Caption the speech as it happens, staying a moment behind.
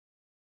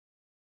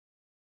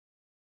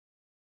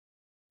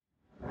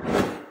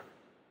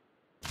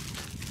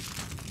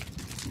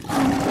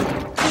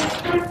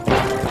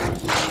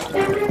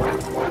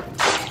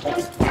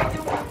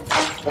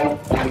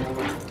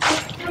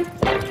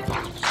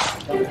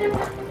Now,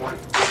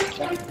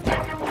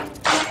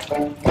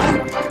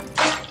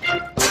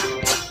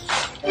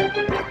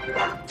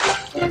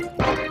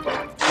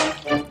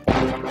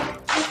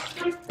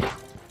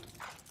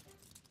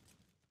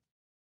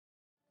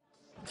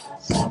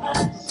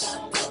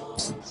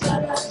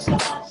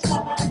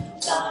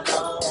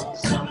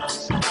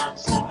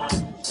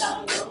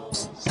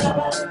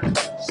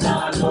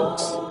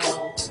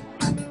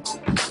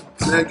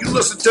 you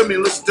listen to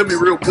me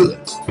real good.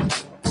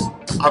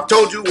 I've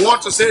told you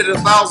once, I said it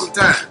 1,000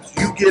 times.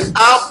 You get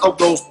out of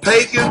those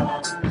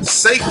pagan,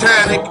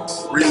 satanic,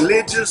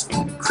 religious,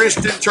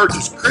 Christian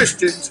churches.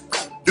 Christians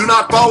do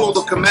not follow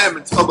the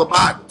commandments of the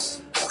Bible.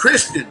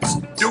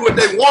 Christians do what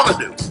they want to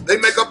do. They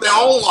make up their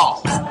own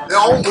laws, their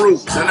own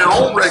rules, and their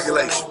own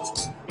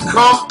regulations.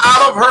 Come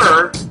out of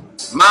her,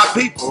 my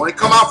people, and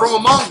come out from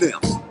among them.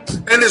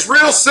 And it's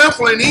real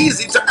simple and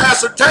easy to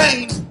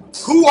ascertain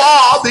who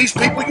are these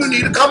people you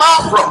need to come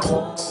out from.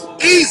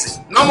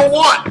 Easy. Number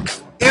one,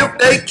 if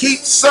they keep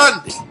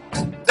Sunday,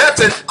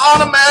 that's an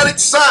automatic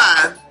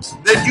sign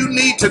that you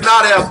need to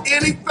not have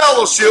any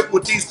fellowship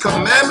with these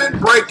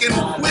commandment-breaking,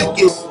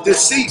 wicked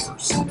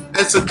deceivers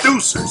and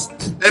seducers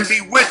and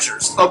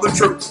bewitchers of the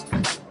truth.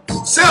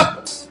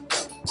 Simple.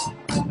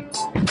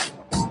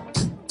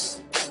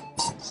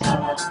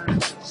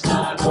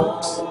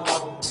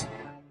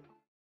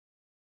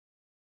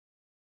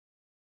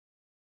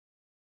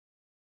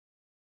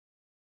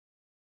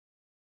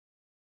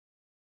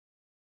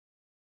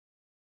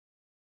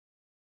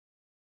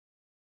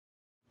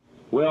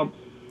 Well,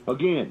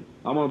 again,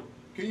 I'm going to...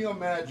 Can you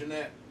imagine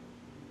that?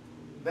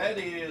 That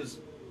is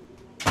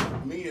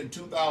me in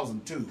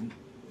 2002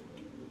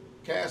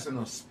 casting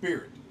a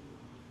spirit,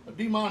 a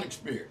demonic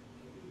spirit,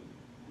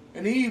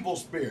 an evil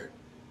spirit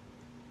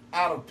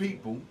out of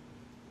people,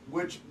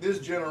 which this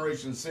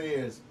generation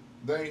says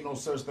there ain't no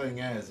such thing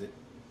as it,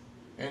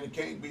 and it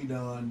can't be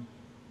done,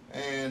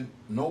 and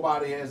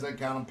nobody has that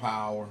kind of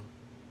power.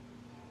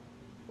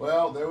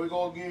 Well, there we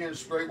go again.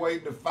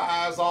 Straitway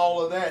defies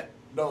all of that,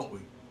 don't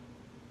we?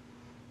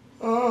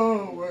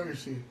 Oh,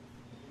 mercy.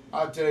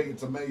 I tell you,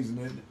 it's amazing,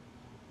 isn't it?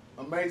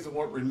 Amazing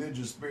what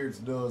religious spirits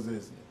does,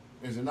 isn't it?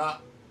 Is it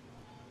not?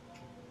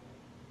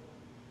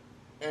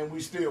 And we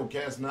still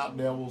casting out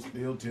devils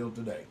still till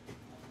today.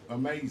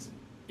 Amazing,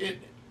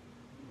 isn't it?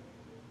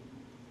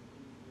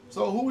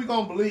 So who we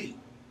going to believe?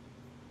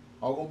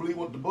 Are we going to believe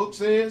what the book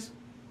says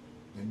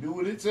and do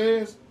what it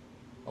says?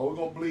 Or are we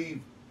going to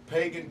believe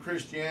pagan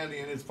Christianity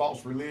and its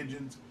false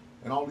religions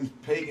and all these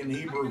pagan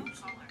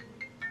Hebrews?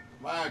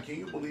 Why, can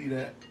you believe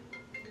that?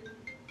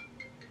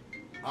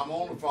 I'm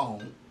on the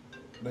phone.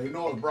 They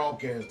know it's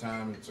broadcast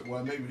time.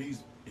 Well, maybe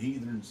these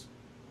heathens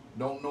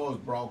don't know it's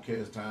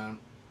broadcast time.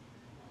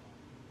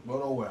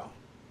 But oh well.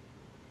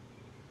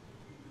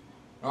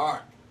 All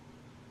right.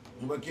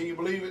 But can you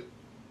believe it?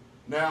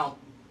 Now,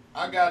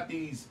 I got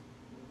these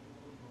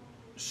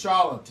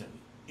charlatan,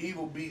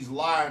 evil bees,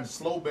 lying,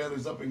 slow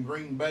bellies up in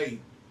Green Bay.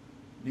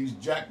 These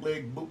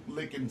jackleg,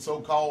 boot-licking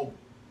so-called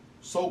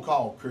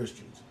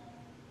Christians.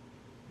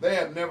 They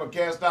have never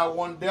cast out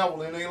one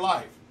devil in their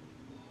life.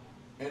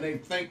 And they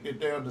think that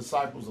they're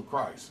disciples of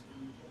Christ.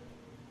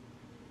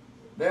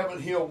 They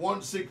haven't healed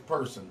one sick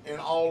person in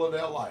all of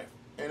their life.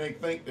 And they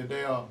think that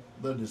they are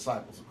the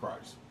disciples of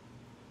Christ.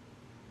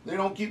 They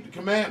don't keep the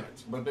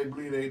commandments, but they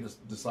believe they're the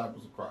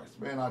disciples of Christ.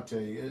 Man, I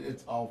tell you,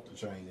 it's off the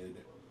chain, isn't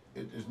it?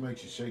 It just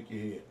makes you shake your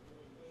head.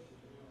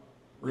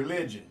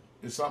 Religion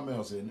is something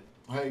else, isn't it?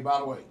 Hey, by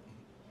the way,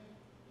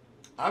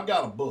 I've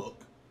got a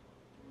book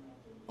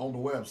on the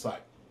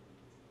website.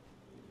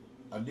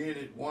 I did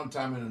it one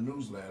time in a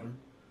newsletter.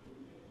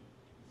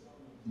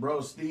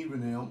 Brother Steve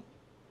and them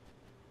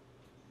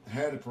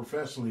had it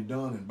professionally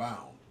done and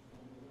bound.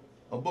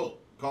 A book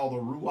called the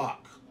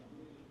Ruach.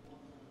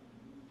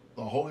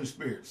 The Holy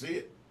Spirit. See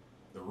it?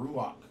 The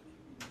Ruach.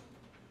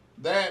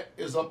 That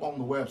is up on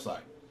the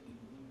website.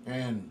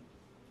 And,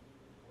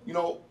 you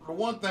know, the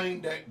one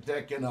thing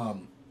that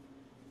can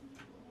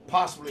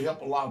possibly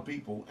help a lot of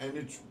people, and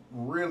it's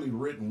really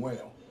written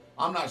well.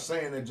 I'm not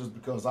saying that just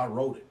because I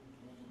wrote it.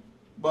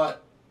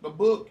 But the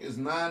book is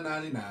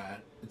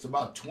 $9.99. It's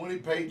about 20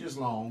 pages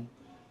long.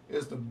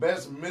 It's the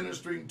best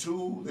ministering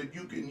tool that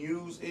you can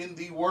use in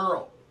the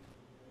world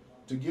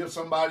to give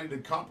somebody the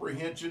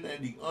comprehension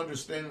and the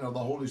understanding of the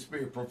Holy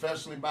Spirit,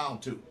 professionally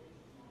bound too.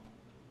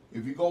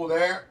 If you go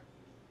there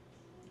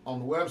on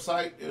the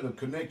website, it'll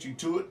connect you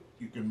to it.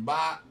 You can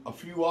buy a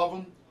few of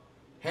them,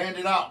 hand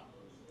it out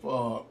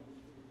for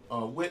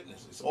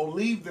witnesses, or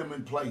leave them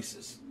in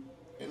places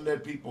and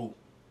let people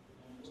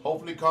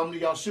hopefully come to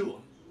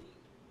Yeshua.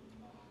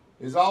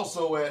 It's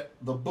also at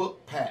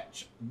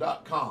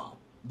thebookpatch.com.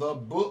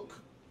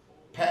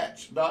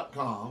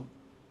 Thebookpatch.com.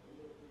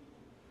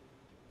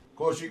 Of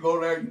course, you go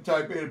there, you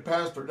type in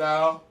Pastor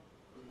Dowell.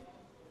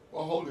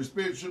 Well, Holy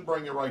Spirit should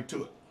bring you right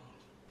to it.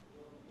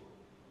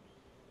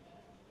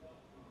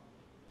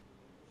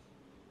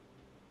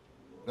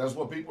 That's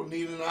what people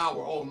need in an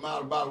hour. Oh,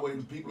 by the way,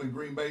 the people in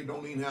Green Bay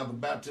don't even have the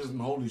baptism of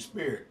the Holy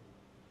Spirit,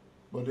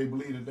 but they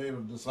believe that they are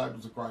the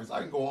disciples of Christ. I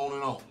can go on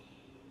and on.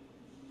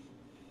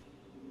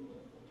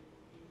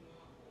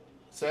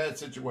 Sad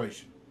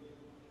situation.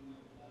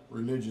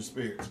 Religious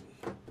spirits.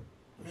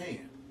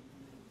 Man,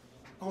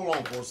 hold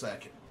on for a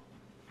second.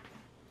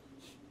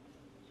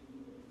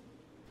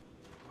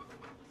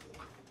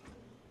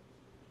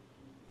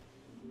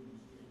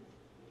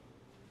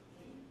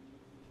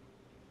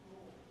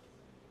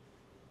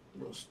 A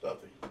little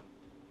stuffy.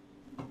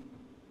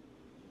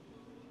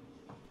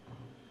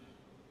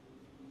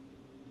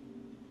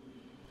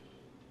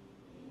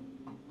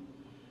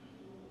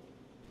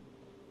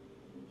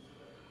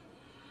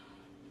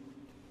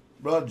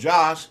 Brother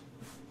Josh,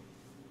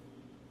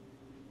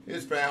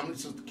 his family,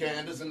 Sister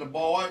Candace and the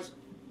boys,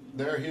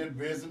 they're here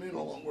visiting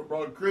along with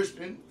Brother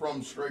Christian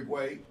from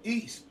Straitway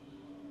East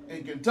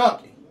in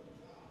Kentucky.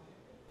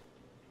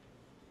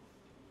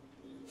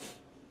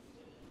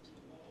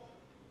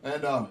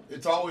 And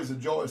it's always a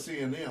joy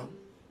seeing them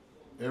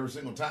every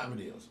single time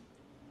it is.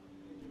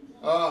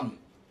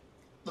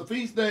 The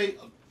feast day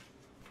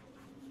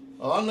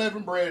of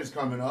unleavened bread is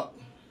coming up.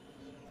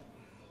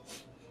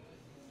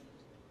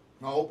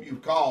 I hope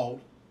you've called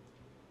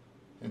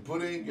and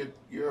put in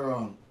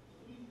your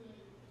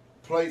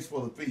place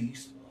for the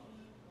feast.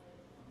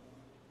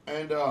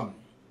 And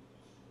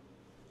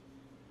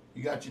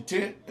you got your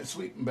tent and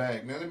sleeping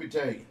bag. Now let me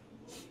tell you,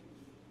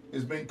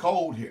 it's been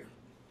cold here.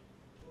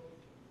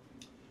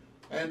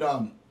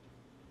 And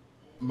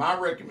my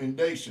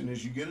recommendation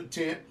is you get a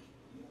tent.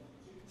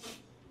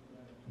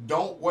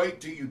 Don't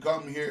wait till you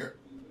come here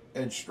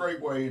at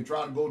Straitway and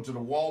try to go to the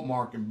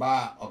Walmart and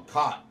buy a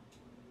cot,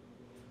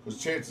 because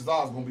chances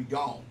are it's going to be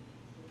gone.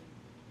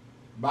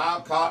 Buy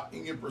a cot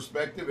in your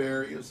respective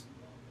areas.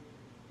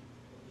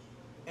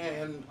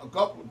 And a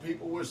couple of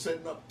people were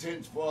setting up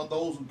tents for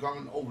those who are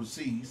coming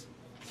overseas.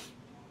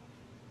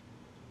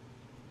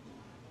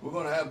 We're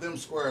going to have them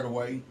squared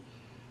away.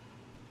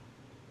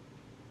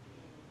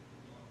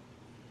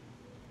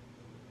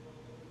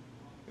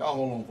 Y'all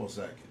hold on for a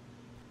second.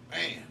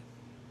 Man,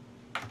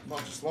 a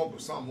bunch of smoke or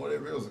something,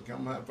 whatever it is,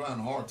 I'm finding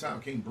a hard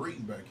time. Can't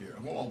breathe back here.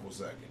 Hold on for a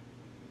second.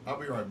 I'll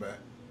be right back.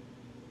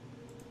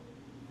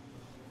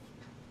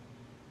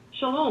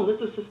 Shalom, this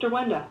is Sister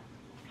Wenda.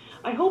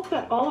 I hope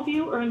that all of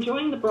you are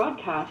enjoying the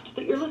broadcast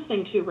that you're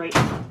listening to right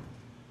now.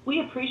 We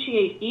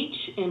appreciate each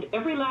and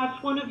every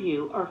last one of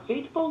you, our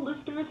faithful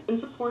listeners and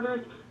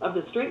supporters of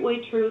the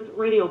Straitway Truth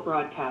radio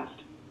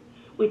broadcast.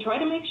 We try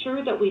to make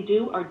sure that we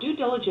do our due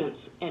diligence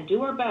and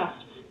do our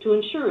best to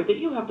ensure that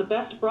you have the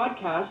best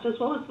broadcast as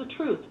well as the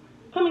truth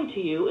coming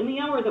to you in the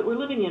hour that we're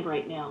living in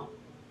right now.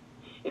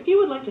 If you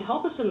would like to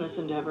help us in this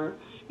endeavor,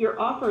 your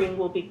offering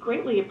will be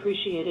greatly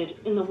appreciated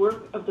in the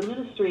work of the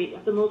ministry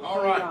of the Most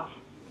High God.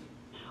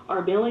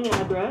 Our mailing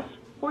address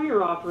for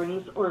your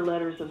offerings or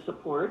letters of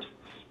support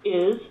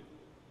is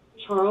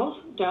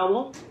Charles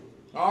Dowell.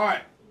 All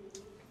right.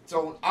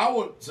 So I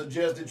would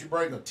suggest that you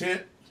bring a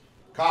tent,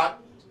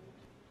 cot,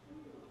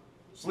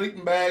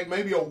 sleeping bag,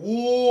 maybe a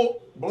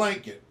wool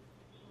blanket.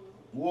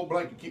 Wool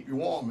blanket keep you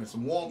warm, and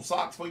some warm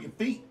socks for your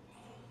feet.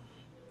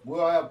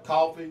 We'll have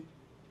coffee,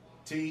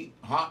 tea,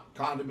 hot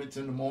condiments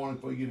in the morning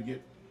for you to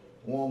get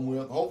warm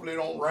with. Hopefully it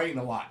don't rain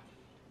a lot.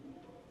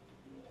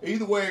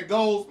 Either way it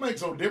goes,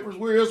 makes no difference.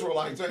 We're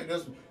Israelites.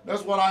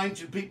 That's what our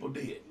ancient people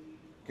did.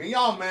 Can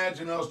y'all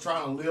imagine us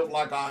trying to live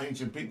like our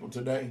ancient people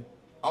today?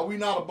 Are we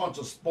not a bunch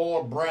of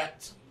spoiled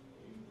brats?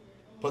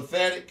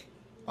 Pathetic?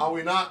 Are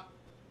we not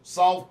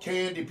soft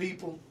candy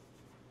people?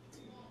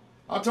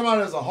 I'm talking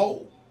about as a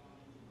whole.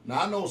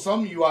 Now, I know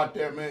some of you out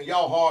there, man,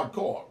 y'all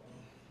hardcore.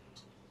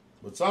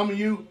 But some of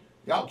you,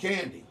 y'all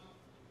candy.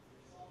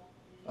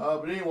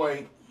 But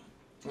anyway,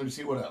 let me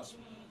see what else.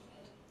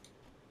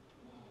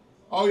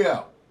 Oh,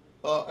 yeah.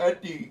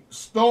 At the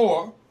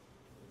store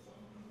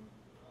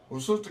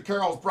with Sister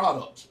Carol's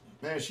products.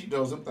 Man, she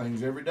does them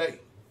things every day.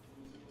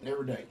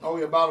 Every day. Oh,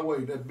 yeah, by the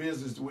way, that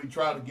business that we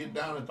tried to get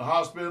down at the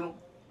hospital,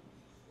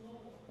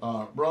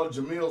 Brother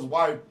Jamil's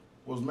wife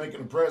was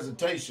making a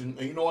presentation,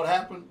 and you know what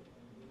happened?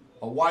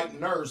 A white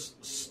nurse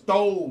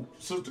stole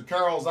Sister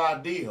Carol's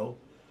ideal,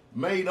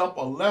 made up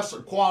a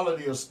lesser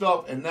quality of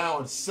stuff, and now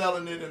it's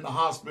selling it in the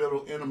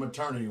hospital in a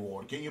maternity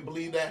ward. Can you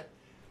believe that?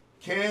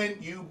 Can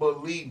you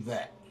believe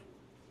that?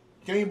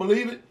 Can you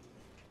believe it?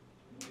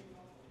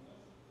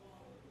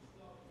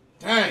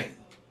 Dang.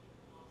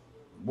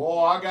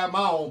 Boy, I got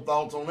my own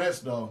thoughts on that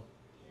stuff.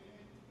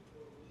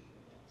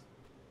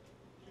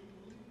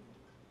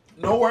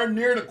 Nowhere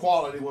near the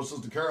quality what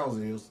Sister Carol's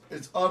is.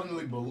 It's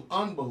utterly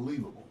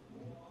unbelievable.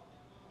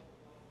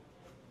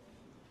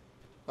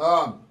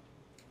 But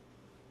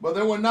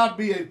there will not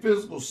be a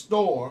physical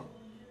store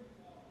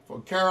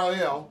for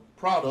Carol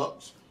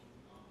products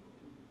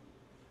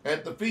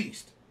at the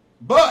feast.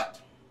 But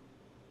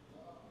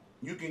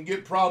you can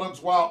get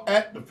products while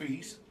at the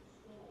feast,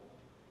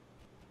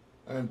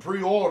 and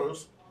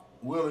pre-orders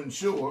will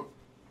ensure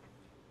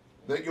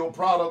that your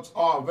products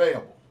are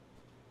available.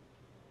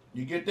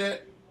 You get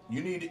that?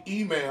 You need to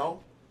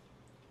email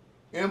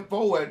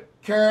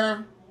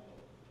info@care,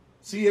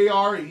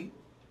 C-A-R-E,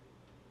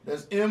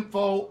 that's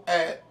info@CARE-ELLE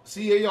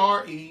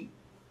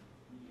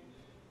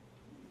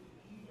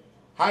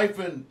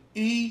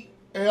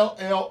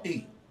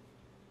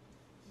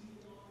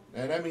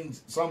And that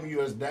means some of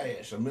you as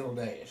dash, a middle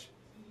dash.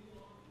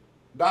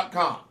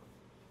 .com.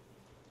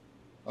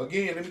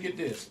 Again, let me get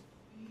this.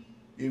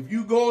 If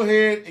you go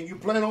ahead and you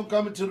plan on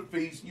coming to the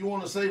feast, you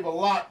want to save a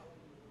lot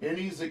in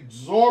these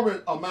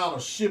exorbitant amount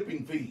of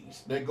shipping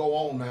fees that go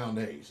on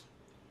nowadays.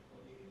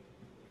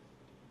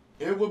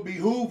 It would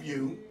behoove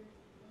you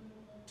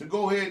to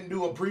go ahead and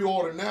do a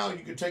pre-order now.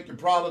 You can take your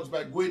products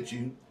back with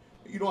you.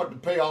 You don't have to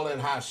pay all that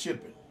high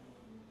shipping.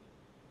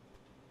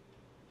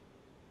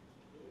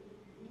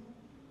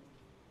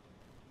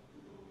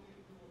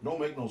 Don't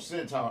make no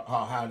sense how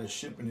high this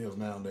shipping is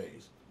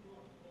nowadays.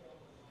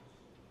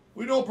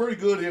 We doing pretty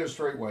good here at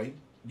Straitway.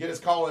 Get his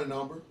call-in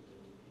number.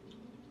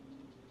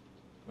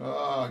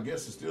 I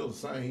guess it's still the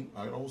same.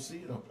 I don't see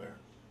it up there.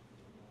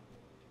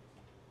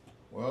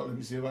 Well, let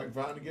me see if I can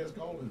find the guest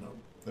call-in number.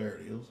 There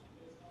it is.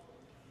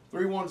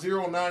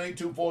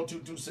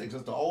 310-982-4226.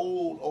 That's the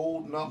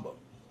old number.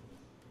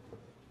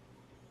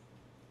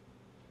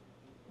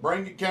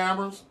 Bring your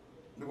cameras.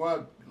 We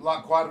want to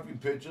lock quite a few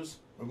pictures.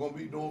 We're going to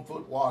be doing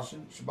foot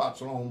washing. Shabbat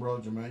Shalom,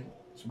 Brother Jermaine.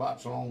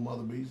 Shabbat Shalom,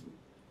 Mother Beasley.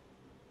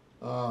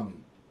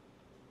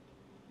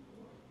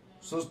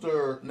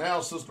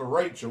 Sister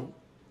Rachel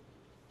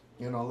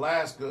in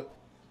Alaska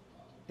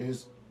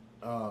is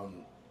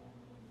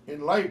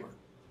in labor.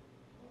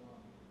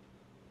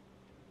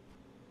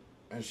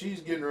 And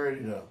she's getting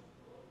ready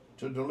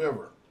to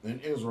deliver an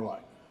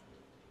Israelite.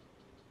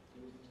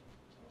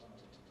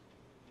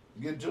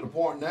 Getting to the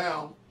point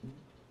now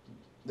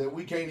that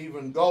we can't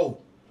even go.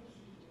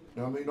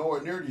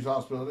 Nowhere near these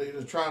hospitals. They're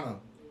just trying to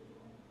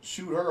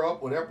shoot her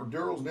up with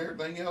epidurals and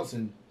everything else,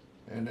 and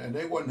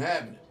they wasn't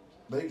having it.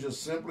 They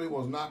just simply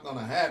was not going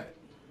to have it.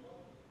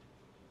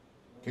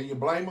 Can you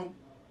blame them?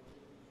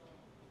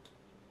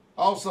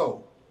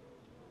 Also,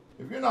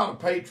 if you're not a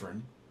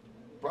patron,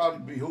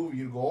 probably behoove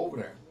you to go over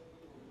there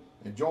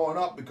and join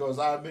up, because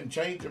I've been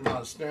changing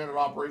my standard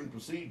operating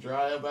procedure.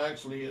 I have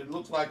actually, it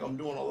looks like I'm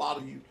doing a lot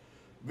of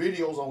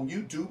videos on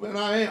YouTube, and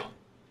I am.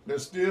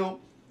 There's still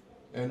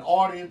an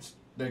audience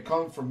that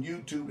comes from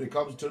YouTube that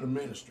comes to the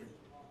ministry.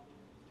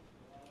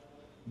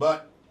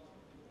 But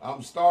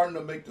I'm starting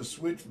to make the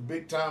switch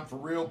big time for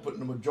real, putting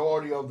the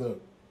majority of the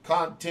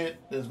content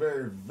that's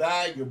very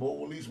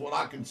valuable, at least what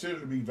I consider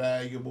to be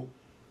valuable,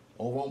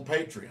 over on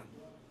Patreon.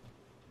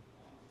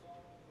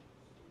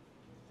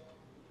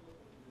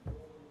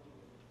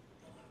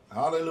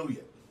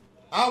 Hallelujah.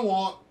 I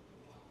want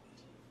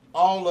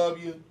all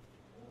of you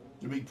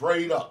to be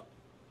prayed up.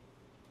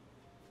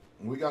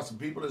 And we got some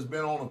people that's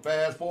been on a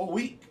fast for a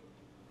week.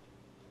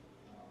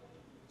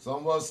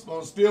 Some of us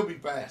going to still be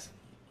fasting.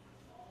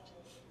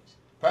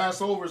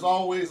 Passover is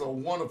always a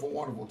wonderful,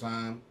 wonderful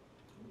time.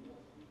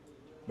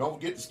 Don't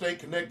forget to stay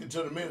connected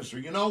to the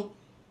ministry.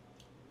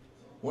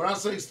 When I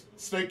say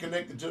stay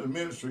connected to the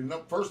ministry,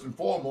 first and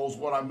foremost,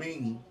 what I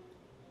mean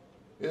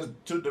is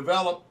to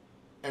develop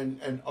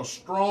a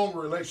strong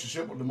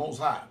relationship with the Most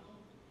High.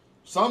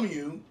 Some of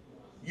you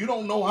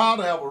don't know how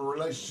to have a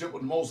relationship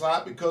with the Most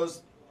High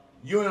because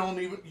you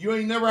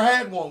ain't never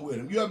had one with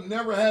Him. You have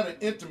never had an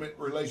intimate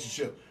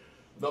relationship.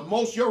 The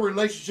most your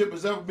relationship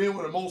has ever been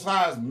with the Most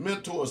High is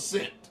mental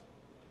assent.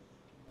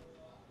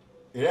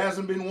 It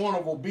hasn't been one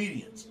of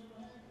obedience.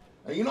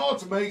 And you know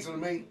what's amazing to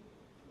me?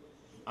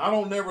 I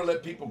don't never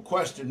let people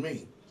question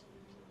me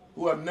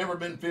who have never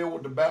been filled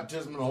with the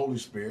baptism of the Holy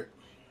Spirit,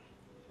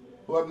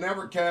 who have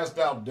never cast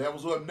out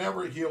devils, who have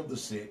never healed the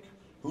sick,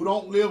 who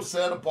don't live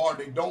set apart,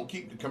 they don't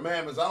keep the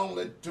commandments. I don't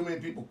let too many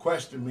people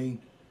question me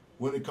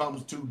when it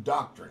comes to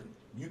doctrine.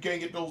 You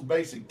can't get those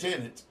basic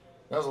tenets.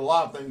 There's a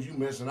lot of things you're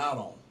missing out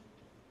on.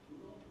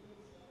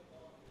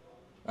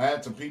 I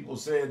had some people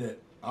say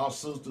that our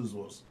sisters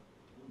was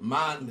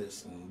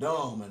mindless and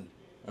dumb,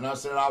 and I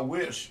said,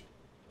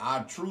 I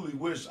truly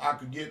wish I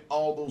could get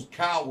all those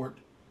coward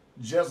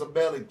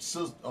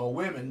Jezebelic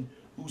women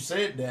who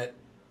said that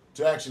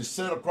to actually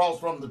sit across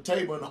from the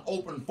table in an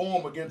open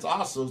forum against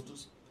our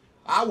sisters.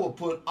 I will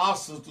put our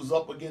sisters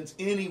up against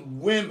any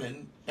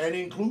women, and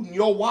including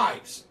your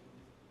wives,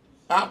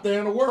 out there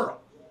in the world.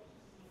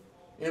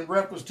 In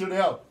reference to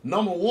their,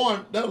 number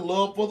one, their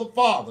love for the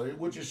Father,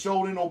 which is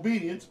shown in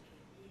obedience.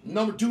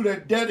 Number two,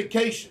 their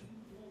dedication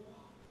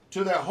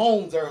to their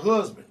homes, their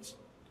husbands,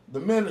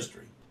 the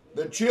ministry,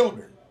 their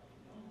children,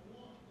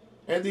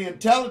 and the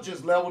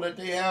intelligence level that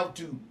they have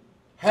to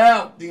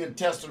have the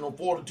intestinal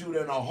fortitude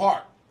in their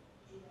heart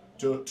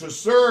to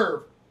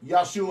serve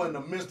Yahshua in the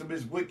midst of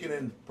his wicked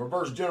and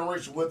perverse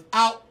generation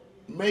without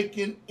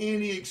making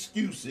any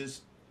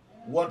excuses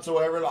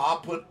whatsoever. I'll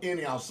put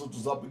any of our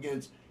sisters up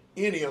against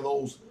any of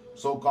those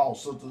so-called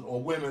sisters or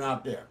women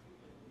out there.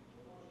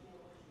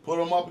 Put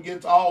them up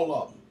against all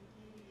of them.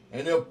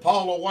 And if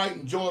Paula White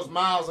and Joyce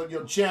Miles are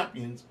your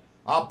champions,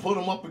 I'll put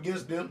them up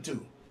against them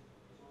too.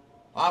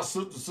 Our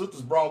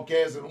sisters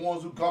broadcast and the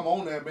ones who come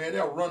on there, man,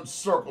 they'll run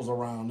circles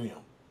around them.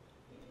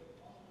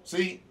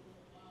 See,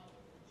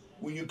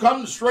 when you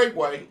come to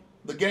Straitway,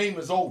 the game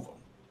is over.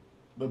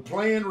 The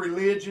playing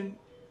religion,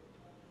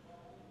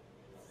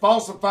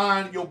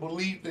 falsifying your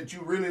belief that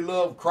you really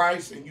love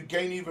Christ and you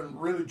can't even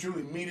really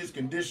truly meet his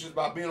conditions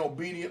by being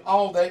obedient,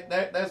 all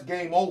that's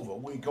game over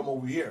when you come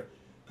over here.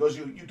 Because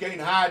you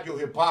can't hide your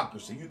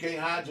hypocrisy. You can't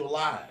hide your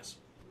lies.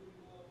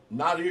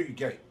 Not here you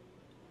can't.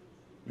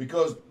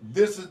 Because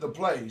this is the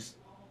place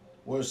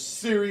where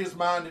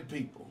serious-minded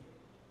people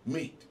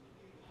meet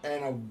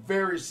and are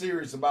very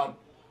serious about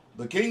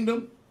the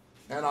kingdom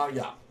and our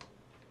Yah.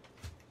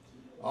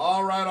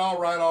 All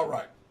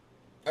right.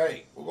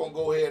 Hey, we're going to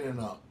go ahead and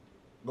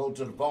go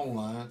to the phone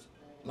lines.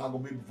 Not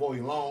going to be before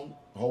you long,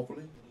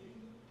 hopefully.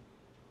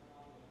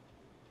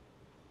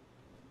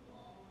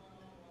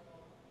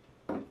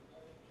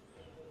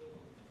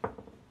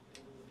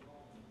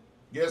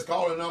 Guest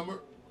calling number,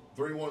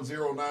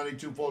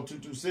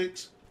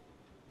 310-982-4226.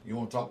 You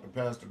want to talk to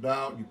Pastor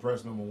Dowell, you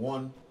press number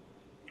 1.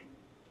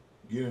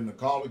 Get in the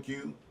caller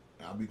queue.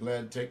 I'll be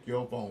glad to take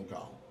your phone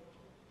call.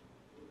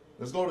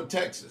 Let's go to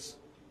Texas.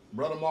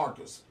 Brother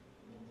Marcus.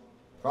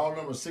 Call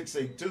number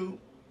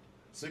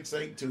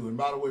 682-682. And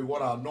by the way,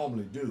 what I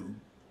normally do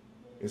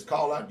is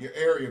call out your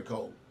area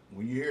code.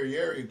 When you hear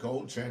your area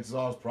code, chances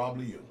are it's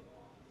probably you.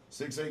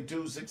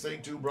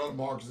 682-682, Brother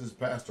Marcus, is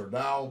Pastor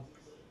Dowell.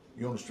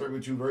 You're on the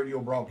Straitway Truth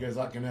radio broadcast.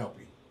 I can help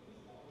you.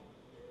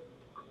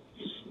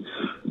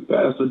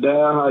 Pastor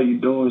Dowell, how you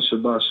doing?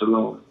 Shabbat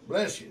shalom.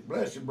 Bless you,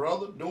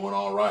 brother. Doing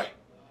all right.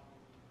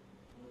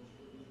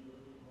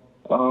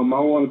 I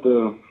wanted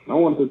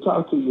to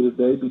talk to you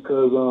today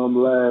because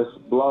last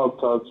blog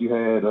talk you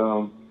had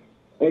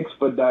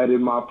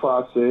expedited my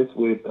process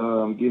with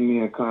getting me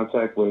in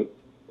contact with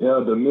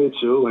Elder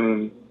Mitchell,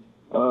 and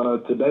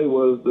today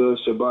was the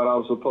Shabbat I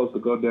was supposed to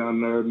go down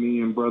there,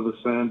 me and Brother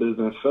Sanders,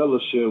 and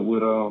fellowship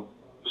with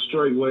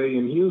Straitway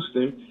in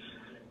Houston.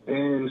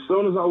 And as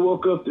soon as I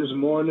woke up this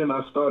morning,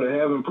 I started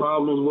having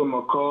problems with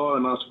my car,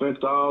 and I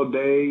spent all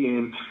day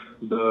and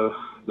the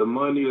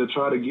money to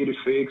try to get it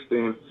fixed.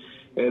 And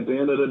at the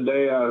end of the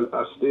day,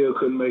 I still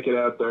couldn't make it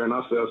out there, and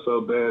I felt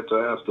so bad to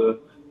have to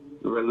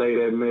relay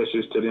that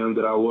message to them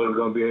that I wasn't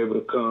going to be able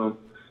to come.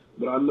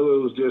 But I knew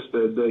it was just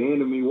the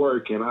enemy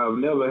working. I've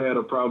never had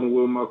a problem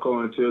with my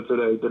car until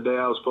today, the day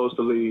I was supposed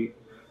to leave.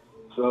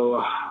 So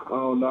I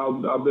don't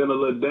know, I've been a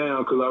little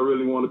down because I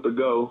really wanted to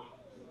go.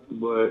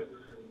 But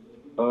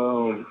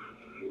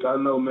I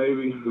know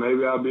maybe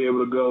I'll be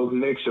able to go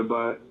next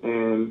Shabbat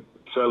and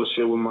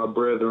fellowship with my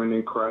brethren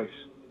in Christ.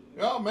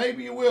 Yeah,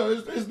 maybe you will.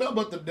 It's nothing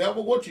but the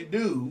devil. What you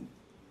do,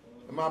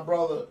 my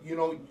brother, you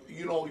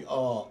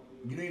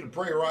need to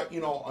pray right,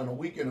 on a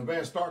week in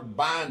advance. Start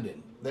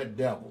binding that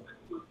devil,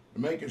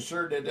 and making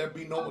sure that there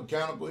be no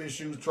mechanical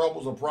issues,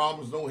 troubles or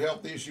problems, no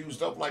health issues,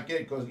 stuff like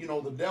that. Because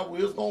the devil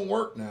is gonna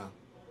work now.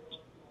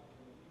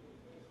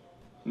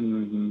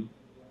 Mm-hmm.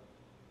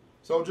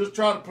 So just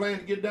try to plan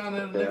to get down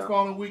there the next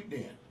following week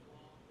then.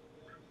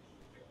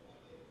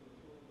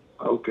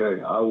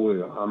 Okay, I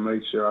will. I'll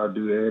make sure I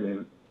do that,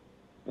 and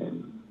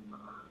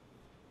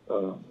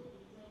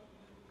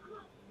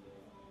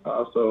I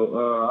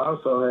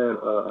also had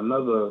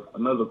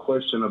another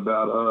question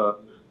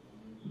about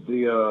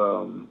the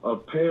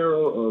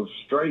apparel of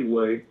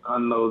Straitway. I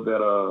know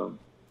that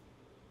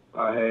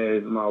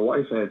my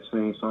wife had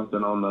seen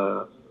something on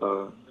the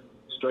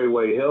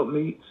Straitway Help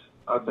Meets,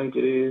 I think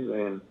it is,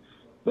 and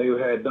they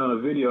had done a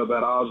video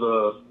about all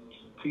the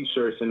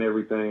T-shirts and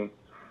everything,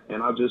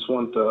 and I just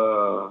want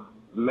to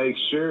make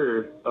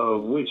sure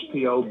of which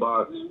P.O.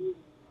 box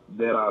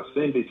that I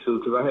send it to,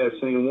 because I had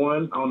seen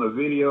one on a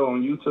video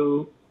on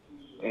YouTube,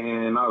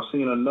 and I've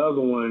seen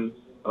another one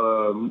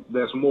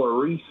that's more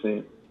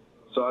recent.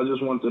 So I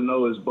just want to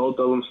know, is both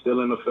of them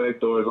still in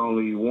effect, or is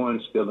only one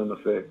still in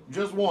effect?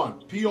 Just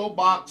one. P.O.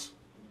 Box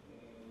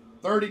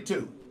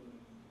 32.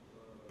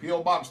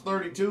 P.O. Box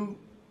 32,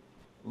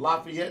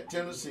 Lafayette,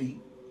 Tennessee.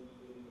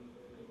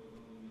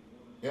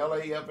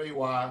 Lafayette,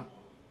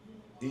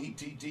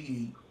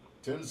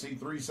 Tennessee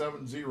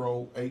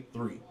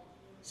 37083.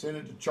 Send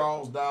it to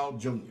Charles Dowell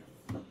Jr.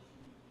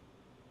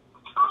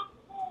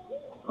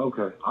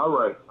 Okay. All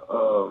right.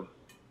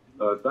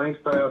 Thanks,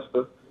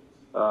 Pastor.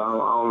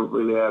 I don't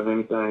really have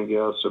anything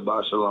else.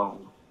 Shabbat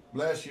shalom.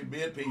 Bless you.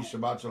 Be at peace.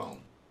 Shabbat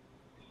shalom.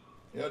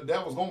 Yeah, the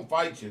devil's going to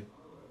fight you.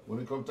 When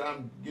it comes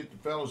time to get the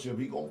fellowship,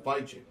 he's going to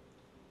fight you.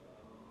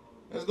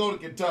 Let's go to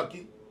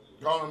Kentucky.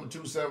 Call number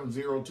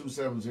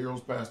 270-270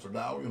 is Pastor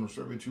Dowell. You're on the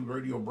Straitway Truth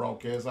radio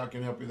broadcast. I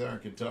can help you there in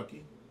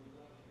Kentucky.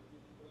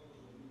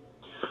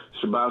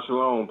 Shabbat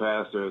shalom,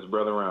 Pastor. It's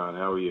Brother Ron.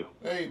 How are you?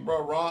 Hey,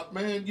 Brother Ron.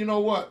 Man, you know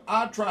what?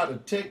 I tried to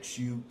text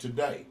you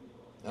today,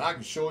 and I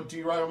can show it to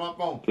you right on my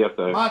phone. Yes,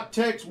 sir. My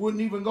text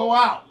wouldn't even go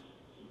out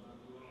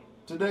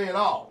today at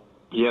all.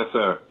 Yes,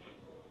 sir.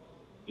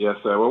 Yes,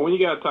 sir. Well, when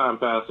you got time,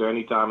 Pastor,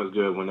 any time is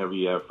good whenever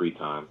you have free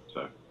time,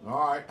 sir.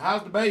 All right.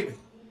 How's the baby?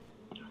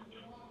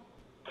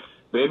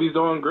 Baby's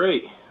doing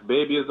great.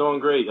 Baby is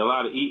doing great. A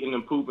lot of eating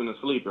and pooping and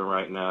sleeping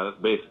right now.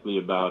 That's basically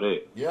about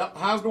it. Yep.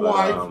 How's the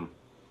wife?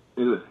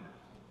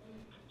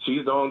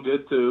 She's doing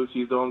good, too.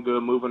 She's doing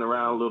good, moving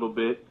around a little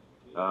bit,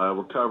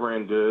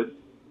 recovering good.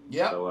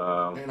 Yep.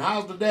 So, and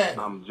how's the dad?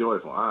 I'm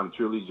joyful. I'm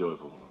truly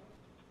joyful.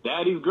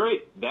 Daddy's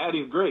great.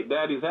 Daddy's great.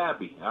 Daddy's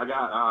happy. I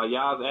got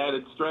y'all's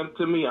added strength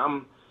to me.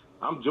 I'm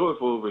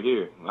joyful over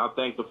here. I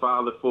thank the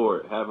Father for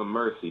it, having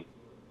mercy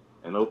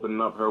and opening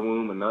up her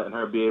womb and letting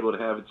her be able to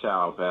have a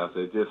child,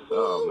 Pastor. It just,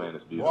 oh man,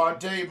 it's beautiful. Boy, I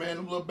tell you, man,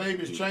 them little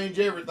babies change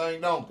everything,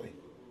 don't they?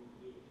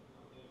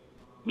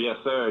 Yes,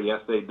 sir.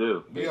 Yes, they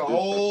do. Be a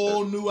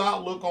whole new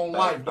outlook on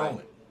life, don't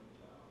it?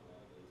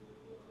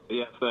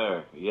 Yes,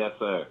 sir. Yes,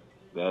 sir.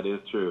 That is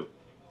true.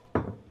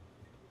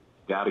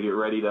 Got to get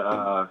ready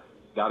to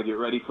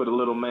for the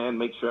little man.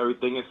 Make sure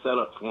everything is set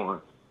up for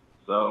him.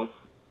 So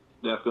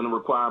that's going to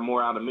require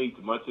more out of me.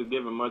 Much is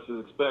given, much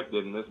is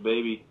expected, and this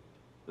baby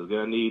is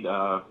going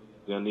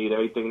to need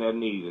everything that it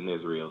needs in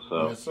Israel.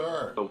 So, yes,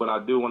 sir. So what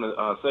I do want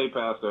to say,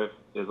 Pastor,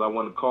 is I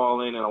want to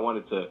call in and I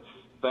wanted to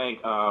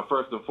thank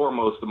first and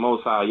foremost the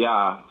Most High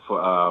Yah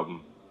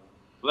for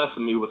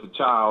blessing me with a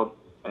child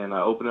and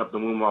opening up the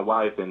womb of my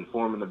wife and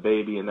forming the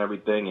baby and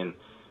everything and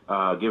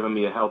giving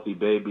me a healthy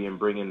baby and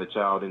bringing the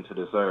child into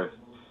this earth.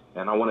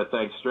 And I want to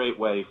thank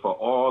Straitway for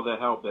all the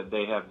help that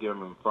they have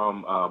given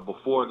from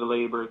before the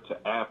labor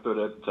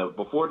to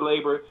before the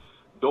labor,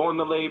 during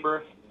the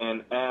labor,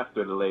 and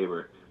after the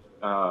labor.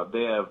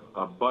 They have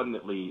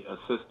abundantly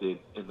assisted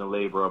in the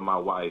labor of my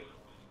wife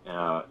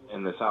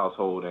in this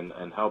household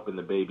and helping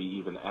the baby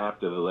even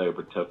after the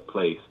labor took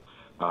place.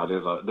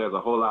 There's a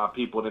whole lot of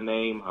people to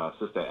name: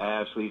 Sister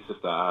Ashley,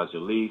 Sister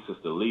Anjali,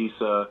 Sister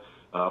Lisa,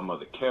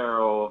 Mother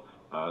Carol.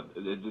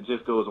 It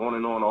just goes on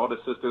and on. All the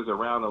sisters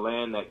around the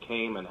land that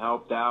came and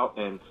helped out,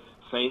 and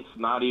saints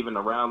not even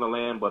around the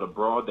land but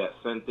abroad that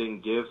sent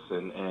in gifts,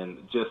 and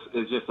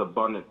it's just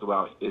abundant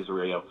throughout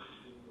Israel.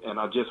 And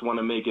I just want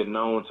to make it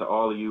known to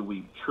all of you,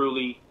 we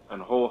truly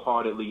and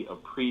wholeheartedly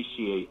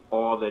appreciate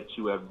all that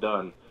you have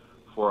done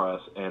for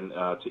us. And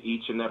to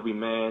each and every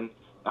man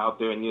out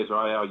there in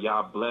Israel,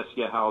 Yah bless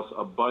your house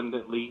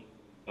abundantly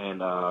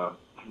and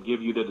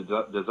give you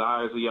the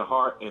desires of your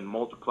heart and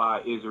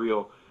multiply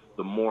Israel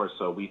the more.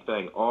 So we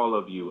thank all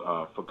of you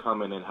for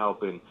coming and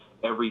helping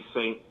every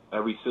saint,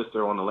 every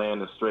sister on the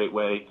land of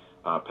Straitway.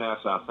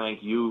 Pastor, I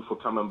thank you for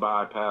coming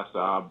by. Pastor,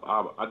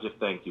 I just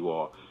thank you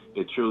all.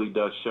 It truly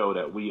does show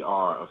that we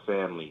are a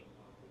family.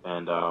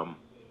 And I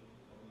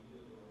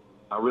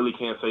really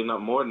can't say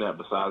nothing more than that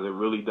besides it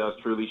really does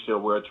truly show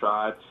we're a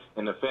tribe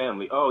and a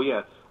family. Oh,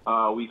 yeah.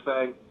 We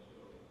thank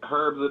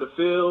Herbs of the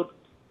Field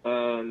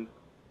and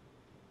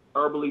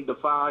Herbally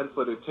Defined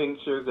for the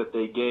tinctures that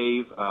they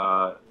gave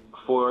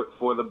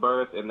for the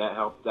birth, and that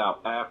helped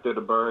out after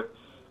the birth.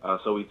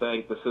 So we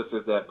thank the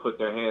sisters that put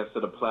their hands to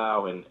the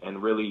plow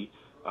and really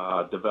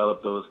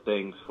develop those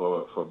things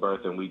for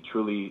birth, and we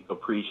truly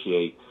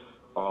appreciate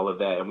all of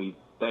that. And we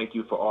thank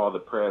you for all the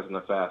prayers and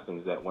the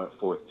fastings that went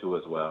forth too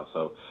as well.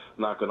 So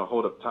I'm not going to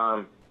hold up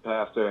time,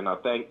 Pastor, and I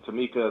thank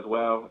Tamika as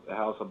well, the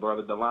house of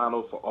Brother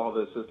Delano, for all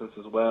the assistance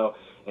as well,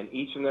 and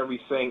each and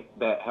every saint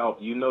that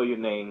helped. You know your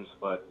names,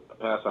 but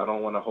Pastor, I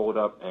don't want to hold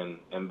up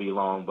and be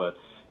long, but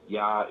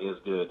Yah is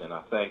good, and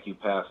I thank you,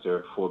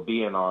 Pastor, for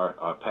being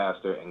our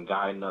pastor and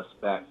guiding us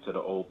back to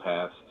the old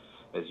path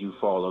as you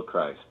follow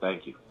Christ.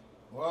 Thank you.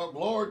 Well,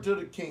 glory to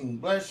the King.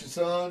 Bless you,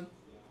 son.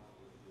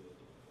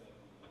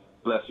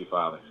 Bless you,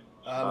 Father.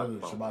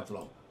 Hallelujah. Shabbat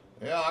shalom.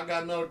 Yeah, I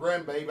got another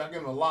grandbaby. I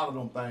give him a lot of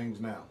them things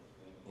now.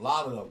 A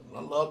lot of them. I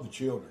love the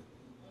children.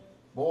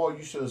 Boy,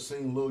 you should have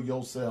seen little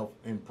yourself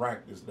in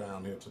practice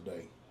down here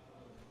today.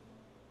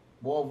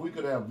 Boy, if we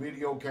could have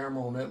video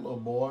camera on that little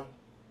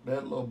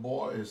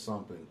boy is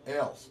something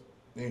else.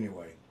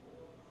 Anyway,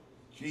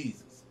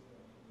 Jesus.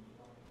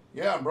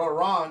 Yeah, and Brother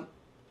Ron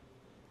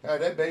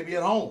had that baby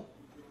at home.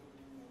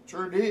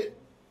 Sure did.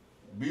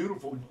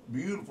 Beautiful,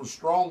 beautiful,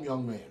 strong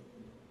young man.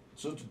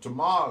 Sister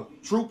Tamar,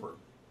 trooper.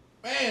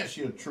 Man,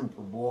 she a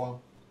trooper, boy.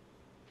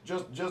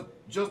 Just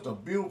a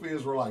beautiful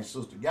Israelite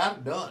sister. Got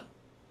it done.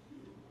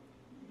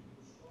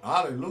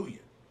 Hallelujah.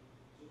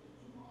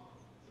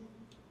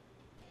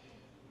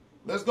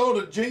 Let's go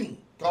to Gene.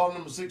 Call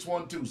number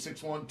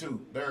 612-612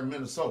 there in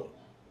Minnesota.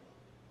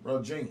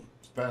 Brother Gene,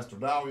 it's Pastor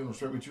Dowell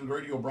UNSensored Pearls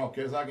radio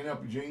broadcast. I can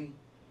help you, Gene.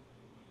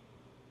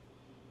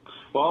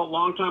 Well,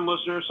 long-time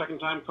listener,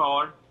 second-time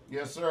caller.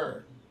 Yes,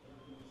 sir.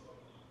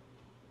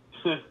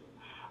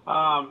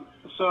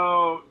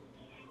 So,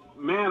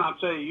 man, I'll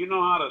tell you, you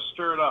know how to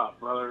stir it up,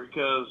 brother,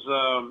 because,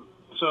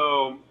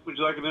 so, would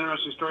you like an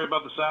interesting story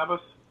about the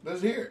Sabbath?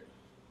 Let's hear it.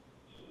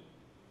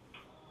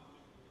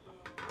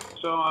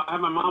 So, I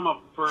had my mom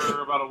up for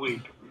about a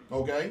week.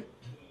 Okay.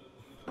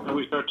 And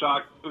we started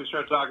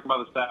talking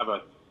about the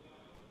Sabbath.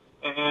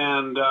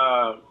 And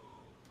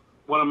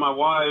one of my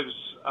wives,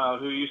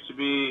 who used to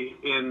be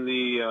in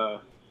the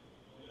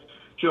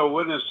Joe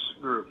Witness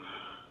group,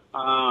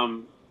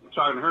 talking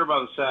to her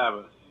about the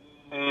Sabbath.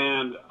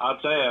 And I'll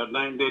tell you, a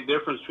 9-day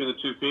difference between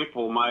the two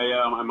people.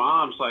 My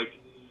mom's like,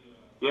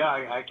 yeah,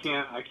 I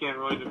can't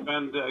really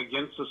defend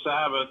against the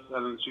Sabbath.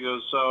 And then she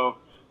goes, so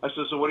I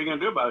said, so what are you going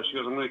to do about it? She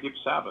goes, I'm going to keep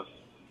the Sabbath.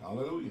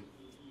 Hallelujah.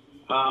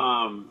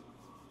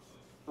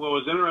 What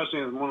was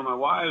interesting is one of my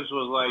wives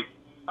was like,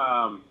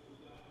 I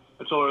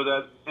told her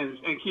that, and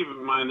keep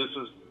in mind this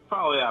is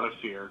probably out of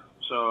fear.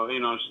 So,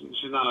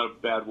 she's not a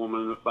bad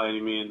woman by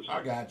any means.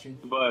 I got you.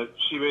 But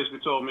she basically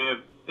told me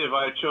if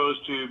I chose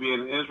to be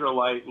an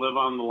Israelite, live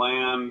on the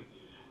land,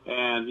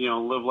 and,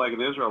 live like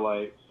an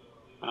Israelite,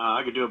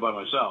 I could do it by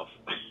myself.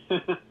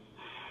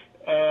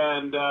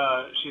 And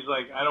she's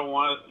like, I don't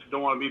want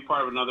to be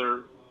part of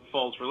another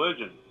false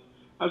religion.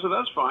 I said,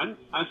 that's fine.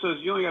 I said,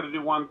 you only got to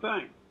do one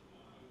thing.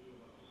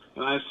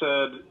 And I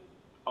said,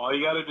 all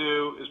you got to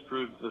do is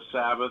prove that the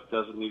Sabbath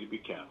doesn't need to be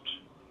kept.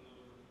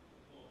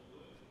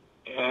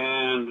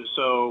 And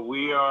so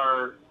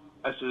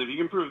I said, if you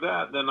can prove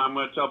that, then I'm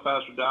going to tell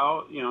Pastor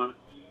Dowell,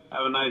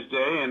 have a nice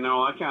day and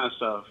all that kind of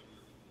stuff.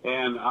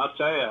 And I'll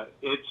tell you,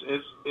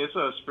 it's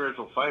a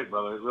spiritual fight,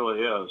 brother. It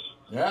really is.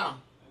 Yeah.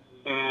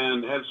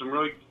 And had some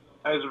really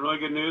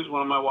good news.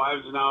 One of my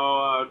wives is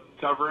now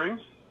covering.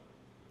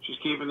 She's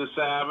keeping the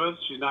Sabbath.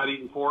 She's not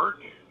eating pork.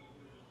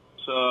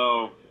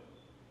 So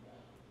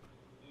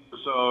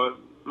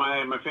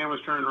my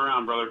family's turned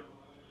around, brother.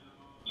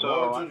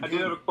 So I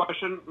did have a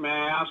question. May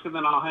I ask, and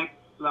then I'll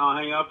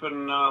hang up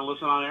and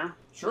listen on air?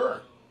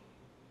 Sure.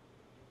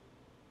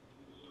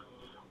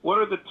 What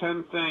are the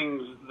 10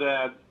 things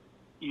that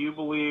you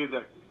believe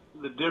that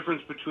the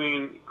difference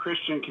between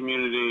Christian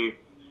community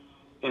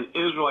and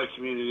Israelite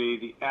community,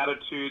 the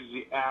attitudes,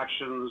 the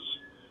actions,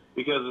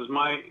 because it's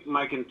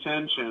my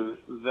contention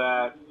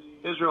that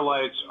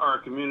Israelites are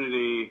a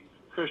community,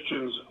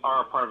 Christians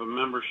are a part of a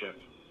membership.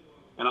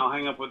 And I'll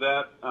hang up with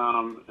that,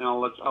 and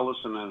I'll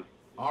listen in.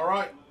 All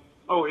right.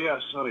 Oh,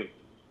 yes, sorry.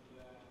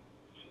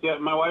 Yeah,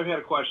 my wife had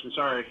a question,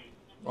 sorry.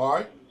 All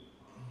right.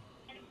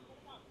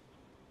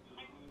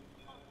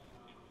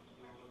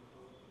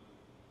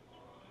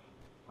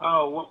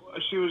 Oh, well,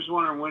 she was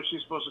wondering when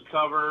she's supposed to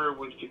cover,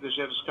 does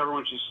she have to cover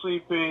when she's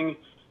sleeping,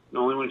 and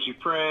only when she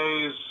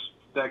prays,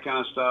 that kind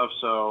of stuff.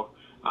 So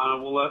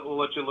we'll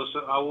let you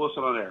listen. I'll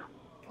listen on air.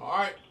 All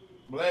right.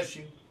 Bless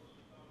you.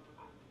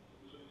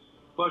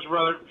 Bless you,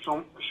 brother.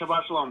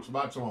 Shabbat shalom.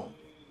 Shabbat shalom.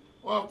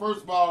 Well,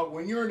 first of all,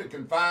 when you're in the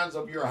confines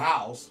of your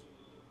house,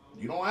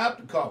 you don't have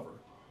to cover.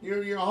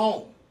 You're in your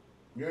home.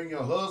 You're in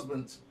your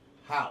husband's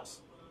house.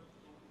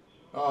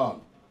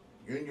 You're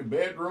in your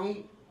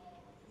bedroom.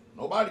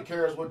 Nobody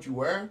cares what you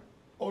wear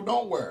or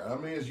don't wear. I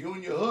mean, it's you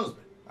and your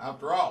husband,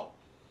 after all.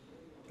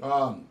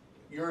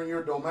 You're in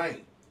your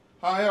domain.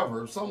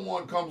 However, if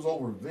someone comes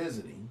over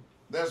visiting,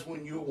 that's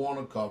when you want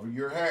to cover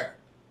your hair.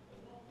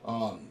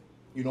 Or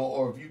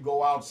if you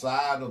go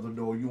outside of the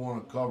door, you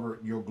want to cover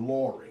your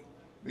glory,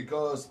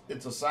 because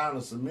it's a sign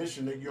of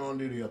submission that you're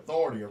under the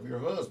authority of your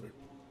husband.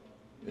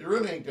 It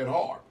really ain't that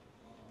hard.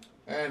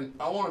 And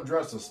I want to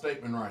address a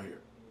statement right here.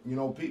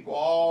 People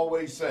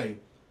always say,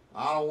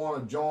 I don't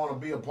want to join or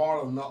be a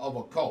part of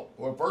a cult.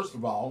 Well, first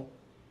of all,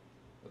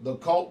 the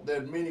cult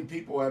that many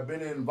people have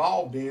been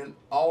involved in,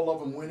 all of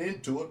them went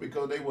into it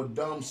because they were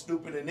dumb,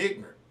 stupid, and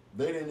ignorant.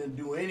 They didn't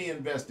do any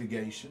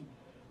investigation.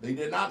 They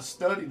did not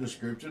study the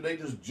scripture. They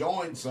just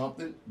joined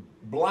something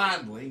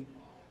blindly,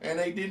 and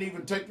they didn't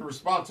even take the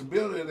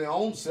responsibility of their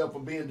own self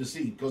of being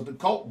deceived, because the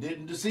cult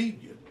didn't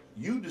deceive you.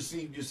 You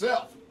deceived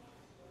yourself.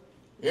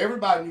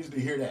 Everybody needs to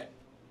hear that.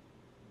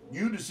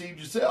 You deceived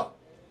yourself.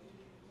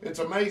 It's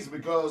amazing,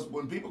 because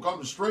when people come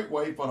to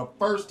Straitway for the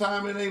first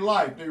time in their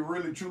life, they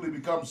really truly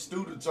become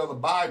students of the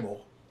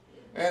Bible,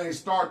 and they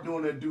start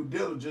doing their due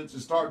diligence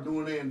and start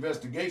doing their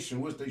investigation,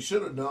 which they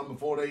should have done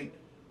before they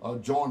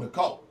joined the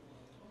cult.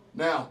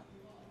 Now,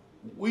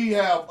 we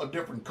have a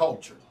different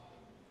culture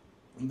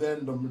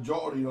than the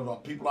majority of the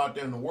people out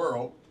there in the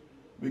world,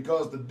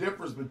 because the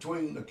difference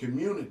between the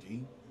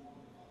community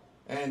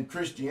and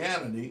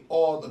Christianity,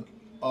 or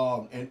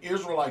an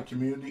Israelite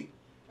community,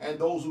 and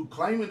those who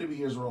claim to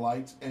be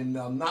Israelites and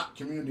not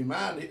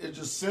community-minded, is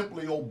just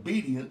simply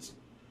obedience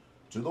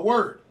to the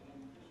word.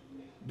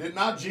 Did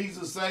not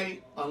Jesus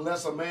say,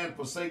 unless a man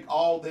forsake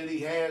all that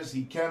he has,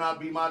 he cannot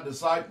be my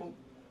disciple?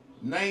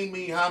 Name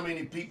me how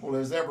many people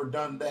has ever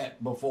done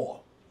that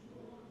before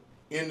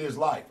in this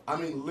life. I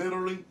mean,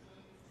 literally,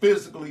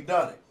 physically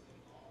done it.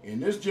 In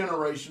this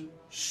generation,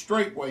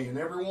 Straitway and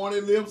everyone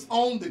that lives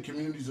on the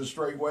communities of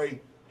Straitway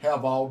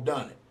have all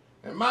done it.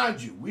 And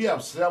mind you, we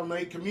have 7 or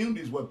 8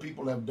 communities where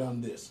people have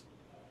done this.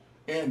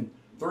 And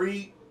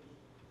 3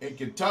 in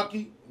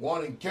Kentucky,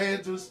 1 in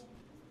Kansas,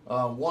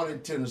 1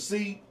 in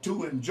Tennessee,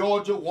 2 in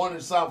Georgia, 1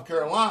 in South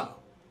Carolina.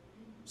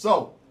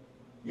 So,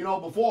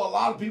 before a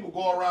lot of people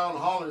go around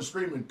hollering and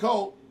screaming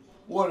cult,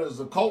 what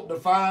is a cult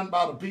defined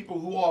by the people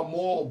who are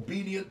more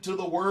obedient to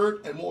the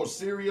word and more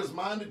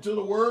serious-minded to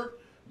the word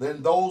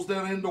than those that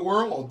are in the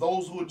world, or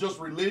those who are just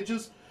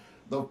religious?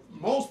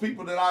 Most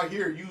people that I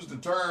hear use the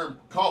term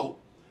cult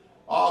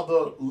are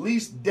the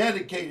least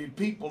dedicated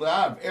people that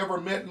I've ever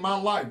met in my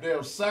life. They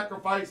have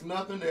sacrificed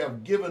nothing, they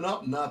have given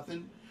up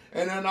nothing,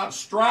 and they're not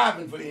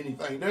striving for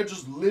anything. They're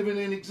just living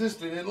and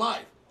existing in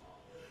life.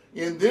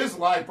 In this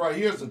life right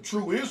here, as a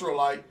true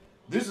Israelite,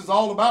 this is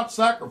all about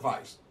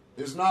sacrifice.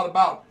 It's not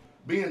about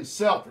being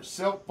selfish,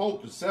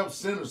 self-focused,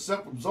 self-centered,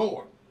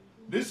 self-absorbed.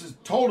 This is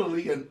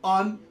totally an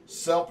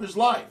unselfish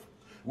life,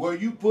 where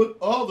you put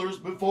others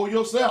before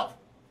yourself.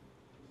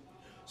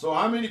 So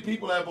how many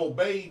people have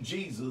obeyed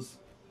Jesus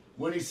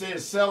when he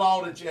says, sell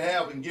all that you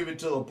have and give it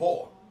to the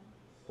poor.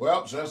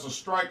 Well, so that's a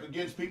strike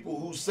against people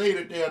who say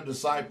that they are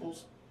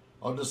disciples.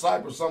 A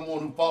disciple is someone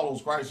who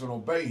follows Christ and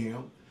obey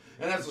him.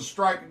 And that's a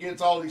strike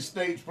against all these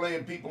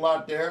stage-playing people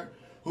out there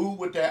who,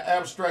 with their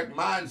abstract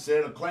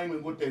mindset, are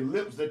claiming with their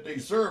lips that they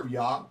serve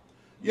Yah.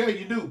 Yeah,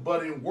 you do,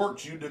 but in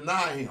works you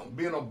deny him,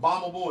 being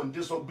abominable and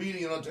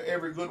disobedient unto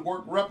every good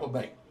work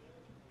reprobate.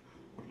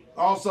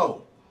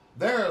 Also,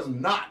 there is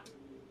not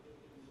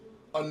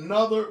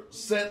another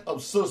set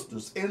of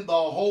sisters in the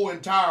whole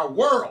entire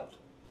world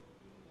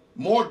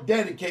more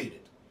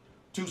dedicated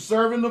to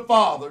serving the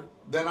Father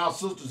than our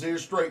sisters here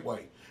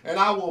Straitway. And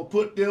I will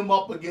put them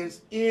up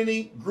against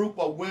any group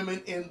of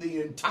women in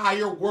the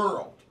entire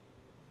world.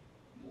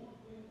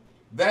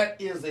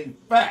 That is a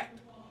fact.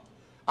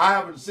 I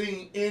haven't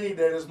seen any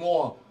that is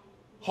more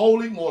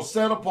holy, more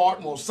set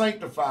apart, more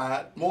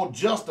sanctified, more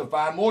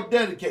justified, more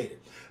dedicated.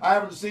 I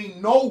haven't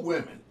seen no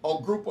women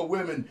or group of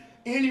women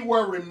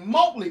anywhere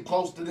remotely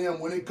close to them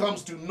when it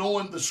comes to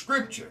knowing the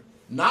scripture.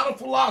 Not a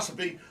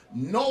philosophy,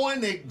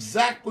 knowing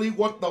exactly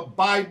what the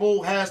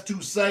Bible has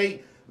to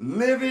say,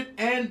 live it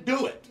and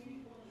do it.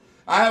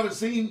 I haven't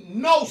seen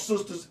no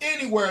sisters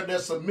anywhere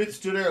that submits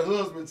to their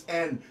husbands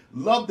and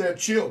love their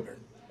children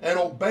and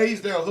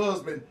obeys their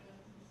husband,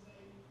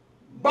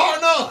 bar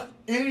none,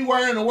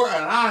 anywhere in the world.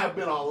 And I have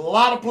been a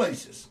lot of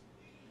places.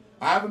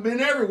 I haven't been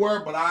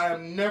everywhere, but I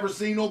have never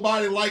seen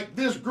nobody like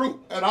this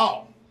group at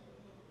all.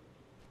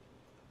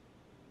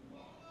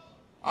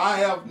 I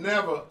have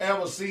never,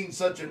 ever seen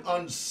such an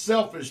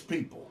unselfish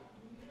people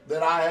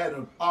that I had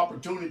an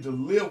opportunity to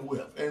live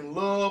with and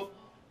love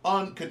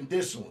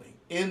unconditionally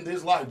in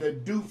this life,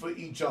 that do for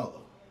each other.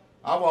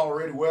 I've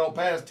already well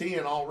past 10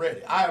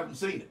 already. I haven't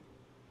seen it.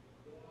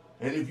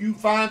 And if you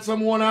find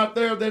someone out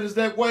there that is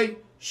that way,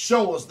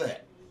 show us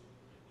that.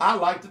 I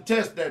like to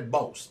test that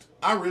boast.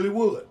 I really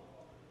would.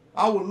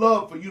 I would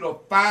love for you to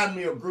find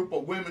me a group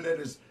of women that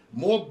is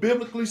more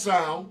biblically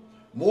sound,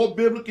 more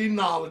biblically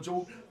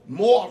knowledgeable,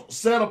 more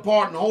set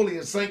apart and holy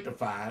and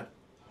sanctified,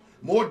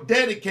 more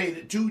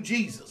dedicated to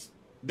Jesus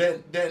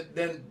than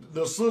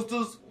the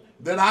sisters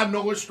that I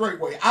know is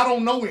Straitway. I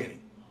don't know any.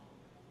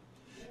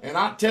 And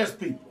I test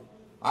people.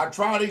 I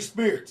try these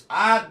spirits.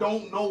 I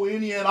don't know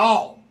any at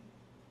all.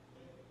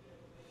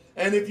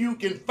 And if you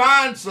can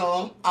find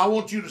some, I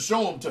want you to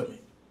show them to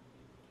me.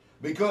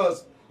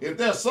 Because if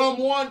there's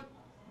someone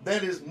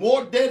that is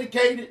more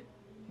dedicated,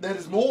 that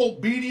is more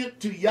obedient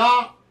to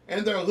Yah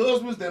and their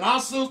husbands than our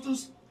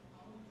sisters,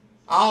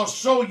 I'll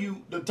show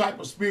you the type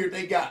of spirit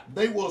they got.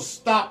 They will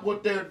stop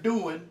what they're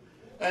doing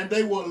and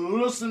they will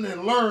listen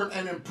and learn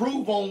and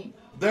improve on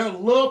their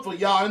love for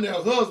Yah and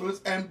their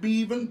husbands and be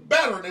even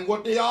better than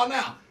what they are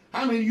now.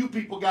 How many of you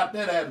people got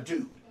that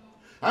attitude?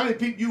 How many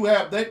people you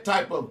have that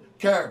type of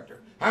character?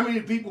 How many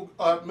people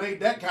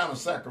made that kind of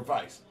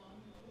sacrifice?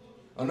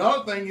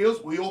 Another thing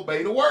is we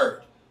obey the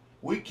word.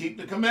 We keep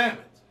the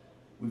commandments.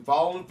 We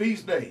follow the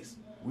feast days.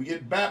 We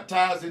get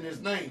baptized in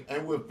his name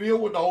and we're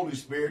filled with the Holy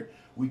Spirit.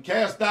 We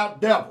cast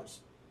out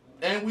devils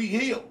and we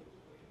heal.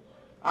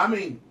 I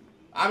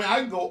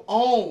can go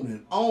on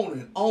and on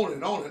and on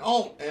and on and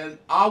on. And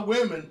our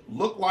women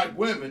look like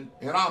women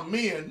and our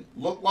men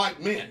look like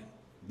men.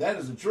 That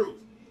is the truth.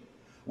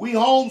 We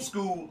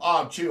homeschool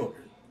our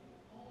children.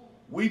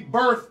 We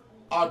birth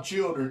our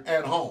children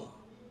at home.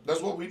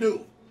 That's what we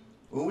do.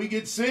 When we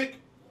get sick,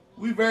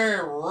 we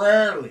very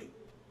rarely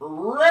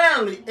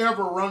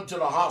ever run to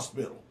the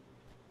hospital.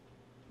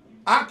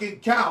 I can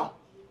count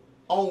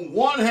on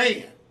one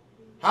hand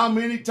how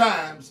many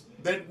times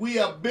that we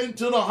have been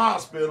to the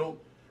hospital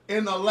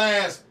in the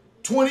last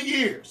 20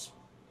 years.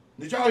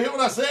 Did y'all hear what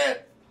I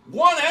said?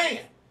 One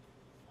hand.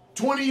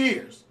 20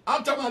 years.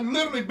 I'm talking about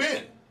literally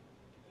been.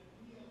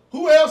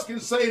 Who else can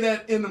say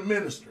that in the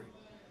ministry?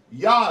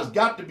 Yah's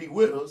got to be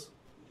with us,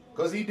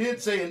 because he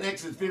did say in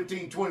Exodus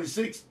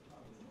 15:26,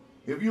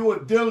 if you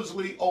would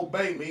diligently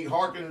obey me,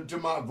 hearken unto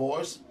my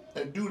voice,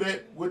 and do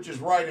that which is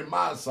right in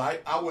my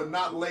sight, I will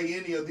not lay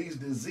any of these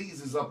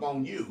diseases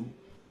upon you,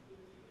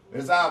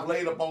 as I have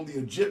laid upon the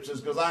Egyptians,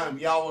 because I am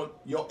Yahweh,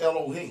 your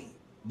Elohim,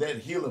 that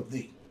healeth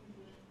thee.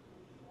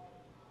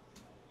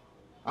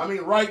 I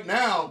mean, right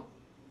now,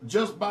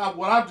 just by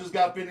what I've just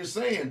got finished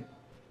saying,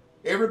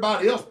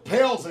 everybody else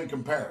pales in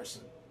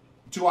comparison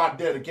to our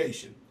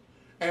dedication.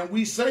 And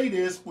we say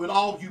this with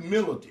all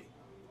humility,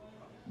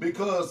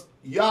 because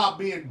Yah,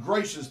 being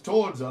gracious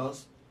towards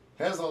us,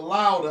 has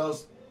allowed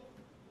us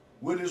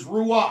with his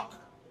Ruach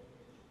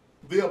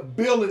the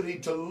ability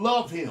to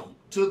love him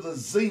to the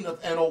zenith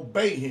and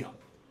obey him.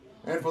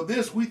 And for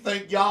this, we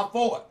thank Yah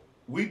for it.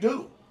 We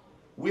do.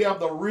 We have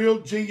the real,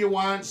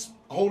 genuine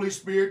Holy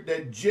Spirit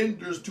that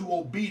genders to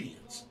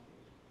obedience.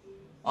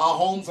 Our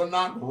homes are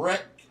not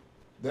wrecked.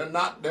 They're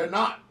not.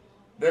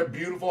 They're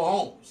beautiful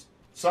homes.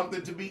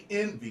 Something to be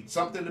envied,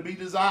 something to be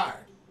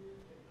desired.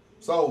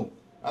 So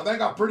I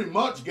think I pretty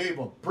much gave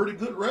a pretty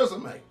good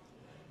resume.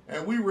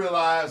 And we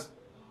realized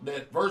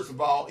that, first of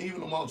all,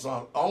 even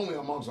only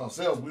amongst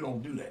ourselves, we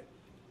don't do that.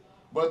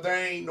 But there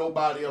ain't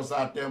nobody else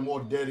out there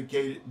more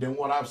dedicated than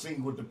what I've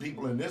seen with the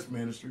people in this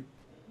ministry.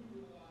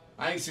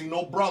 I ain't seen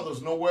no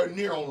brothers nowhere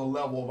near on the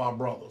level of our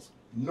brothers.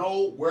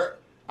 Nowhere.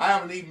 I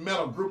haven't even met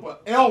a group of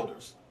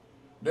elders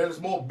that is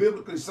more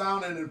biblically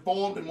sound and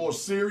informed and more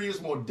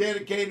serious, more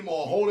dedicated,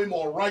 more holy,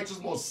 more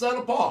righteous, more set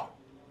apart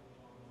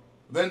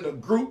than the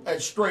group at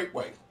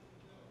Straitway.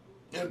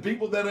 And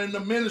people that are in the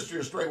ministry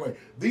of Straitway.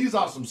 These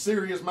are some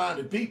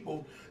serious-minded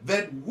people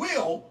that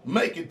will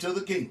make it to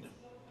the kingdom.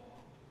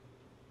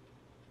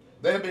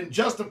 They have been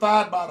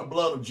justified by the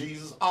blood of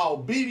Jesus. Our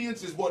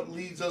obedience is what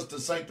leads us to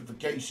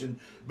sanctification,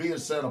 being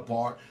set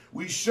apart.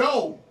 We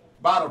show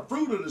by the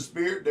fruit of the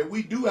Spirit that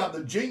we do have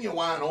the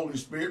genuine Holy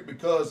Spirit,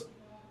 because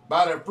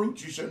by their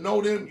fruits you shall know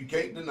them. You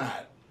can't deny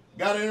it.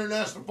 Got an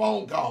international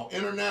phone call.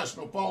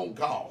 International phone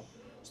call.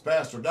 It's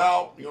Pastor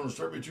Dowell. You're on the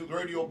Straight Truth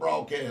Radio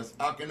broadcast.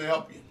 How can I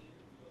help you?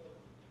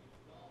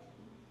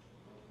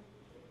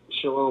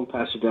 Shalom,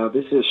 Pastor Dowell.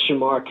 This is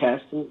Shamar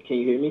Caston. Can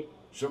you hear me?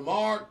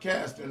 Shamar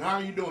Caston, how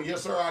are you doing?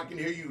 Yes, sir, I can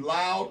hear you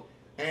loud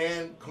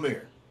and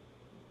clear.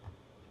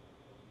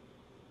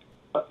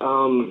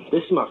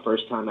 This is my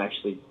first time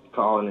actually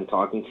calling and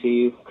talking to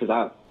you, because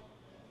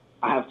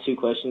I have two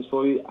questions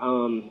for you.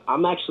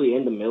 I'm actually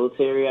in the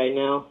military right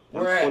now.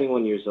 I'm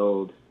 21 years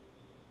old.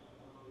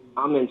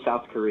 I'm in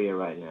South Korea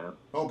right now.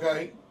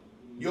 Okay.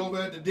 You over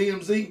at the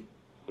DMZ?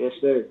 Yes,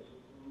 sir.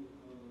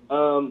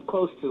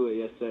 Close to it,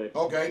 yes, sir.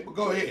 Okay, well,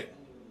 go ahead.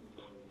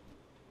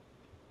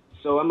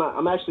 So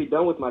I'm actually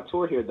done with my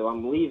tour here, though.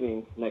 I'm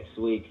leaving next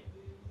week,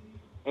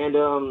 and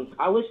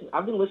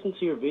I've been listening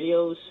to your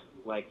videos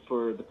like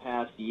for the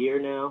past year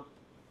now.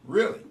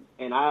 Really?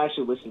 And I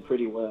actually listen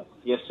pretty well.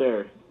 Yes,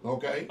 sir.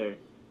 Okay. Yes, sir.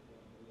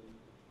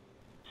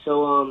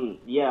 So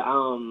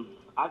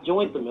I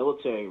joined the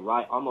military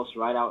almost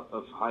right out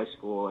of high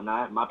school, and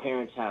my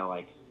parents had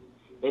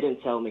they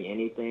didn't tell me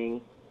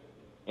anything,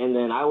 and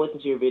then I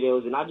listened to your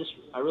videos, and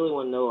I really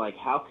want to know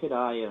how could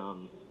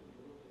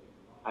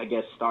I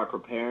guess start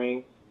preparing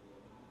as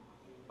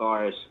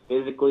far as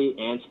physically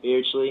and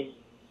spiritually,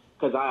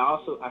 because I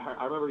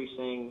remember you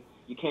saying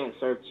you can't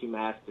serve two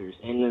masters,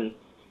 and then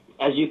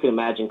as you can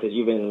imagine, because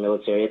you've been in the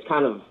military, it's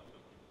kind of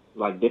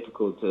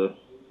difficult to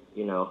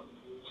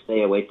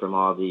stay away from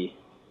all the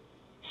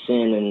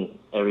sin and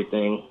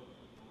everything.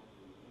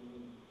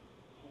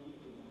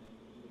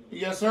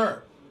 Yes,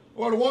 sir.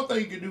 Well, the one thing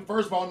you can do,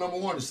 first of all, number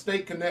one, is stay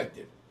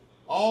connected.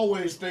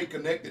 Always stay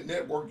connected.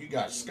 Network. You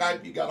got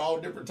Skype. You got all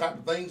different type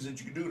of things that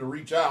you can do to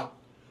reach out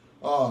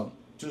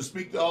to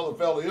speak to other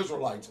fellow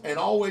Israelites. And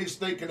always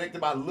stay connected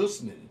by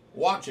listening,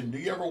 watching. Do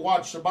you ever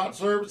watch Shabbat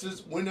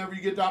services whenever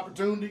you get the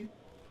opportunity?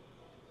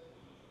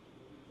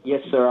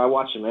 Yes, sir. I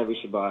watch them every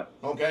Shabbat.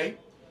 Okay.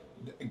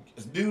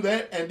 Do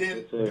that, and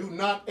then Yes, do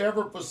not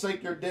ever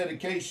forsake your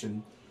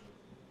dedication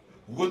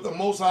with the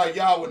Most High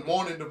Yahweh with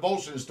morning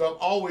devotion and stuff.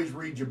 Always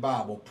read your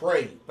Bible,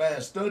 pray,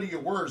 fast, study your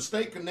word,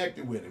 stay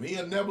connected with him.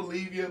 He'll never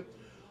leave you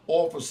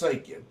or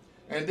forsake you.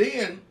 And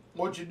then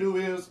what you do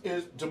is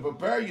to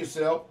prepare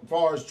yourself as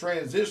far as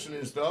transition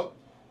and stuff.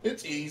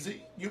 It's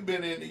easy. You've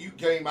been in, you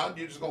came out,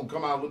 you're just going to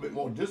come out a little bit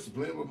more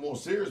disciplined, but more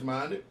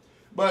serious-minded.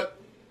 But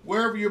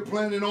wherever you're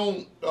planning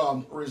on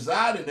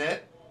residing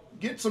at,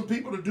 get some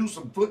people to do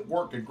some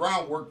footwork and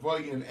groundwork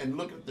for you, and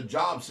look at the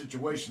job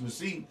situation to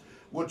see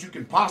what you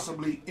can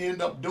possibly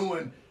end up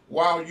doing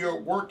while you're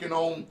working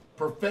on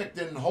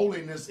perfecting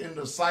holiness in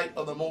the sight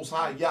of the Most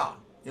High Yah.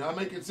 You know, that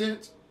making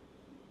sense?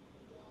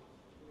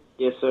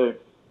 Yes, sir.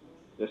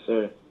 Yes,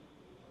 sir.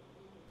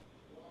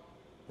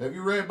 Have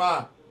you read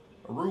my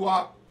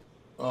Ruach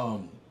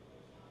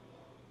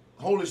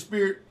Holy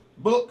Spirit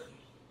book?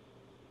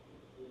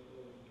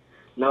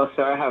 No,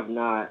 sir, I have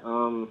not.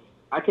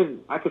 I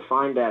could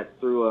find that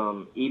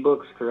through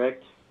ebooks,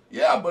 correct?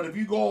 Yeah, but if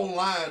you go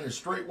online at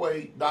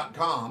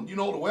straitway.com, you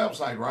know the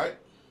website, right?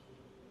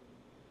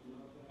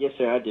 Yes,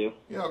 sir, I do.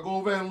 Yeah, go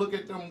over and look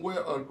at them.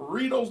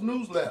 Read those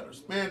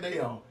newsletters. Man, they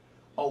are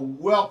a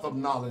wealth of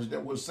knowledge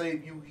that will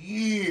save you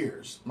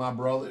years, my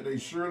brother. They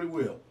surely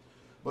will.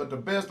 But the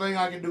best thing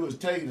I can do is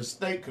tell you to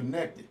stay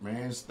connected,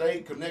 man.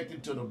 Stay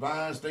connected to the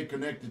vine. Stay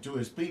connected to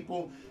his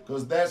people,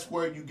 because that's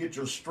where you get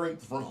your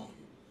strength from.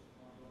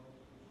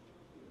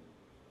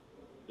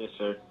 Yes,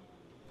 sir.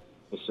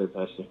 Yes, sir,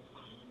 Pastor.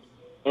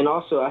 And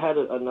also, I had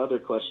another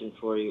question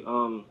for you.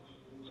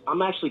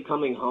 I'm actually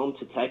coming home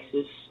to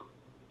Texas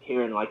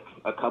here in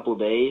a couple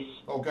days.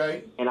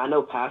 Okay. And I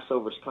know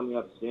Passover's coming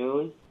up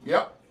soon.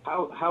 Yep.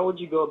 How would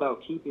you go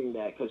about keeping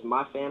that? Because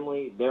my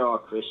family, they're all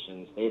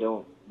Christians. They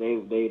don't.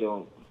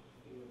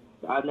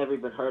 I've never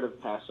even heard of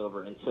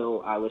Passover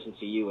until I listened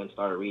to you and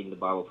started reading the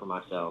Bible for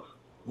myself.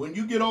 When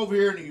you get over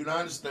here in the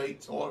United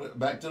States or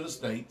back to the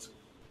States,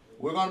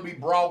 we're going to be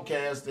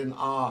broadcasting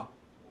our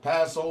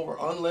Passover,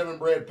 unleavened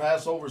bread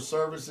Passover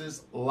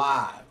services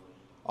live.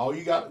 All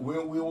you got, we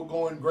will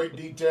go in great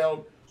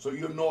detail so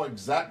you'll know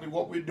exactly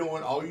what we're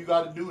doing. All you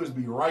got to do is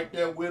be right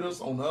there with us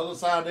on the other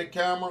side of that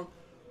camera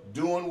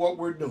doing what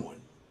we're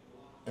doing.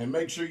 And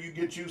make sure you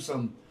get you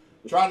some,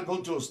 try to go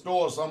to a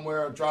store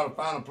somewhere and try to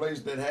find a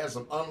place that has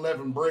some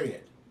unleavened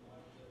bread.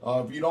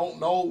 If you don't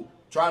know,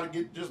 try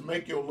to just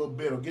make you a little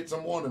bit or get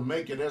someone to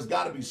make it. There's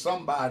got to be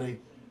somebody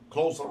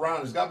close around.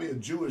 There's got to be a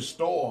Jewish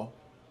store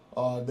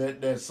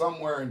that's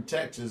somewhere in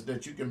Texas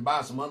that you can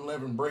buy some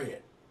unleavened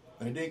bread.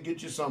 And then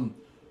get you some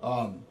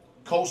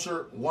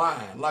kosher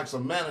wine, like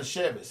some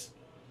Manischewitz.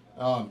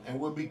 And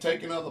we'll be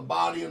taking of the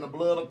body and the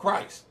blood of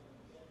Christ.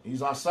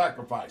 He's our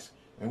sacrifice.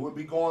 And we'll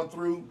be going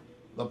through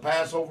the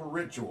Passover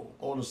ritual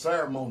or the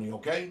ceremony,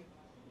 okay?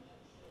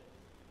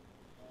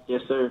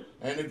 Yes, sir.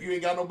 And if you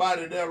ain't got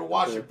nobody there to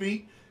wash your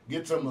feet,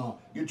 get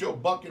your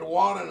bucket of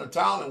water and a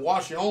towel and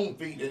wash your own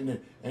feet,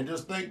 and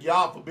just thank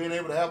y'all for being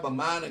able to have the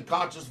mind and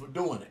conscience for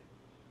doing it.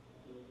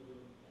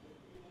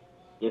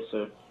 Yes,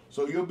 sir.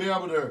 So you'll be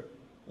able to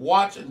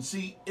watch and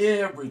see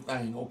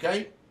everything,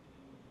 okay?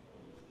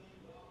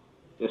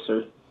 Yes,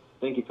 sir.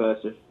 Thank you,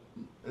 Pastor.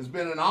 It's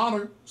been an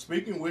honor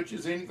speaking with you.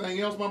 Is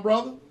anything else, my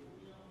brother?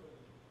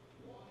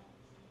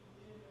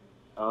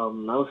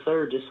 No,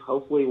 sir. Just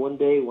hopefully one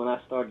day when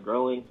I start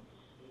growing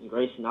in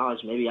grace and knowledge,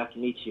 maybe I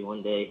can meet you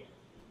one day.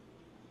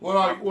 What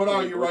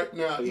are you right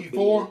now?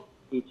 E4?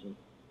 Teaching.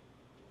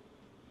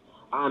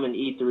 I'm an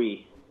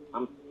E3.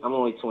 I'm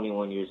only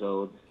 21 years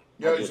old.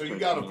 Yeah, so you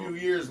got a few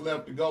years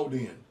left to go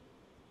then.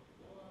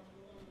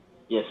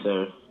 Yes,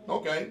 sir.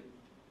 Okay.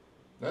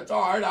 That's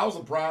all right. I was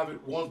a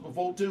private once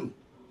before too.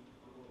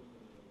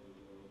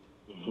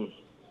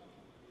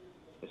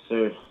 Yes,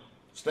 sir.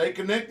 Stay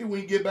connected when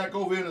you get back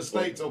over in the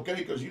States, okay?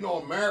 Because you know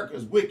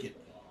America's wicked.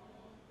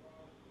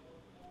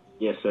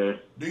 Yes, sir.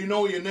 Do you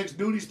know where your next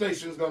duty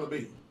station is going to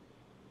be?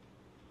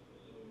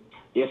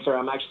 Yes, sir.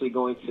 I'm actually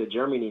going to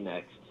Germany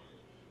next.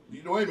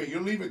 You know, wait a minute.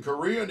 You're leaving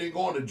Korea and then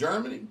going to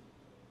Germany?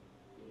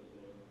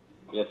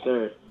 Yes,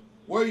 sir.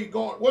 Where are you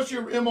going? What's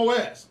your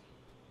MOS?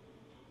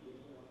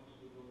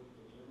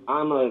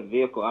 I'm a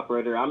vehicle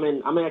operator.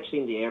 I'm actually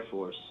in the Air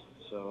Force.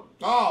 So.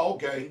 Oh,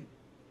 okay.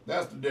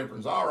 That's the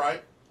difference. All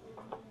right.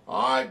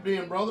 All right,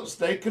 then, brother.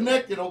 Stay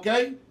connected,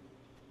 okay?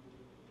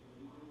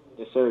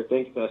 Yes, sir.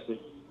 Thank you, Pastor.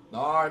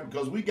 All right,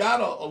 because we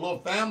got a little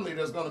family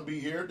that's going to be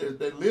here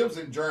that lives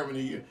in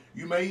Germany.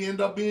 You may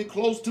end up being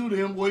close to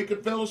them where you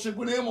can fellowship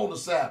with them on the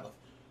Sabbath.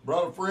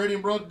 Brother Freddie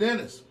and Brother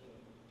Dennis.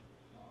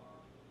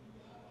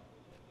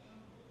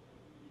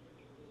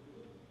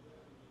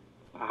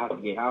 I'll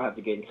have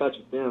to get in touch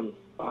with them.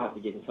 I'll have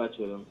to get in touch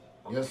with them.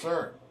 Yes,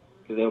 sir.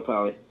 Because they'll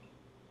probably.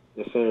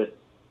 Yes, sir.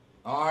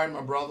 All right,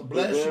 my brother.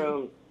 Bless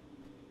you.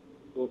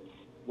 Well,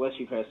 bless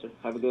you, Pastor.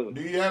 Have a good one.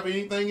 Do you have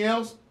anything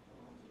else?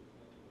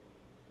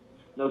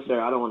 No,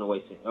 sir. I don't want to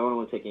waste it. I don't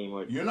want to take any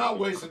more. You're not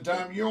wasting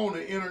time. You're on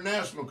the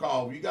international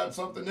call. If you got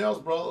something else,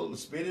 brother,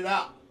 let's spit it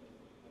out.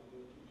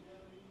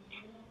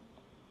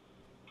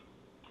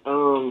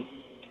 No,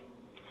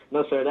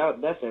 sir.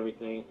 That's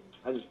everything.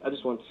 I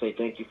just want to say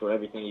thank you for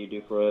everything you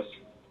do for us,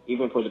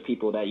 even for the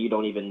people that you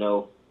don't even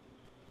know.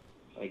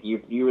 Like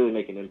you really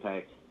make an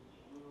impact.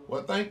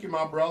 Well, thank you,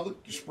 my brother.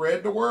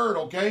 Spread the word,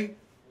 okay?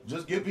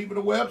 Just give people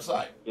the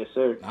website. Yes,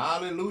 sir.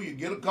 Hallelujah.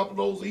 Get a couple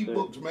of those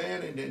ebooks,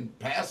 man, and then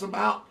pass them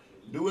out.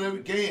 Do whatever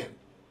you can.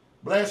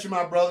 Bless you,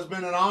 my brother. It's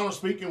been an honor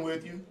speaking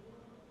with you.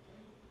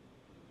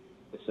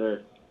 Yes,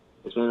 sir.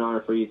 It's been an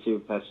honor for you too,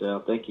 Pastor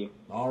Al. Thank you.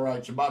 All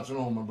right. Shabbat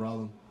shalom, my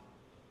brother.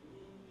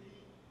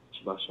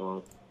 Shabbat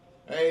shalom.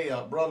 Hey,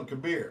 Brother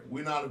Kabir,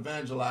 we're not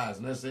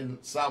evangelizing. That's in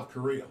South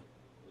Korea.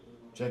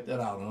 Check that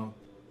out, huh?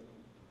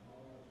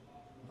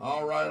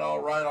 All right,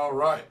 all right, all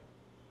right.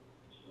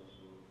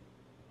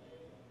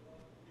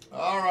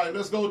 All right,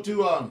 let's go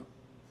to,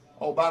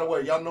 oh, by the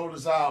way, y'all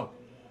notice how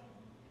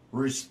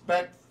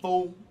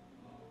respectful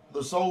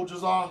the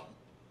soldiers are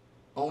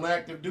on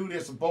active duty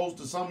as opposed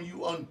to some of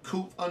you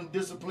uncouth,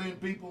 undisciplined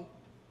people?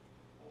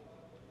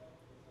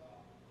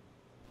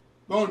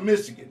 Go to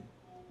Michigan.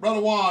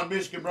 Brother Juan,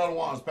 Michigan, Brother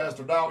Juan. It's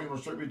Pastor Dowell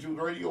UNSENSORED Pearls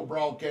radio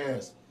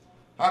broadcast.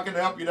 How can I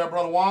help you there,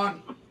 Brother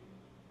Juan?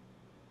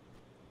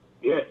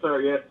 Yes, sir.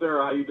 Yes,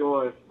 sir. How you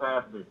doing,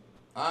 Pastor?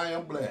 I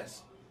am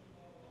blessed.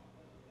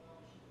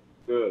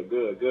 Good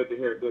to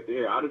hear. Good to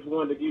hear. I just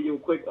wanted to give you a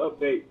quick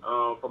update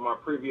from our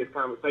previous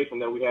conversation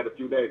that we had a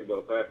few days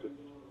ago, Pastor.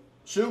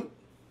 Shoot.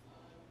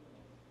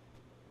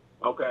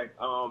 Okay.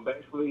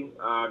 Basically,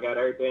 I got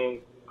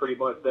everything pretty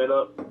much set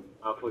up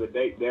for the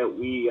date that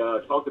we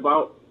talked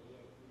about.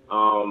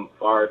 As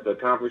far as the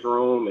conference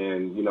room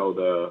and, you know,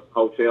 the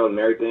hotel and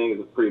everything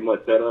is pretty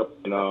much set up.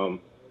 And,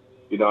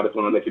 you know, I just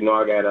want to let you know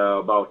I got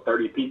about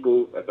 30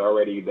 people that's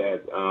already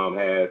that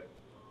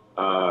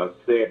have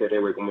said that they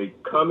were going to be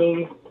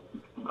coming.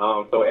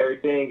 So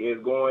everything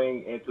is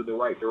going into the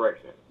right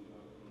direction.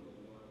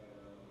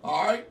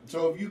 All right.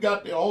 So if you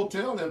got the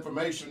hotel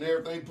information and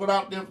everything, put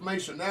out the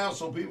information now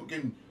so people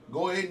can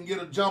go ahead and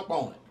get a jump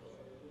on it.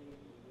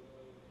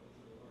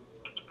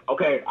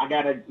 Okay, I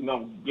got to, you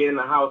know, get in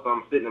the house.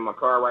 I'm sitting in my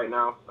car right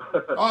now.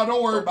 Oh,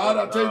 don't worry about it.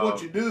 I'll tell you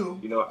what you do.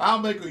 You know, I'll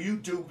make a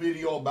YouTube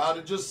video about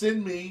it. Just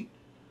send me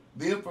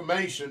the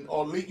information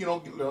or, you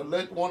know,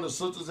 let one of the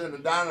sisters in the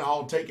dining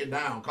hall take it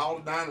down. Call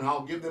the dining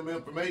hall, give them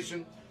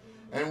information,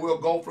 and we'll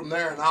go from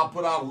there, and I'll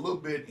put out a little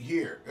bit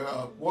here.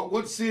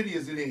 What city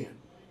is it in?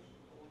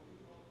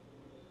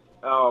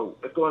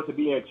 It's going to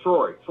be in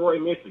Troy,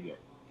 Michigan.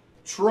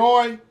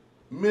 Troy,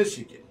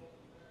 Michigan.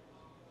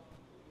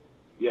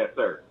 Yes,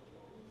 sir.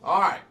 All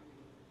right.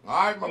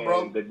 All right, my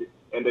brother.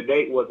 And the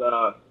date was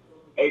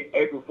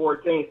April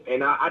 14th.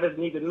 And I just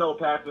need to know,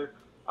 Pastor,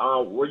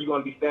 where you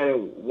going to be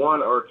staying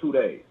 1 or 2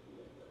 days?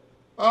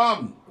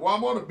 Well,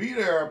 I'm going to be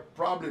there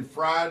probably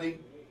Friday,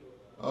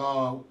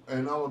 and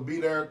I'm going to be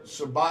there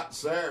Shabbat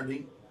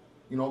Saturday.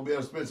 You know, be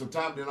able to spend some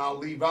time. Then I'll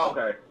leave out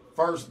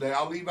first day.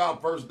 I'll leave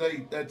out first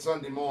day that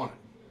Sunday morning.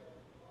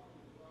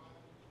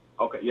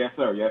 Okay, yes,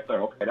 sir. Yes,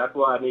 sir. Okay, that's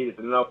what I needed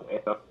to know.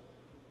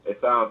 It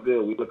sounds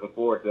good. We're looking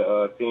forward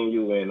to seeing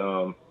you and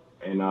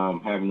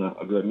having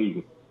a good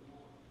meeting.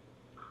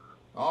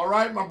 All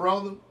right, my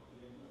brother.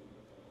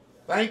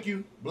 Thank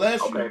you.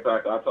 Bless you. Okay,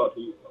 Pastor. I'll talk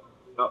to you.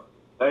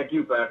 Thank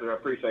you, Pastor. I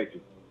appreciate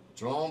you.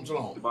 Shalom,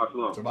 shalom. Shabbat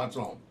shalom. Shabbat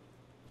shalom.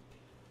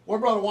 What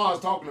Brother Juan is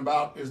talking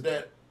about is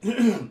that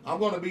I'm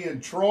going to be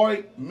in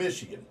Troy,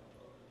 Michigan,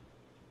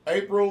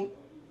 April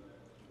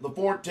the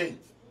 14th,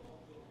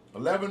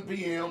 11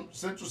 p.m.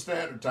 Central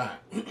Standard Time.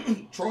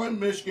 Troy,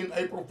 Michigan,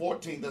 April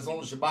 14th. That's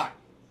on the Shabbat.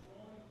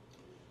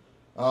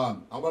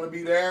 I'm going to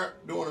be there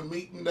doing a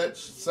meeting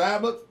that's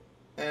Sabbath.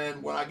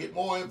 And when I get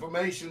more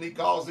information he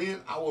calls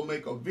in, I will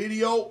make a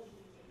video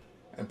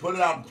and put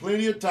it out in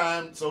plenty of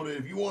time so that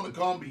if you want to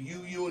come, be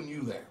you, and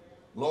you there.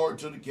 Lord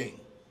to the King.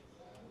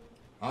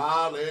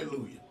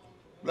 Hallelujah.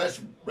 Bless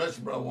you,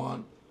 Brother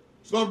Juan.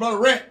 Let's go to Brother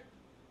Rhett.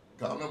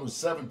 Call number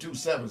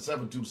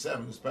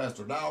 727-727. It's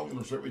Pastor Dowell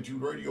UNSENSORED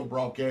Pearls radio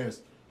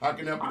broadcast. How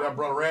can I help you there,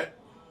 Brother Rhett?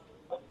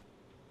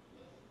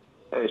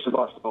 Hey,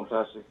 Shabbat Shalom,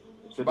 Pastor.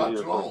 Shabbat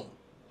Shalom.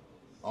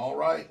 All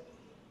right.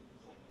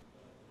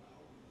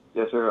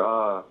 Yes, sir.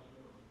 I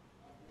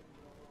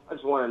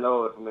just want to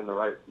know if I'm in the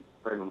right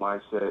frame of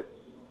mindset.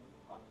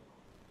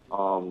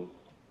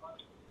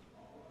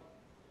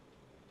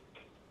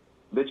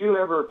 Did you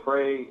ever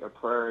pray a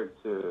prayer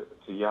to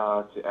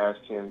Yah to ask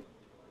him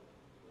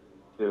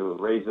to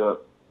raise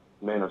up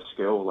men of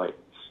skill, like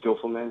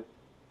skillful men?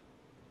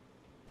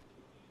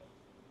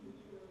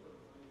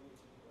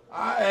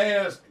 I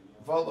asked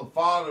for the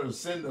Father to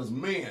send us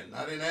men.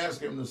 I didn't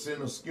ask him to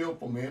send us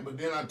skillful men, but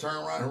then I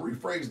turned around and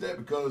rephrased that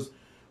because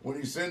when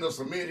he sent us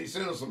some men, he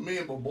sent us some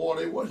men, but boy,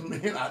 they wasn't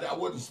men. I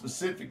wasn't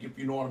specific, if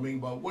you know what I mean.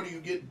 But what are you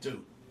getting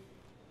to?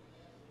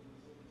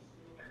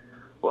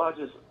 Well,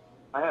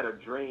 I had a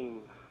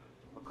dream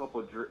a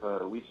couple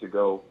of weeks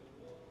ago.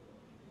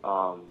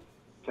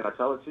 Can I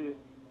tell it to you?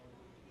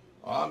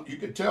 You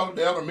could tell it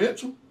to Elder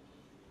Mitchell.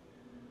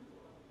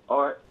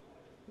 All right.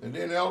 And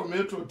then Elder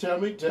Mitchell would tell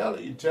me, you tell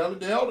it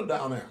to Elder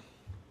down there.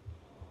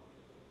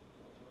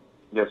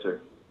 Yes, sir.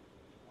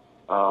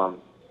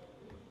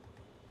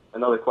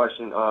 Another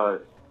question.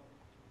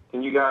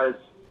 Can you guys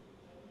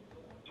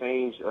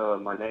change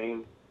my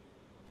name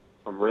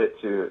from Rit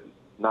to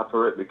not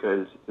for it,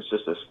 because it's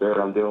just a spirit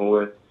I'm dealing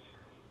with.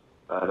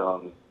 But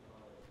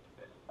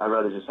I'd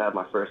rather just have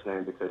my first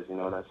name because, you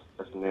know, that's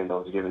the name that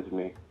was given to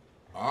me.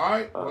 All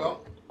right,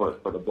 well.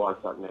 For the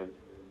blog talk name.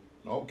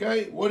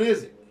 Okay, what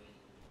is it?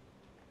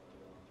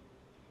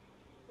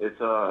 It's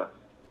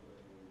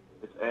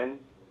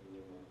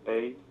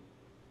N-A-P-H-A-R-I-T-H.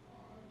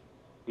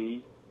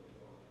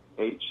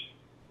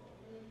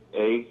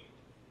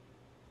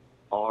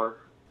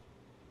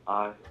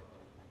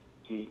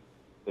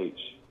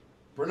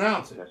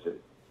 Pronounce it. That's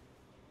it.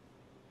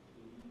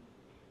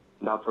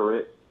 Not for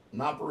it.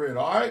 Not for it.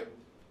 All right.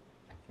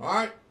 All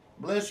right.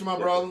 Bless you, my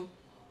brother.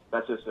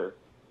 That's it, sir.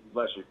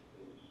 Bless you.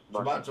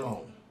 Shabbat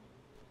shalom.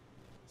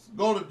 Let's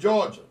go to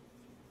Georgia.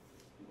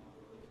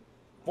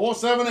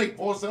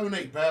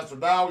 478, Pastor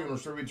Dowell,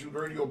 UNSENSORED Pearls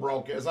radio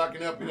broadcast. I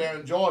can help you there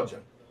in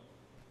Georgia.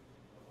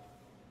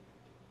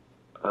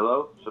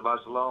 Hello?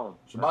 Shabbat shalom.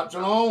 Shabbat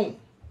shalom.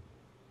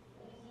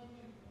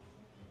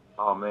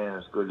 Oh, man,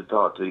 it's good to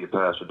talk to you,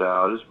 Pastor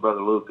Dowell. This is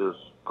Brother Lucas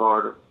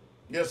Carter.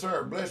 Yes,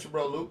 sir. Bless you,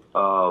 Brother Luke.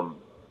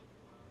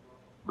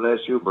 Bless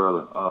you,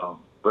 brother.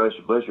 Bless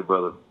you,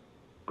 brother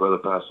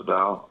Pastor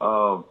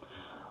Dowell.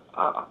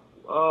 I've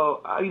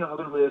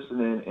been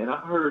listening, and I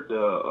heard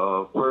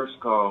the first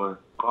caller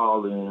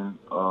call in,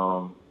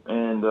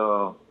 and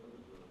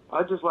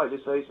I'd just like to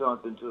say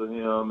something to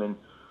him and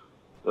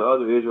the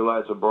other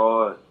Israelites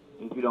abroad,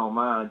 if you don't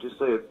mind. Just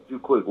say a few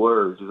quick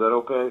words. Is that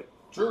okay?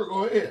 Sure,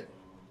 go ahead.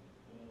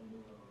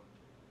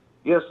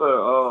 Yes,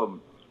 sir.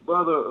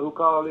 Brother who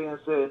called in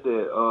said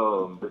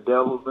that the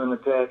devil's been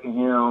attacking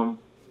him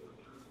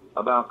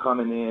about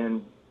coming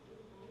in.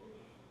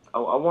 I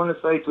want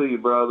to say to you,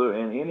 brother,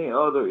 and any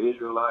other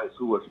Israelites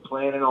who was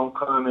planning on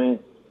coming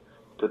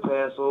to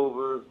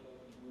Passover,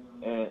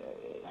 and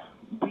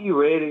be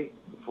ready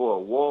for a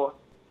war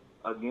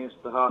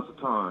against the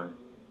Hasatan,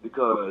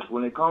 because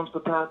when it comes to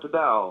Pastor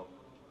Dowell,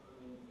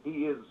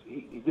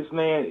 this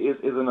man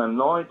is an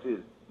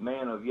anointed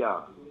man of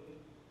Yah,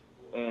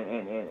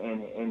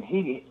 and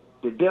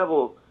the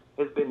devil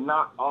has been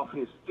knocked off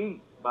his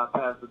feet by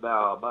Pastor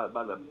Dowell,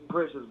 by the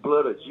precious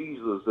blood of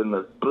Jesus and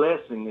the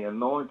blessing, the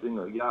anointing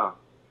of Yah.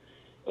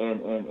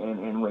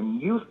 And when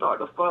you start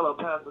to follow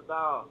Pastor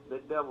Dowell, the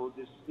devil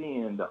just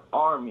seeing the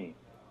army,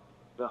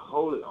 the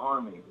holy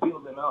army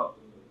building up.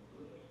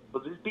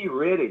 But just be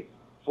ready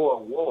for a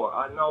war.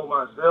 I know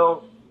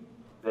myself,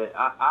 that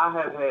I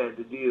have had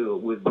to deal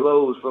with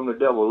blows from the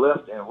devil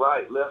left and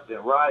right, left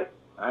and right.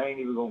 I ain't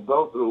even going to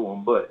go through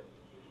them, but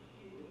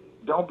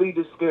don't be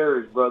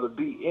discouraged, brother.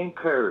 Be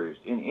encouraged.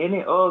 And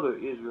any other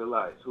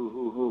Israelites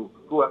who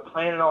are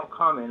planning on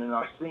coming and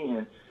are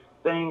seeing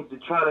things to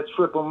try to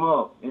trip them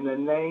up, in the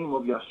name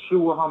of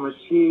Yeshua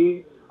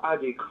HaMashiach, I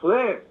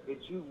declare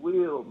that you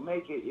will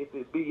make it if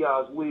it be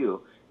God's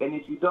will. And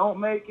if you don't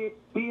make it,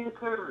 be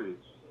encouraged,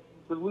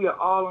 because we are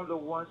all under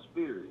one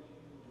spirit.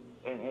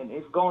 And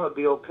it's going to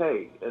be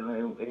okay.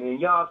 And in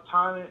y'all's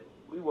timing,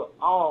 we will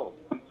all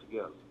be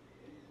together.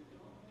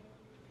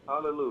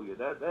 Hallelujah.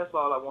 That's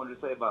all I wanted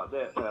to say about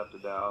that, Pastor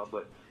Dowell.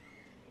 But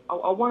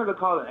I wanted to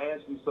call and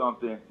ask you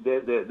something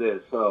that's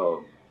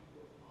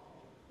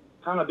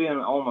kind of been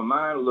on my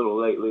mind a little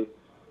lately.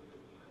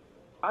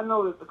 I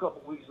noticed a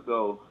couple weeks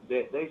ago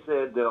that they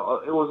said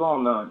that it was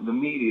on the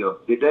media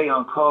that they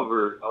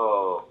uncovered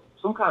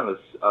some kind of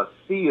a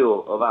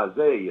seal of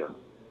Isaiah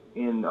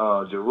in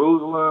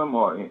Jerusalem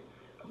or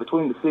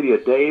between the city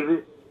of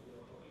David.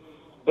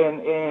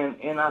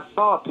 And I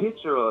saw a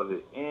picture of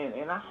it,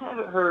 and I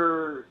haven't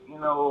heard,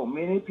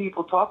 many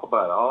people talk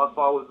about it. All I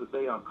saw was that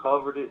they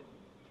uncovered it,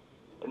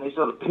 and they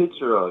showed a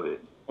picture of it.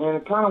 And I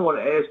kind of want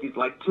to ask you,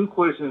 like, two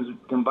questions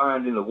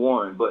combined into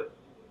one. But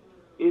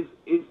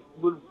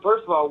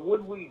first of all,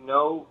 would we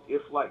know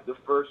if, like, the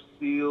first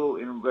seal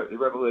in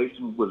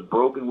Revelation was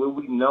broken? Would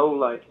we know,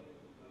 like,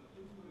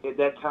 at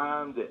that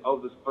time that,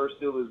 this first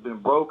seal has been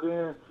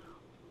broken?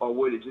 Or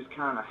would it just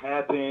kind of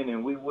happen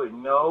and we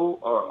wouldn't know?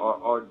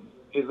 Or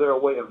is there a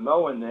way of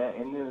knowing that?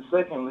 And then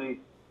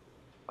secondly,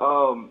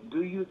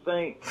 do you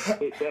think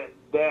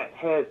that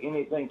has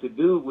anything to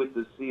do with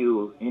the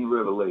seals in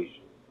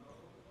Revelation?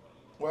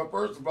 Well,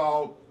 first of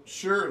all,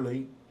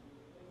 surely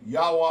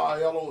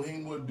Yahweh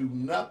Elohim will do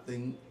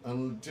nothing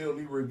until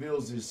he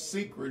reveals his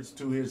secrets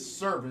to his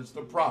servants,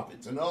 the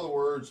prophets. In other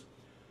words,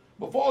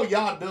 before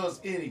Yah does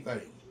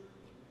anything,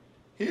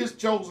 his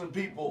chosen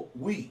people,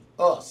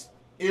 us,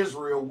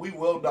 Israel, we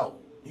will know.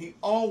 He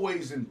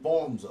always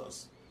informs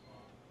us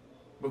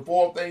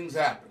before things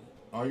happen.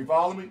 Are you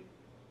following me?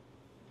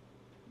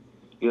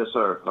 Yes,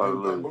 sir.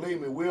 And believe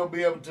me, we'll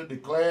be able to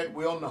declare it.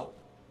 We'll know.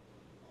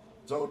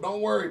 So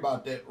don't worry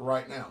about that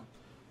right now.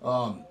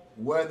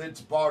 Whether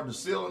it's a part of the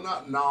seal or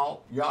not,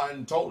 no, y'all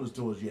hadn't told us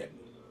to us yet.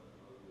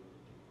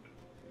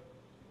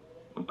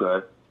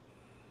 Okay,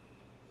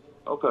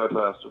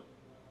 Pastor.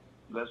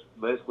 That's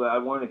basically, I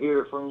want to hear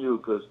it from you,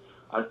 because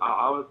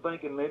I was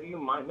thinking maybe you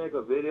might make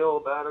a video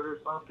about it or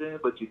something,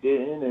 but you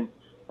didn't, and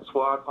that's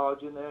why I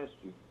called you and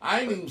asked you.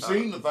 I ain't even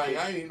seen the thing.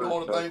 I ain't even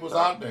know the thing was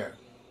out there.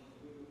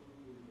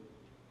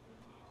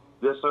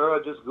 Yes, sir. I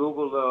just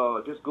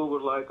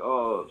googled like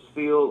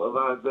seal of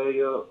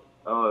Isaiah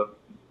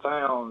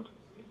found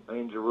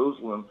in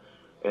Jerusalem,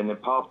 and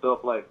it popped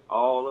up like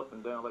all up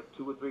and down, like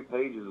 2 or 3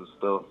 pages of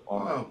stuff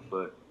on it.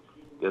 But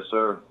yes,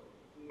 sir.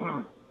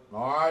 All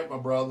right, my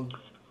brother.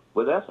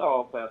 Well, that's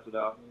all, Pastor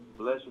Dow.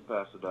 Bless you,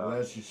 Pastor Dow.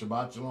 Bless you.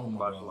 Shabbat shalom, my Shabbat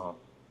brother. shalom.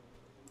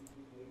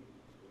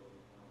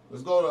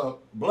 Let's go to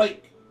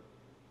Blake.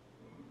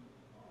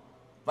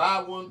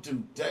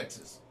 512,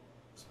 Texas.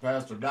 It's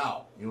Pastor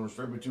Dowell. You want to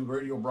Straight to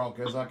radio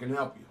broadcast? I can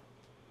help you.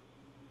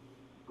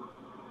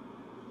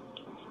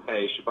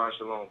 Hey, Shabbat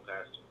Shalom,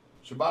 Pastor.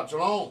 Shabbat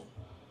shalom.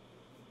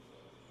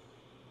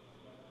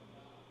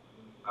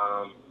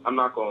 I'm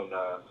not going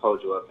to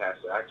hold you up,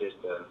 Pastor. I just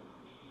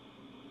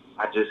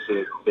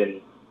have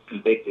been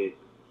convicted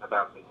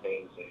about some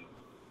things, and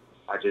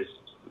I just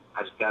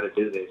got to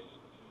do this.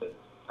 I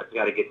just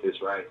got to get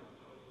this right.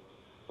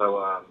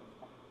 So,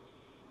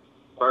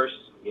 first,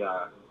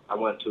 I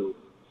want to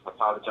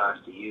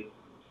apologize to you.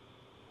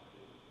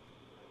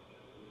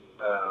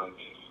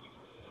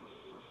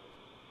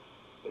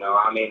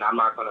 I'm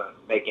not gonna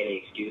make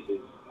any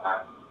excuses.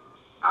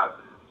 I've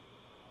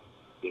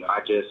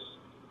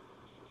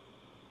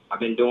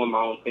been doing my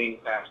own thing,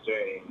 Pastor,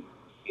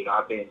 and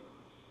I've been,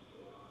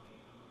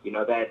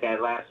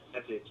 that last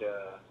message,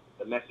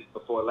 the message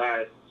before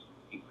last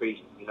you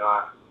preached,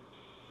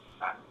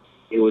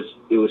 it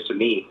was to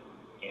me,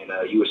 and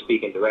you were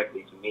speaking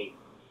directly to me,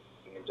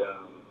 and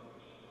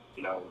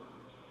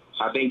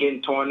I've been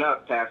getting torn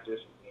up, Pastor,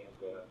 and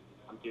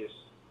I'm just,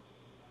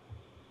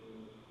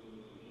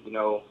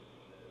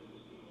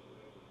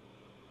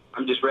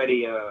 I'm just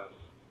ready to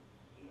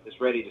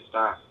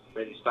stop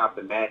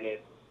the madness,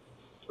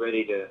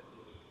 ready to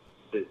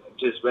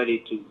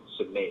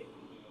submit,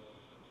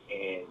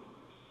 and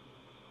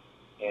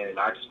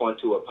I just want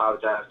to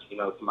apologize,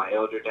 to my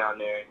elder down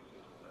there in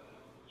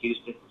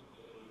Houston.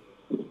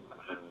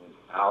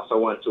 I also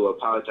want to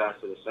apologize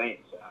to the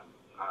saints.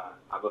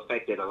 I've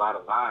affected a lot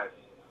of lives,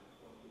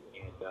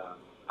 and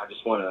I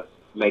just want to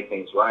make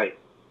things right,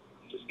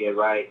 just get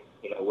right,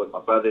 with my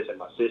brothers and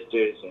my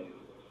sisters and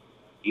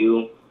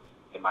you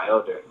and my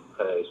elder,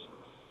 because,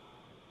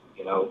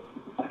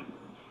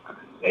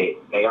 they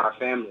are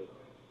family.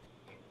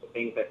 The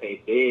things that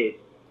they did,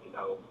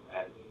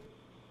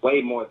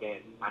 way more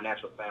than my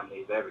natural family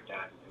has ever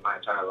done in my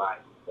entire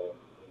life. So,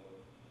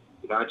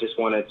 I just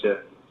wanted to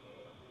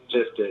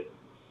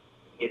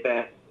get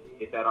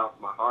get that off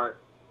my heart,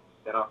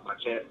 that off my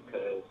chest,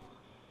 because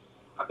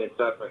I've been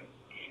suffering.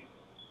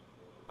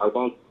 I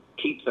won't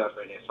keep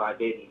suffering if I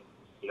didn't,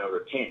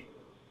 repent.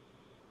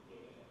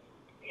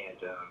 And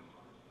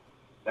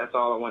that's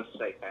all I want to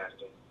say,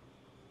 Pastor.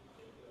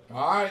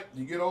 All right,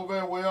 you get over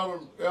there with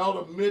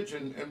Elder Mitch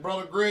and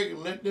Brother Greg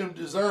and let them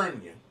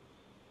discern you.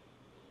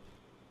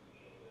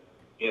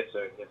 Yes,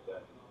 sir. Yes, sir.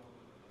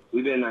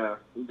 We've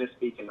been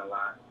speaking a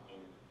lot,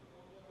 and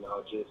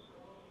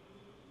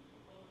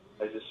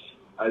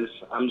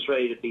I'm just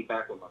ready to be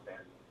back with my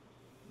family.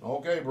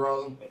 Okay,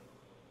 brother.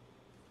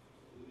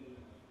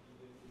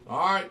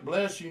 All right,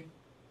 bless you.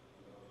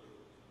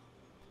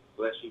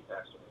 Bless you,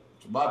 Pastor.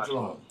 Shabbat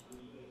shalom.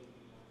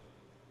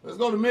 Let's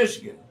go to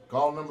Michigan.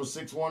 Call number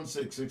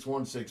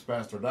 616-616.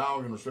 Pastor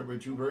Dowell on the Straitway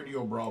Truth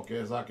radio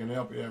broadcast. I can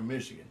help you in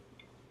Michigan.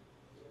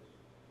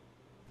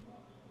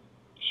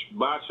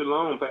 Shabbat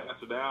shalom,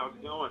 Pastor Dow. How's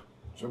it going?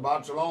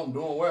 Shabbat shalom.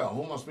 Doing well.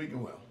 Who am I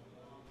speaking with?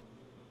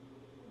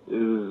 This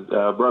is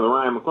Brother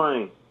Ryan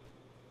McClain.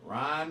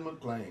 Ryan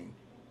McClain.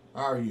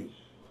 How are you?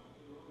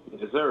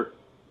 Yes, sir.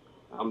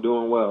 I'm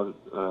doing well,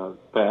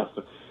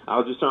 Pastor. I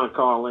was just trying to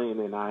call in,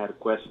 and I had a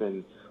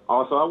question.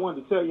 Also, I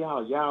wanted to tell you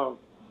how y'all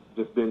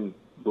just been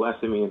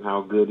blessing me and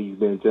how good he's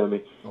been to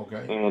me.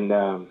 Okay. And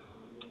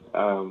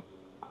I'm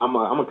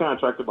a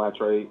contractor by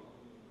trade,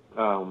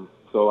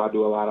 so I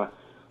do a lot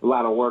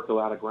of work, a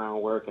lot of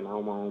groundwork, and I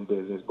own my own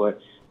business. But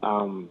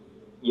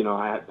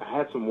I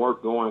had some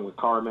work going with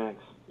CarMax,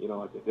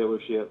 at the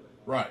dealership.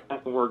 Right. I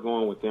had some work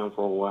going with them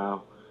for a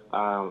while,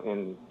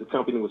 and the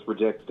company was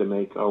projected to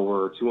make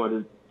over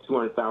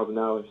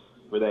 $200,000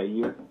 for that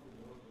year.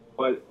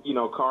 But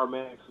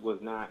CarMax was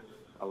not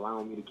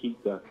allowing me to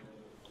keep the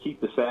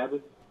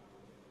Sabbath.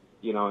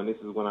 And this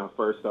is when I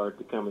first started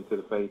to come into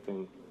the faith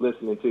and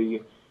listening to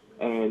you.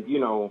 And,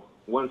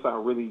 once I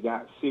really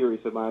got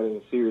serious about it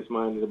and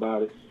serious-minded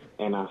about it,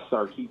 and I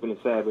started keeping the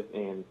Sabbath,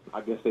 and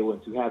I guess they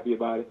weren't too happy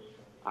about it,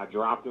 I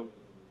dropped them.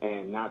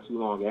 And not too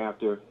long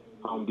after,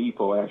 Home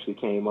Depot actually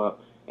came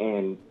up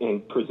and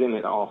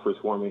presented offers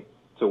for me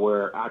to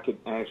where I could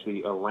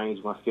actually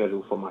arrange my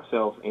schedule for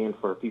myself and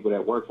for people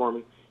that work for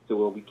me to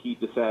where we keep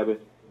the Sabbath,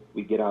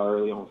 we get out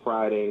early on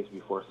Fridays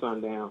before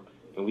sundown,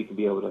 and we can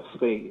be able to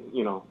stay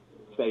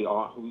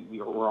off.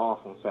 We're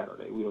off on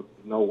Saturday. We don't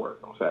no work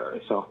on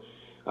Saturday. So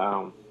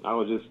I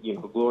was just,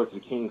 glory to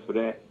the King for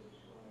that.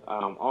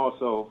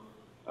 Also,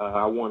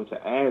 I wanted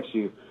to ask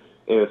you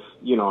if,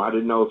 I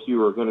didn't know if you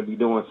were going to be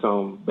doing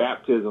some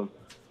baptism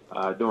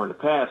during the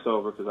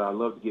Passover, because I'd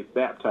love to get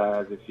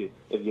baptized if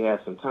you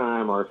had some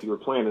time, or if you were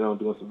planning on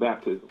doing some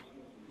baptisms.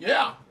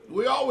 Yeah,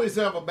 we always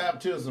have a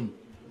baptism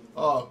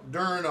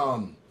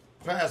during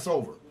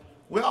Passover.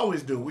 We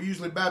always do. We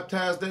usually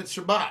baptize that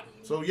Shabbat.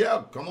 So,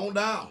 yeah, come on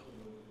down.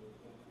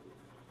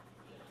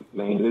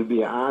 Man, it'd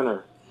be an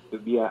honor.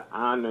 It'd be an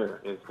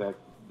honor if that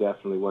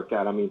definitely worked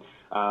out. I mean,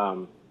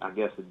 I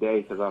guess the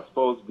day, because I was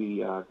supposed to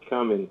be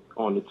coming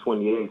on the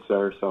 28th,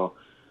 sir. So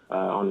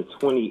on the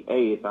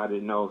 28th, I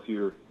didn't know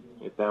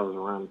if that was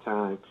around the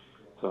time.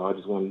 So I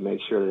just wanted to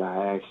make sure that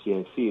I asked you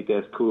and see if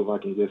that's cool, if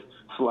I can just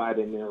slide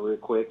in there real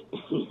quick,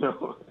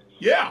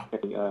 Yeah.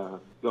 And,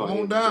 come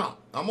on down.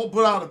 I'm going to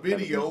put out a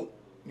video.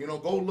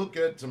 Go look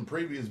at some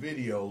previous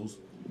videos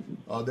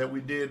that we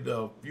did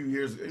a few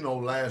years,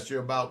 last year,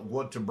 about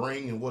what to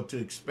bring and what to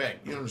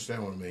expect. You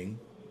understand what I mean?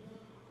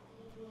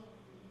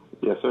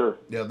 Yes, sir.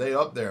 Yeah, they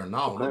up there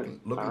now.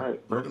 Okay.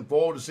 Looking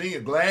forward to seeing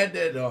you. Glad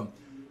that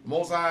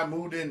Most High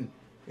moved in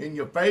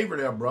your favor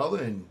there,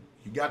 brother, and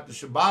you got the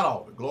Shabbat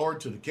off. Glory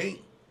to the King.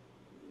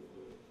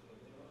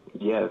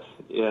 Yes,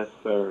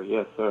 sir.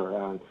 Yes,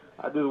 sir.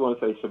 I just want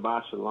to say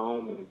Shabbat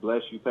Shalom and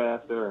bless you,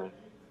 Pastor. And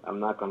I'm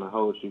not going to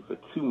hold you for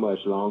too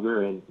much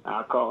longer. And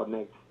I'll call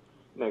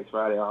next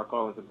Friday. I'll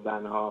call into the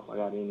dining hall if I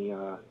got any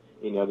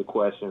other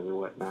questions or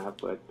whatnot.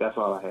 But that's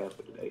all I have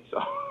for today.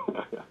 So.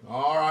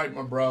 All right,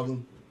 my brother.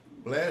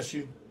 Bless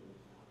you.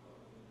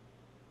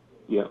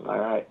 Yeah, all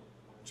right.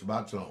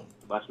 Shabbat Shalom.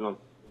 Shabbat Shalom.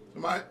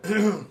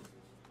 Somebody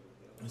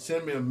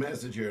send me a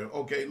message here.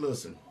 Okay,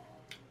 listen.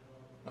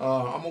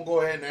 I'm going to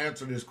go ahead and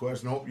answer this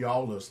question. I hope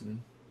y'all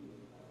listening.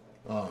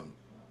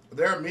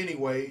 There are many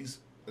ways.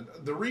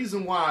 The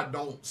reason why I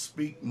don't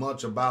speak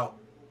much about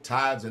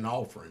tithes and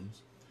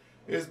offerings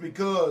is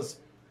because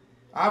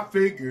I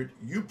figured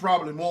you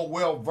probably more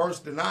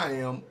well-versed than I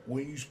am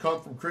when you come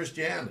from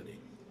Christianity.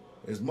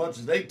 As much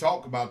as they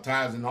talk about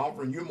tithes and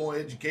offering, you're more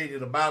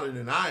educated about it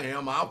than I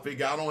am. I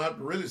figure I don't have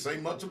to really say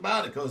much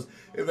about it, because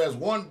if there's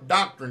one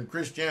doctrine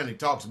Christianity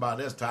talks about,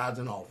 that's tithes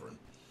and offering.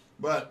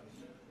 But,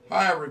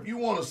 however, if you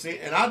want to see,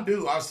 and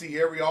I see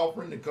every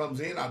offering that comes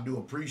in. I do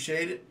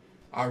appreciate it.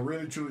 I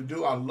really, truly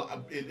do.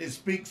 It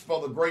speaks for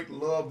the great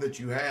love that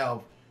you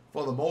have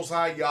for the Most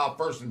High Yah,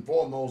 first and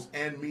foremost,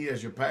 and me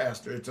as your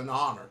pastor. It's an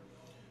honor.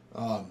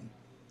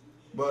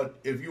 But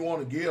if you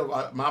want to give,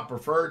 my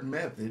preferred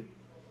method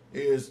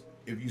is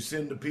if you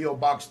send the P.O.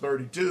 Box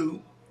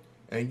 32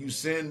 and you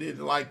send it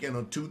like in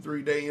a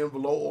 2-3 day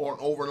envelope or an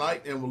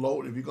overnight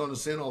envelope. If you're going to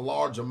send a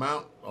large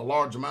amount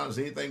is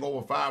anything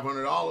over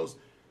 $500,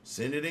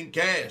 send it in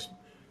cash.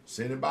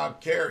 send it by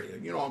carrier.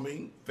 You know what I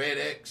mean?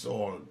 FedEx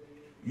or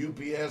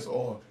UPS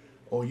or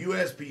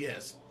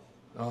USPS.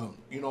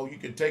 You know, you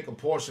can take a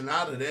portion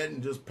out of that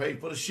and just pay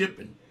for the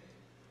shipping.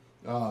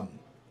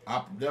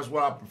 That's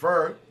what I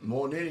prefer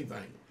more than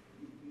anything.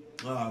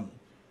 I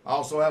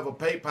also have a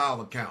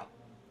PayPal account.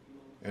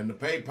 And the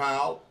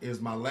PayPal is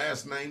my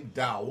last name,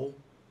 Dowell.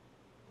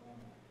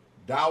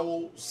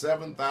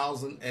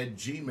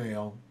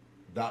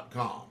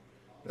 Dowell7000@gmail.com.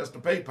 That's the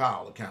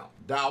PayPal account.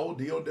 Dowell,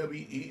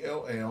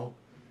 DOWELL,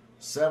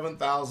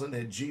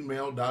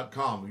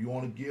 7000@gmail.com. If you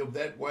want to give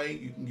that way,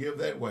 you can give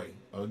that way.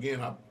 Again,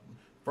 I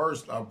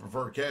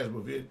prefer cash,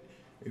 but if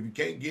you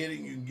can't get it,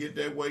 you can get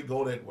that way,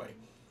 go that way.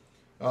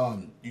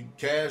 You can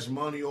cash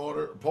money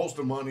order, post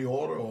a money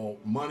order, or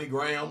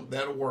MoneyGram.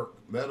 That'll work.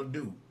 That'll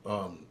do.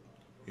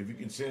 If you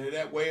can send it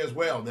that way as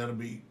well, that'll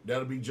be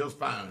just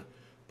fine.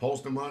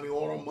 Post a money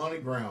order on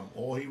MoneyGram,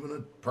 or even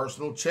a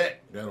personal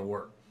check. That'll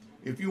work.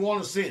 If you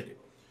want to send it,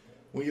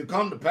 when you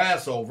come to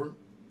Passover,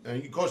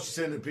 and of course you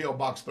send it to P.O.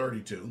 Box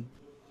 32,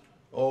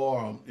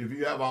 or if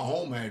you have our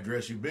home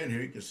address, you've been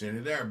here, you can send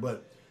it there.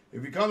 But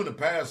if you're coming to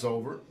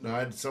Passover, I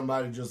had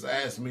somebody just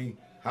ask me,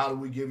 how do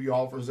we give you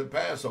offerings at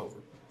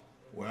Passover?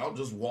 Well,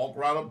 just walk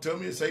right up to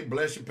me and say,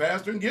 bless you,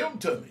 Pastor, and give them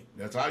to me.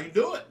 That's how you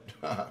do it.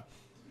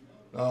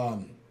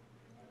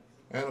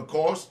 And of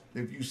course,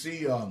 if you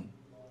see,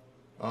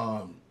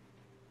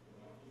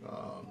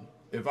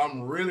 if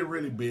I'm really,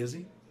 really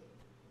busy,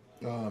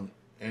 and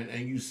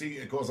you see,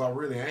 of course, I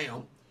really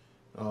am,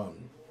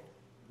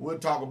 we'll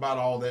talk about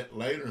all that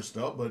later and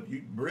stuff, but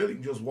you really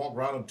just walk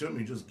right up to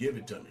me, just give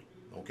it to me,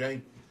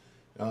 okay?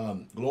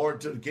 Glory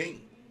to the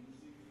King.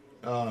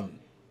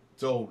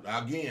 So,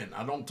 again,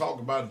 I don't talk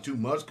about it too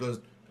much because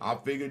I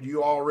figured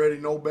you already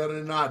know better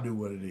than I do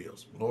what it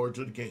is. Glory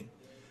to the King.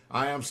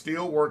 I am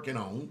still working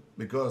on,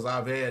 because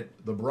I've had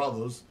the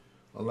brothers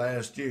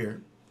last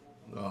year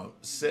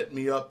set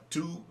me up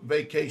 2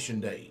 vacation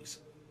days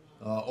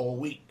or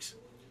weeks.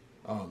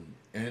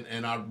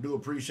 And I do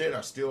appreciate it.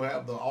 I still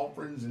have the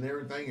offerings and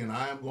everything, and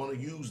I am going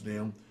to use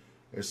them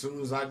as soon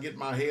as I get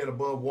my head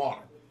above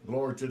water.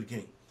 Glory to the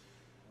King.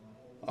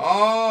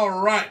 All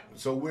right.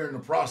 So we're in the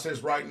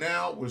process right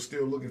now. We're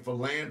still looking for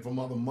land for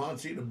Mother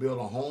Muncie to build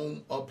a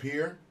home up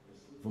here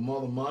for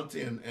Mother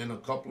Muncie and a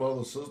couple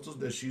other sisters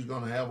that she's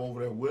going to have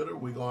over there with her.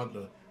 We're going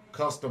to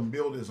custom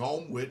build his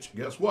home, which,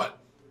 guess what?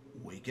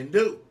 We can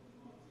do.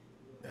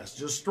 That's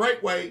just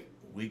Straitway.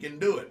 We can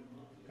do it.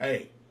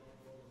 Hey,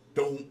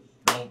 don't.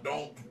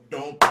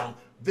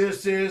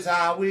 This is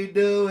how we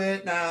do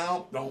it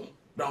now. Don't.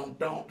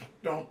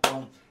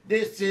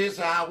 This is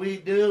how we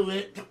do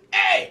it.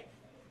 Hey!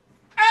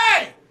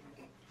 Hey!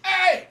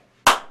 Hey!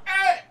 Hey!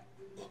 Hey!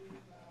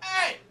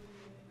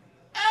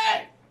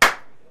 Hey!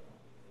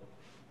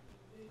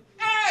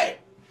 Hey!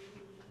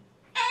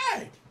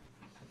 Hey!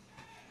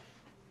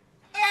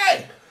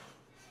 Hey!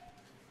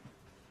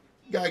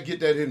 Gotta get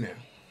that in there.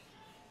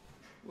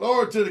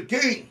 Lord to the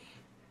King.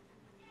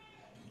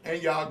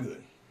 And y'all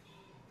good.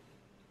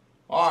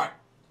 All right.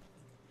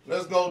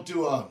 Let's go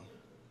to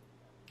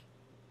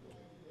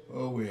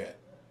where we at?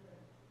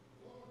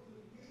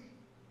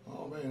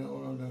 Oh man,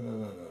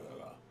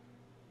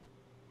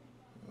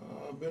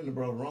 I've been to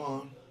Brother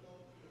Ron.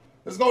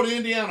 Let's go to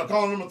Indiana.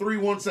 Call number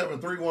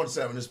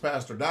 317-317. It's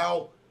Pastor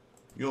Dowell.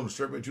 You're on the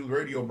Straitway Truth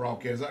radio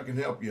broadcast. I can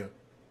help you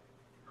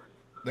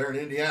there in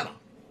Indiana.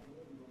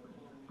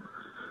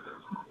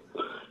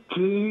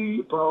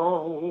 Keep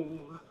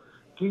on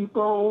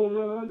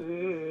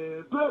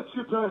running. Bless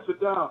you, Pastor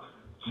Dowell.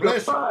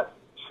 Bless you. Shabbat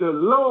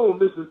Shalom.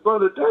 This is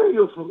Brother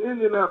Daniel from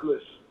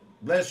Indianapolis.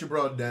 Bless you,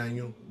 Brother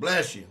Daniel.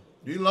 Bless you.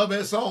 You love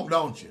that song,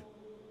 don't you?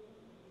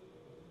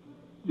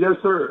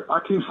 Yes, sir. I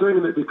keep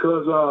singing it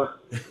because I'm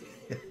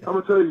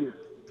going to tell you,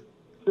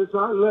 since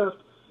I left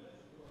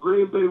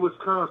Green Bay,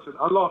 Wisconsin,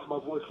 I lost my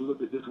voice a little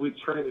bit this week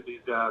training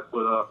these guys,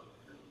 but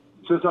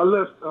since I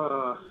left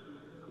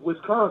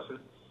Wisconsin,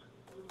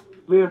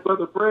 me and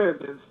Brother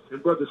Brandon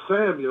and Brother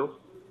Samuel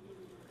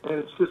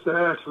and Sister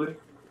Ashley,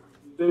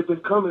 they've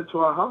been coming to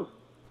our house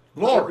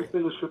Glory. every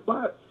single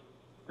Shabbat.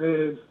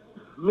 And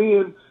me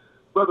and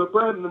Brother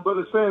Brandon and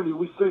Brother Samuel,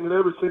 we sing it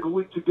every single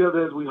week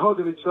together as we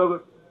hugging each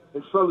other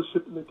and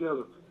fellowshipping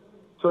together.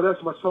 So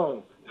that's my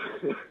song.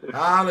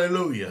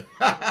 Hallelujah.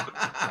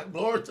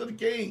 Glory to the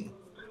King.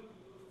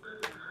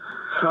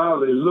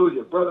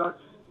 Hallelujah. Brother,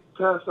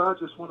 Pastor, I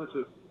just wanted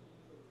to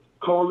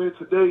call in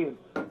today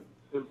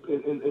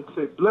and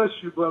say, bless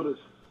you, brothers.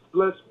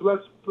 Bless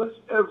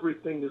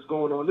everything that's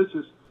going on.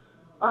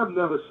 I've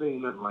never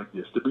seen nothing like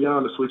this, to be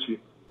honest with you.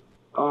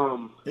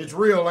 It's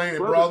real, ain't it,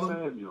 brother?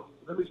 Samuel,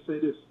 let me say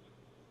this.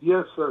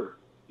 Yes, sir.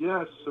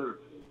 Yes, sir.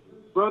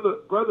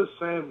 Brother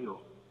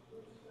Samuel,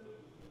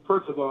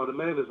 first of all, the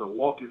man is a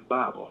walking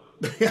Bible.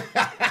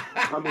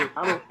 I mean,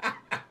 I don't...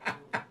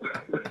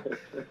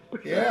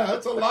 Yeah,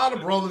 that's a lot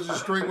of brothers in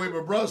Straitway,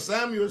 but Brother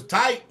Samuel is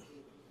tight.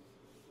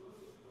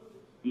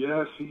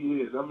 Yes,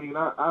 he is. I mean,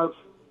 I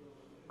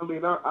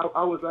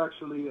was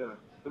actually,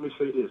 let me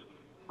say this.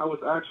 I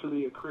was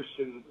actually a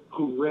Christian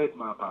who read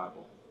my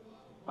Bible.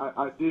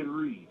 I did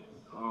read.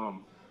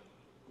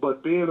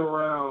 But being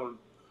around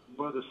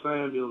Brother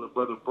Samuel and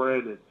Brother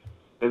Brandon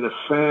and the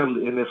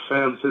family and their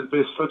families has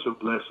been such a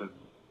blessing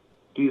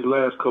these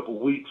last couple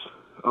weeks.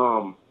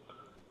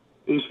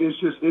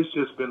 It's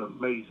just been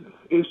amazing.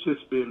 It's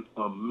just been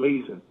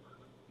amazing,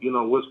 you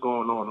know, what's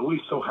going on. And we're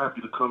so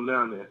happy to come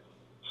down there.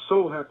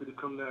 So happy to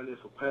come down there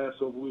for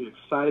Passover. We're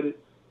excited.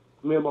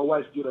 Me and my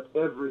wife get up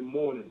every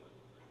morning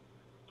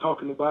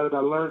talking about it. I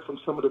learned from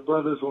some of the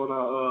brothers on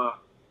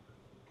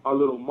our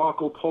little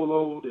Marco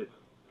Polo that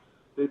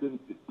they've been,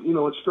 you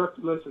know,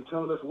 instructing us and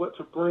telling us what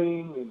to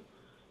bring and,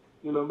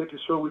 you know, making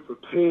sure we're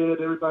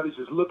prepared. Everybody's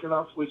just looking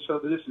out for each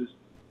other.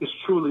 It's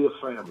truly a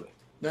family.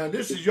 Now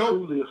this is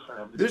truly a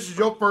family. This is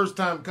your first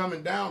time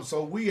coming down,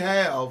 so we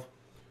have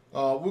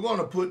we're going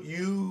to put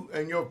you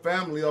and your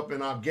family up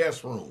in our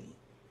guest room.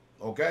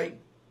 Okay?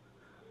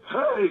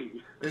 Hey.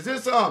 Is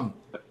this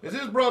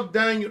Brother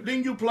Daniel?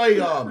 Didn't you play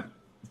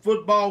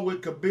football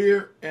with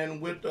Kabir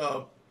and with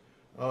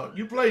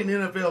you played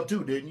in the NFL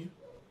too, didn't you?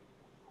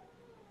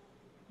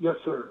 Yes,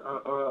 sir.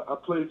 I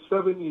played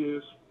 7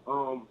 years.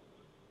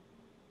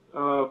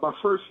 My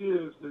first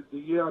year is the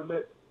year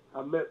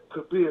I met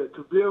Kabir.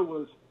 Kabir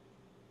was,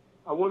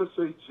 I want to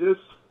say,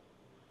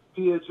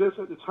 he had just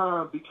at the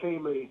time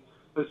became a,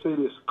 let's say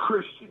this,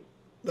 Christian.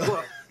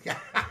 But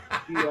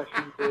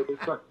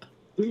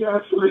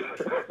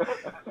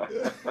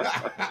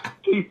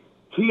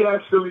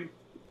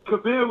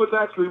Kabir was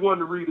actually one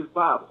to read his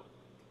Bible.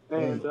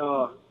 And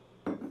so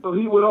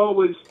he would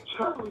always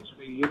challenge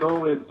me, you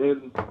know,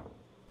 and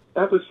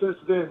ever since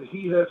then,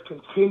 he has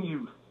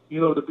continued, you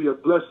know, to be a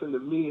blessing to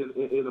me and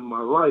in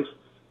my life,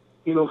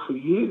 you know, for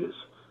years.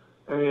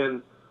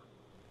 And,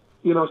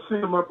 you know,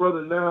 seeing my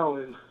brother now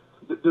and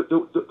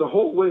the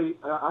whole way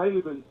I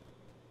even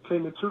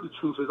came into the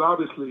truth is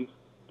obviously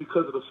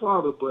because of the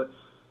Father, but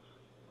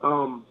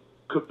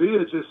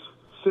Kabir just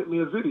sent me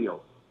a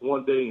video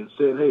one day and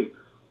said, hey,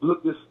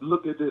 look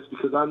at this,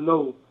 because I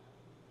know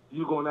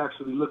you're going to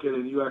actually look at it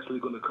and you're actually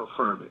going to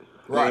confirm it.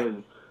 Right.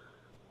 And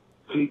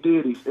he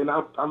did.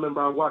 I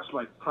remember I watched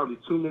like probably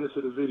 2 minutes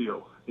of the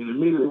video, and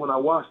immediately when I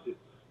watched it,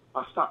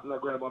 I stopped and I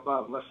grabbed my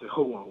Bible and I said,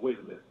 hold on, wait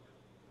a minute.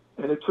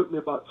 And it took me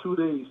about 2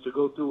 days to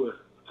go through a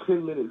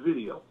 10-minute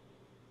video,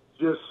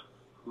 just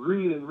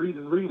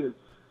reading.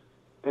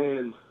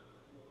 And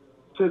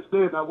since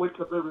then, I wake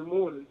up every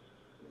morning,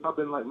 I've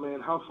been like,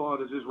 man, how far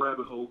does this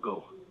rabbit hole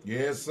go?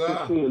 Yes, sir.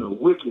 Just seeing the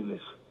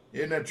wickedness.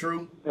 Isn't that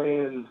true?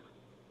 And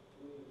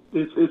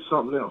it's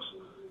something else.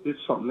 It's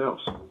something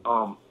else.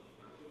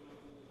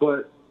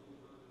 But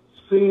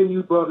seeing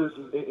you brothers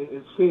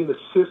and seeing the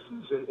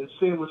sisters and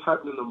seeing what's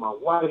happening to my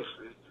wife,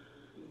 and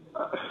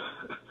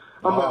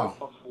I'm out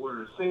of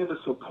words. Seeing the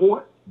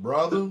support,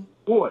 brother.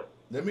 Boy,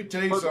 let me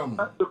tell you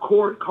something. The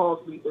court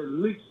calls me at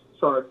least.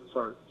 Sorry.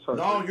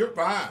 No, you're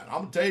fine. I'm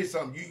gonna tell you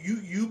something.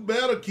 You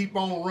better keep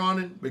on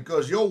running,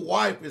 because your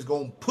wife is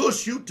gonna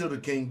push you to the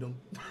kingdom.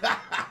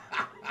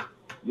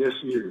 Yes,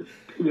 she is.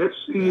 Yes,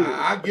 she is.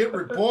 I get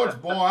reports,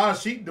 boy.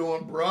 How's she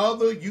doing,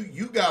 brother?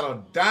 You got a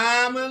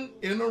diamond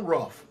in the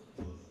rough.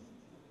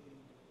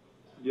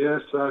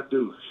 Yes, I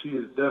do. She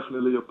is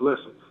definitely a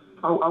blessing.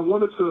 I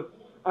wanted to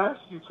ask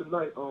you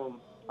tonight.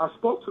 I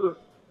spoke to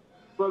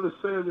Brother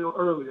Samuel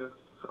earlier,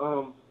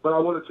 but I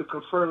wanted to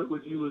confirm it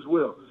with you as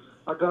well.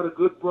 I got a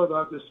good brother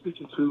I've been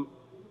speaking to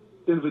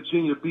in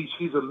Virginia Beach.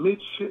 He's a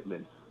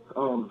midshipman,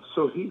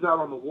 so he's out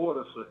on the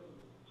water for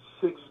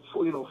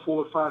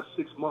 4, 5,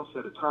 6 months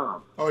at a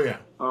time. Oh yeah.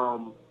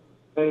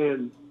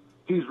 And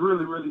he's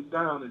really, really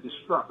down and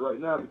distraught right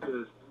now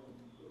because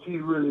he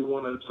really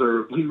want to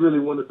observe. He really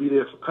want to be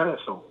there for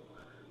Passover.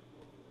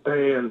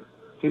 And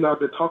I've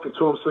been talking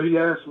to him, so he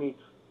asked me,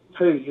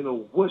 hey, you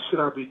know, what should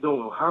I be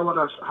doing? How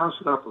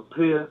should I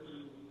prepare?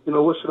 You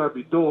know, what should I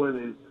be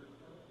doing?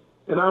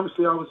 And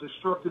obviously I was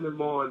instructing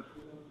him on,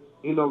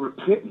 you know,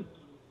 repenting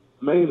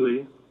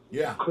mainly,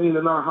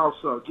 cleaning our house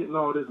up, getting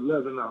all this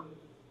leaven out.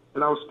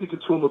 And I was speaking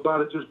to him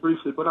about it just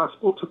briefly, but I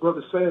spoke to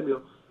Brother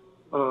Samuel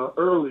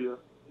earlier,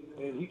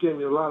 and he gave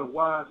me a lot of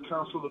wise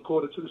counsel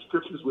according to the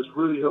scriptures, which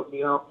really helped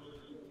me out.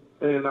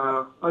 And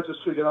I just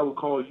figured I would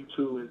call you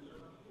two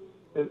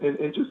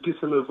and just get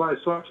some advice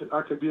so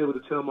I can be able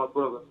to tell my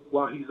brother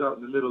while he's out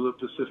in the middle of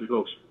the Pacific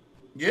Ocean.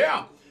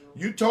 Yeah,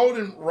 you told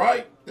him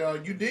right.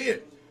 You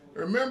did.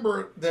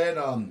 Remember that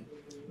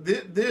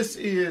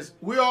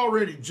we're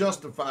already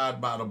justified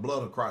by the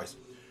blood of Christ.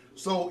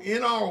 So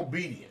in our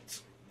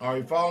obedience, are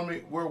you following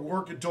me? We're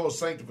working towards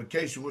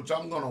sanctification, which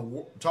I'm going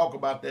to talk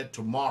about that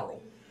tomorrow.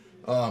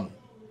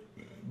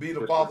 Be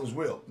the Father's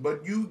will.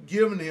 But you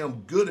giving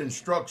him good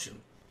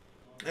instruction.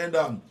 And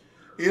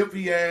if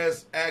he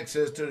has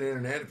access to the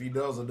internet, if he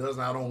does or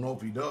doesn't, I don't know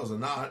if he does or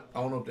not.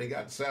 I don't know if they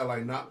got the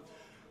satellite or not.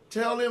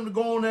 Tell him to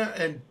go on there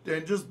and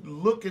just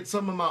look at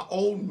some of my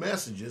old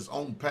messages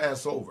on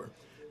Passover.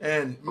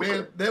 And,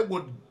 man, that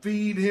would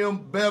feed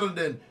him better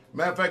than,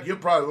 matter of fact, he'll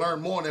probably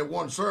learn more in that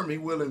one sermon he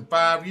will in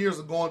 5 years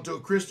of going to a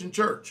Christian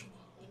church.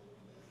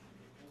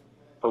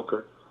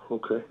 Okay.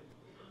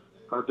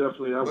 But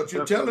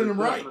you're telling him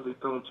right. Definitely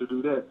tell him to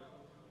do that.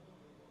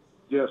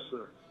 Yes,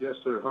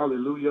 sir.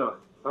 Hallelujah.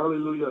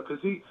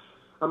 Because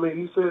I mean,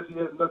 he says he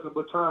has nothing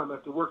but time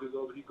after work is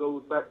over. He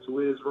goes back to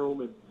his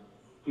room and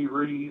he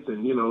reads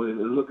and, you know,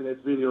 and looking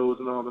at videos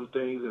and all them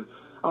things. And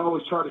I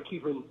always try to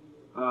keep him,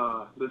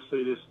 let's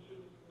say this,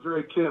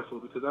 very careful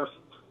because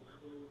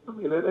I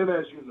mean, and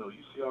as you know,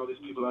 you see all these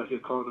people out here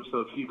calling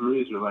themselves Hebrew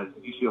Israelites.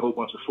 You see a whole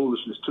bunch of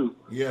foolishness too.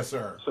 Yes,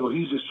 sir. So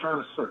he's just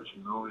trying to search,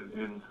 you know.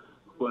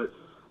 But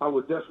I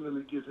would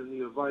definitely give him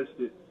the advice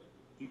that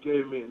you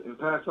gave me. And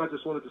Pastor, I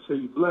just wanted to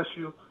say, bless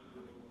you,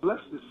 bless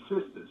the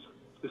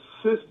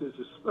sisters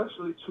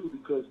especially too,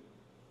 because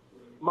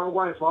my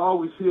wife, I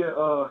always hear,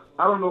 I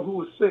don't know who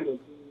was singing,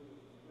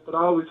 but I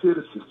always hear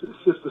the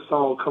sister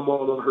song come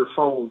on her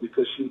phone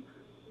because she's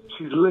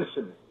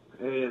listening.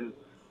 And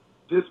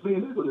just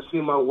being able to see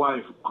my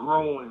wife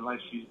growing like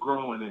she's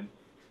growing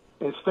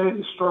and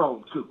standing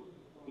strong too,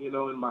 you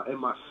know, and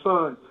my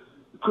son.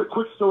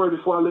 Quick story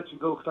before I let you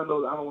go, because I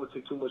know that I don't want to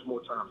take too much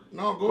more time.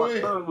 No, go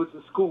ahead. My son was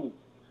in school,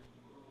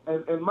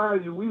 and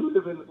mind you, we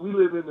live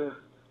in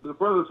the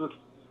brothers.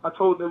 I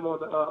told them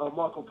on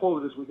Marco Polo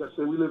this week. I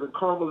said we live in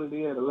Carmel,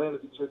 Indiana, land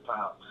of the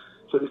Gentiles.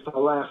 So they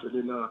started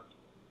laughing,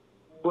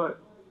 but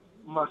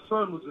my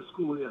son was in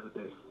school the other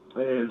day,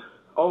 and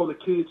all the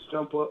kids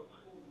jump up.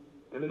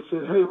 And they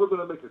said, hey, we're going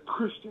to make a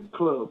Christian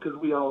club because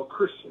we all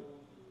Christian.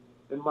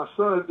 And my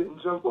son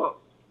didn't jump up.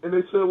 And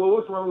they said, well,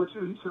 what's wrong with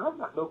you? He said, I'm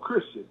not no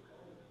Christian.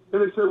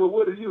 And they said, well,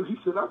 what are you? He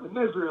said, I'm an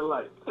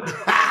Israelite.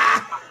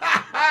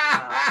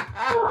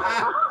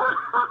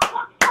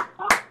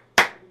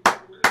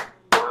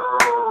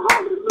 Oh,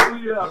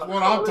 hallelujah. That's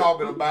what I'm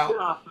talking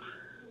about.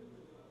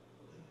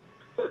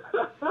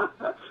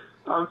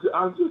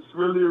 I'm just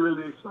really,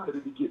 really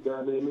excited to get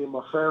down there. Me and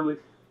my family.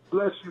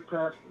 Bless you,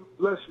 Pastor.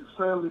 Bless your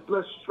family.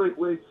 Bless you,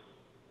 Straitway.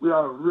 We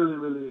are really,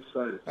 really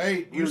excited.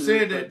 Hey, you really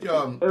said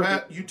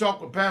that you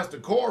talk with Pastor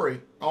Corey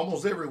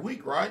almost every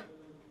week, right?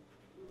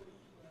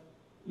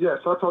 Yes,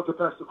 I talk to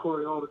Pastor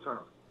Corey all the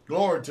time.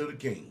 Glory to the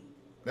King.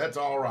 That's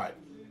all right.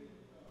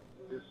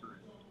 Yes, sir.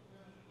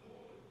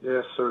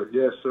 Yes, sir.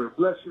 Yes, sir.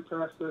 Bless you,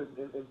 Pastor,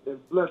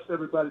 and bless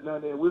everybody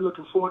down there. We're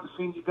looking forward to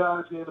seeing you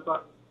guys here in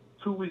about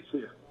 2 weeks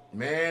here.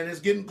 Man, it's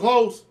getting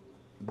close.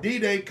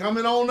 D-Day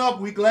coming on up.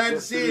 We glad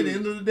to see it.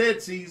 End of the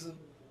dead season.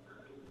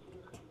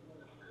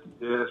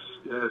 Yes,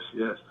 yes,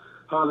 yes.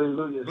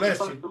 Hallelujah. Bless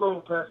Shabbat you.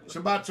 Shalom, Pastor.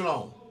 Shabbat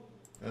shalom.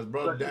 That's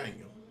Brother Bless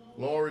Daniel.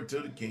 Glory to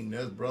the King.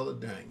 That's Brother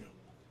Daniel.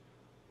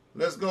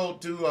 Let's go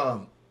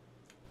to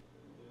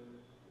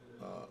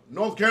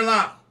North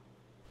Carolina.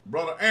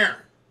 Brother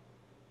Aaron.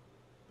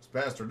 It's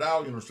Pastor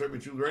Dowell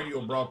UNSENSORED Pearls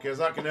radio broadcast.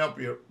 I can help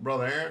you,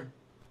 Brother Aaron.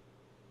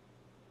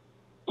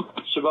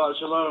 Shabbat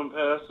shalom,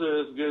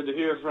 Pastor. It's good to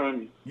hear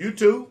from you. You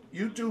too.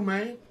 You too,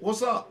 man.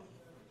 What's up?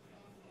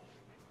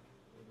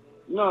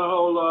 Not a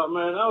whole lot,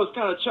 man. I was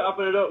kind of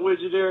chopping it up with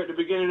you there at the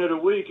beginning of the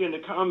week in the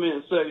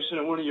comment section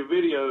of one of your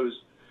videos,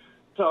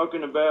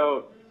 talking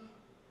about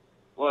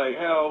like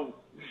how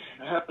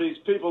these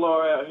people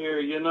are out here,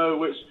 you know,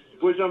 which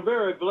I'm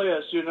very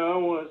blessed, you know. I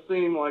don't want to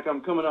seem like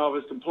I'm coming off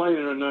as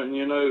complaining or nothing,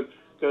 you know,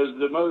 because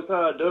the Most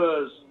High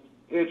does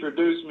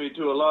introduce me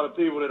to a lot of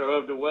people that are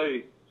of the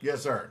way.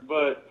 Yes, sir.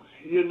 But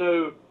you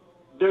know,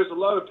 there's a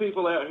lot of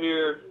people out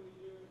here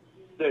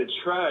that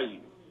try you.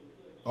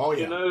 Oh, yeah.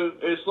 You know,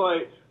 it's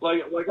like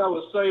I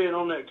was saying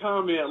on that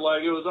comment,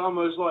 like it was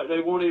almost like they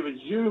weren't even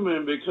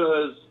human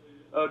because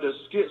of the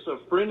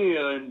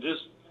schizophrenia and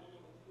just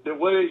the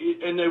way,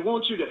 and they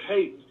want you to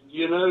hate,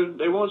 you know,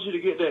 they want you to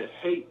get that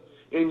hate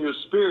in your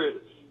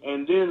spirit,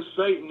 and then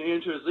Satan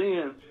enters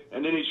in,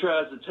 and then he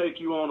tries to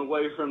take you on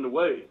away from the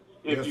way.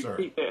 If you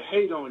keep that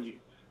hate on you,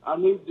 I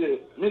need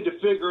to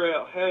figure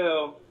out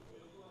how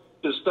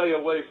to stay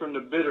away from the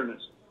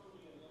bitterness.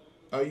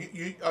 Are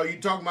you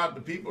talking about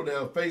the people that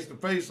are face to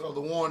face or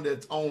the one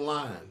that's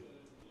online?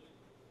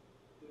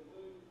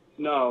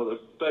 No, the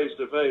face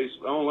to face.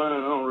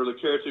 Online, I don't really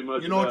care too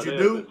much. You know about what you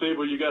that. do? The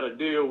people you got to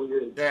deal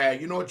with. Yeah,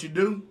 you know what you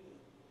do?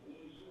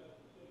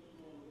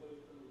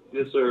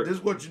 Yes, sir. This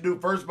is what you do.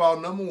 First of all,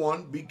 number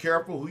one, be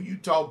careful who you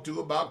talk to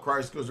about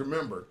Christ, because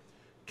remember,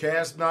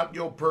 cast not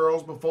your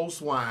pearls before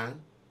swine,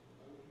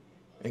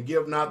 and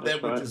give not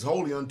that which is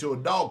holy unto a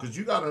dog. Because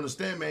you got to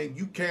understand, man,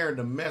 you carrying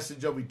the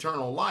message of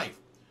eternal life.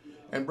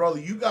 And, brother,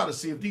 you got to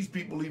see if these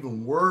people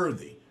even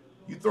worthy.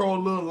 You throw a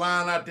little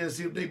line out there,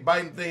 see if they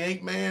biting, if they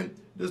ain't, man,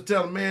 just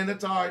tell them, man,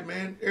 that's all right,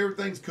 man.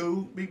 Everything's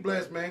cool. Be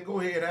blessed, man. Go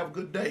ahead, have a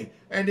good day.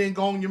 And then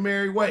go on your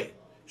merry way.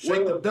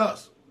 Shake the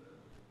dust.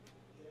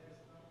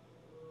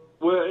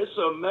 Well, it's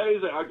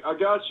amazing. I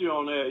got you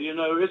on that. You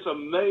know, it's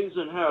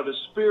amazing how the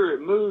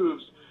Spirit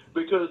moves,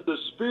 because the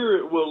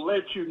Spirit will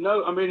let you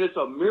know. I mean, it's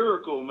a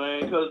miracle,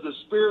 man, because the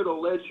Spirit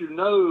will let you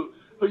know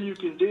who you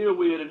can deal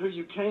with and who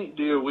you can't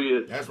deal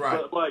with. That's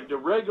right. But like the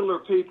regular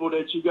people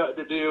that you got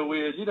to deal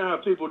with, you know how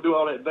people do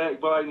all that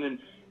backbiting, and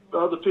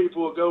other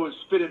people will go and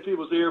spit in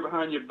people's ear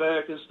behind your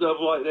back and stuff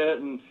like that,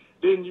 and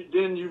then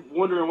you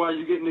wondering why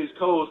you're getting these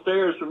cold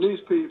stares from these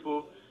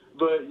people,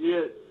 but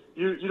yet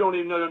you don't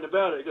even know nothing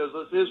about it, because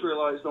us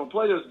Israelites don't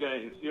play those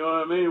games. You know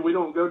what I mean? We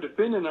don't go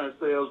defending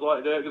ourselves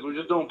like that because we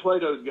just don't play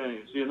those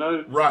games, you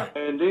know? Right.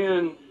 And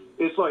then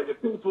it's like the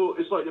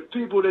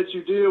people that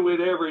you deal with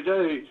every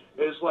day.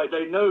 It's like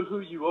they know who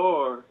you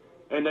are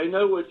and they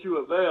know what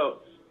you're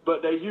about,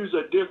 but they use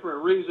a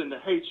different reason to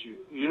hate you.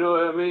 You know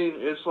what I mean?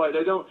 It's like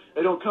they don't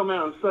come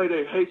out and say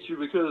they hate you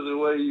because of the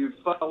way you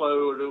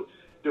follow or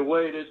the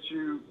way that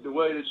you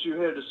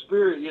have the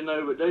spirit, you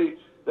know, but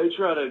they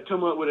try to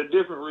come up with a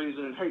different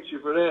reason and hate you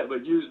for that,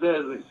 but use that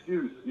as an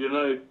excuse, you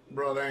know.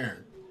 Brother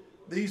Aaron,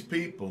 these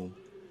people,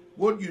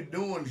 what you're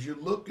doing is you're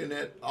looking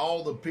at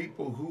all the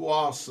people who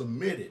are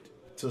submitted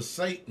to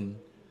Satan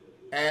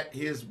at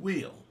his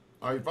will.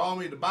 Are you following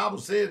me? The Bible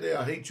says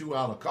they'll hate you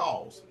out of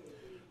cause.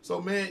 So,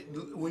 man,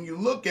 when you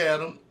look at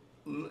them,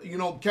 you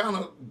know, kind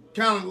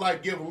of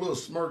like give a little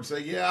smirk, say,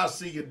 yeah, I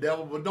see you,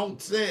 devil, but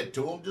don't say it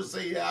to them. Just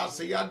say, yeah, I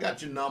see you. I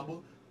got your number.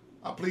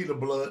 I plead the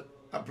blood.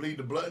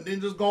 And then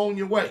just go on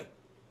your way.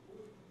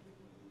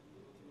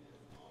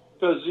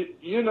 Because,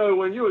 you know,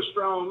 when you're a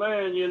strong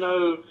man, you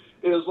know,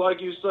 it was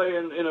like you say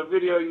in a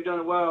video you done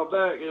a while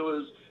back, you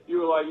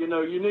were like, you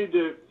know, you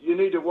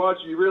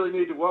really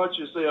need to watch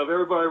yourself.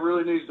 Everybody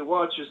really needs to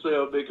watch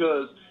yourself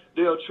because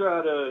they'll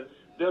try to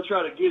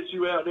get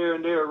you out there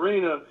in their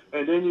arena,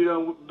 and then you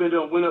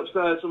done went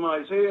upside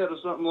somebody's head or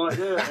something like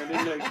that, and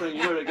then next thing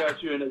you know, they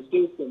got you in their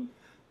system.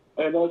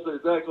 And that's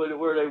exactly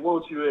where they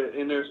want you at,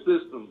 in their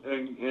system,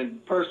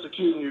 and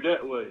persecuting you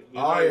that way. You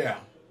know? Yeah.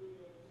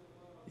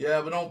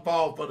 Yeah, but don't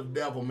fall for the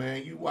devil,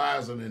 man. You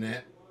wiser than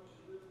that.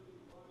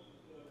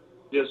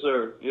 Yes,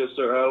 sir. Yes,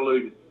 sir.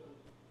 Hallelujah.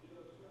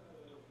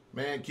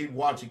 Man, keep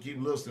watching,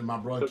 keep listening, my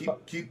brother.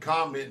 Keep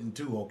commenting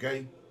too,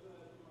 okay?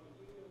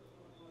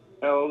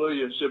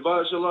 Hallelujah.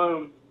 Shabbat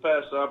shalom,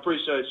 Pastor. I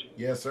appreciate you.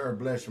 Yes, sir.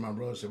 Bless you, my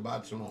brother.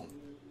 Shabbat shalom.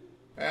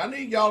 Hey, I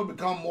need y'all to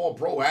become more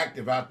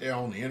proactive out there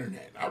on the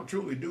internet. I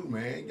truly do,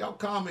 man. Y'all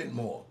comment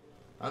more.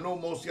 I know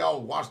most of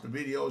y'all watch the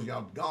videos.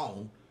 Y'all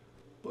gone.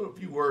 Put a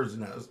few words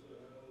in us.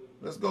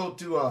 Let's go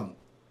to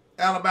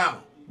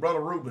Alabama. Brother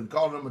Ruben,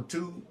 call number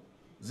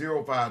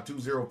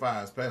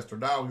 205-205. It's Pastor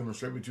Dowell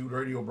UNSensored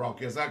radio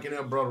broadcast. I can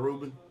help Brother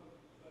Ruben.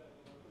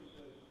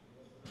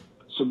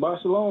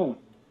 Shabbat shalom.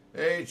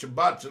 Hey,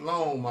 Shabbat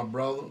shalom, my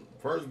brother.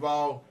 First of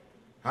all,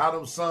 how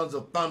them sons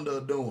of thunder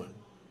are doing?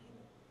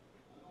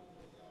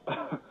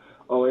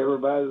 Oh,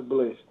 everybody's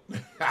blessed.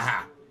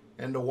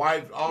 And the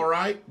wife, all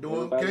right?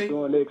 Doing everybody's okay?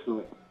 Doing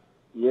excellent.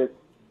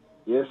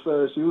 Yes,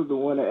 sir. She was the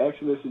one that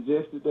actually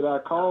suggested that I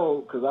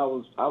call because I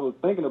was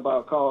thinking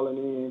about calling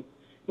in,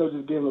 just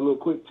giving a little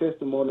quick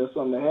testimony of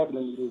something that happened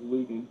to me this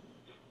week. And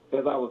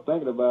as I was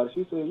thinking about it,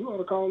 she said, "You ought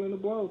to call in the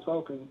blog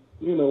talk and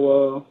give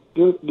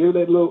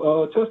that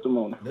little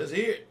testimony." Let's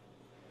hear it.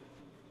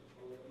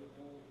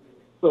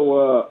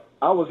 So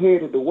I was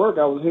headed to work.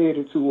 I was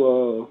headed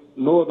to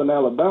northern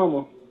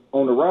Alabama.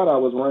 On the route I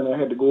was running, I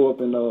had to go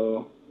up in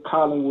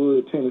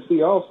Collinwood,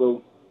 Tennessee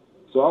also.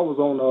 So I was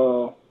on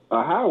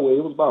a highway.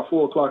 It was about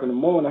 4 o'clock in the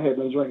morning. I had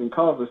been drinking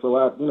coffee, so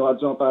I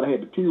jumped out. I had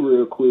to pee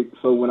real quick.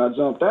 So when I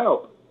jumped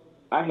out,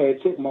 I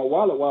had checked my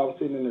wallet while I was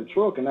sitting in the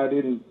truck, and I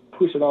didn't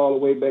push it all the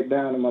way back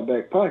down in my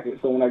back pocket.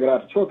 So when I got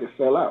out the truck, it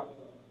fell out.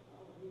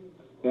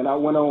 And I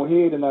went on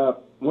ahead, and I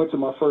went to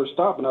my first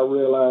stop, and I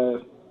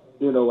realized,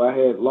 I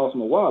had lost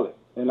my wallet.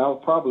 And I was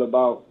probably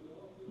about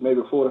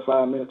maybe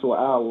 45 minutes to an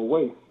hour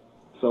away.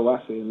 So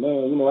I said,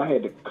 man, I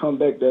had to come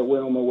back that way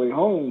on my way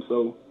home.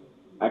 So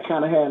I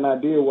kind of had an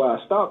idea where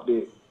I stopped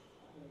at.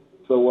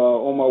 So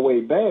on my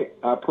way back,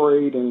 I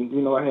prayed and,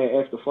 I had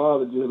asked the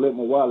Father to just let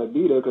my wallet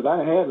be there because I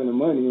didn't have any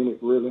money in it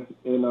really.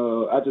 And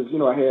I just,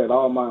 I had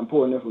all my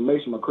important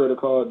information, my credit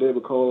card,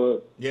 debit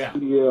card,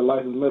 CDL,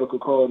 license, medical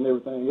card, and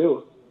everything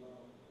else.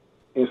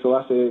 And so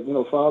I said,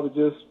 Father,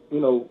 just,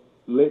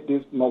 let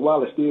my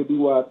wallet still be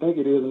where I think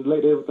it is and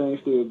let everything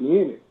still be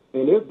in it.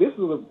 And this is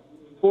a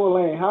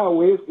 4-lane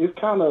highway. It's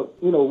kind of,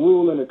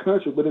 rural in the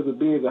country, but it's a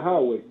busy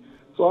highway.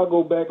 So I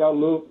go back, I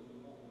look,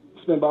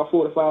 spent about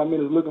 45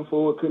 minutes looking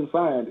for it, couldn't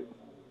find it.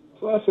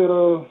 So I said,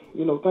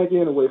 thank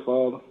you anyway,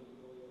 Father.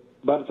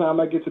 By the time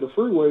I get to the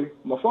freeway,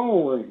 my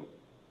phone rang.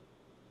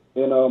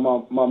 And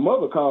my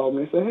mother called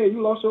me and said, hey,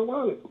 you lost your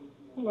wallet.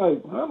 I'm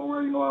like, I don't know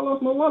where I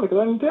lost my wallet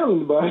because I didn't tell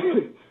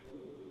anybody.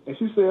 And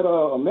she said,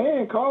 a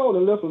man called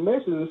and left a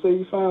message and said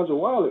you found your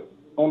wallet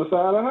on the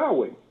side of the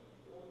highway.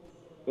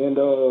 And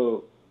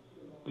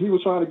he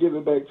was trying to give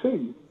it back to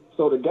you.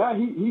 So the guy,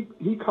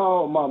 he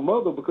called my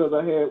mother because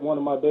I had one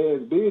of my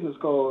dad's business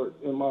cards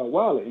in my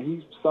wallet, and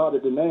he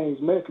started the names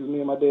match because me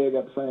and my dad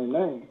got the same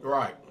name.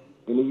 Right.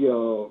 And he,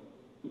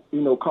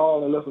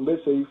 called and left a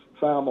message saying he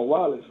found my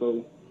wallet.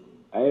 So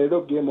I ended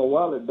up getting my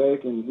wallet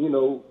back, and,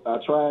 I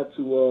tried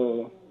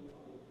to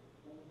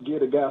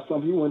get a guy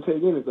something. He wouldn't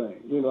take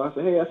anything. I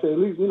said, hey, at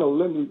least,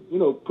 let me,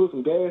 put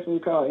some gas in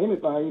your car,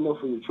 anything,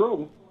 for your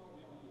trouble.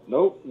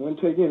 Nope, wouldn't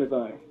take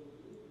anything.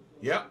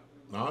 Yep.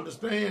 I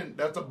understand.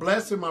 That's a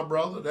blessing, my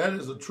brother. That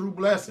is a true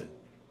blessing.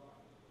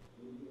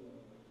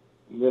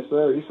 Yes,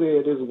 sir. He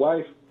said his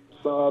wife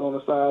saw it on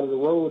the side of the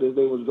road as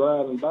they was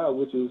driving by,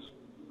 which is,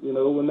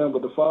 remember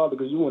the Father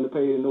because you wouldn't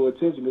have paid no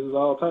attention because there's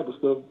all type of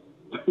stuff,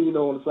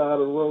 on the side of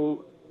the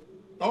road.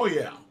 Oh,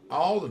 yeah.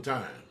 All the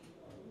time.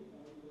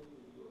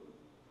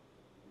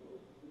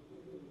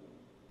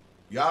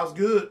 Y'all's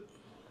good.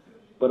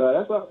 But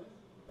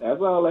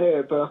that's all I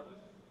had, pal.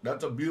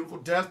 That's a beautiful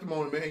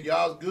testimony, man.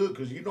 Y'all's good,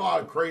 because you know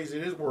how crazy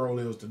this world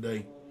is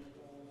today.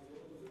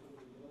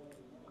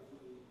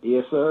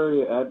 Yes,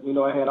 sir.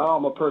 I had all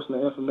my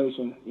personal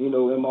information, in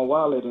my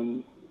wallet,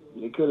 and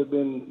it could have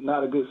been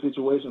not a good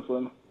situation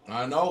for me.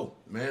 I know,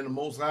 man. The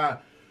Most High.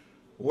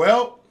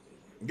 Well,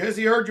 guess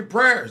he heard your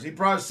prayers. He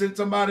probably sent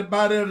somebody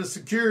by there to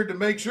secure it to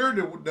make sure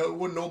that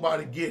wouldn't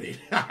nobody get it.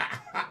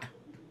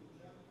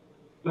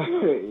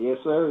 Yes,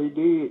 sir. He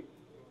did.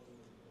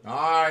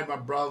 All right, my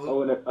brother.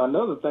 Oh, and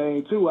another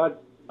thing too. I just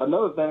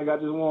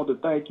wanted to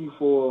thank you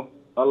for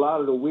a lot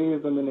of the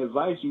wisdom and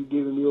advice you've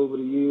given me over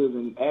the years,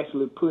 and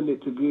actually putting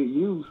it to good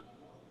use.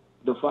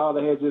 The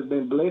Father has just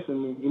been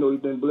blessing me.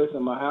 He's been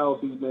blessing my house.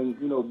 He's been,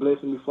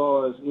 blessing me as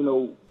far as,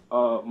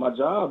 my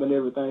job and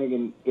everything.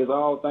 And it's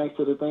all thanks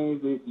to the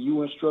things that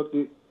you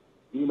instructed,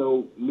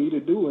 me to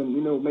do,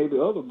 and, maybe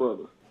other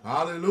brothers.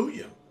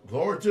 Hallelujah.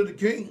 Glory to the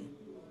King.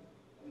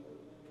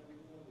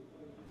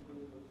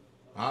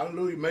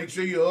 Hallelujah. Make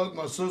sure you hug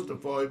my sister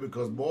for you,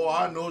 because boy,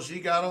 I know she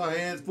got her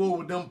hands full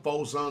with them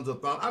 4 sons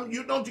of thunder.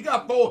 You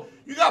got 4?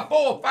 You got 4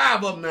 or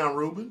 5 of them now,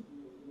 Reuben?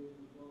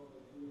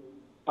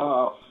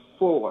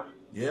 4.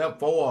 Yeah,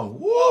 4.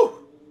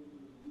 Woo!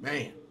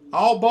 Man,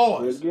 all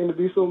boys. There's getting to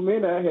be so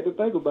many, I had to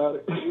think about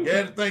it. You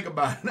had to think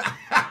about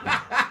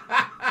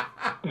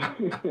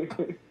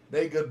it.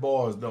 They good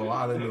boys, though.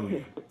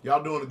 Hallelujah.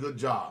 Y'all doing a good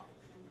job.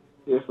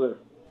 Yes, sir.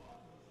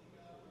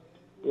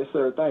 Yes,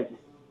 sir. Thank you.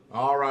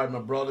 All right, my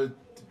brother.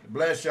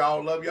 Bless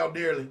y'all. Love y'all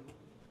dearly.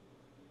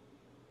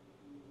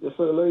 Yes,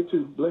 sir. Love you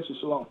too. Bless you.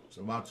 Shalom.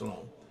 Shabbat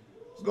shalom.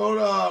 Let's go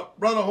to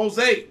Brother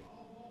Jose.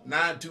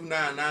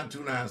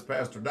 929-929 is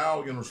Pastor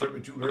Dowell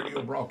UNSensored Pearls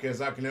radio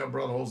broadcast. I can help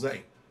Brother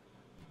Jose.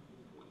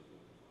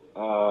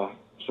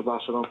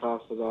 Shabbat shalom,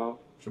 Pastor Dowell.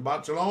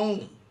 Shabbat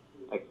shalom.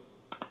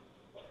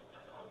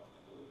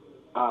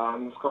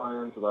 I'm just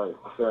calling in to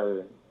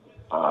say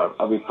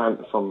I'll be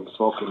planted from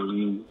smoking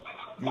weed.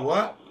 You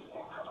what?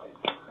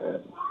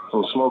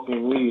 From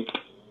smoking weed.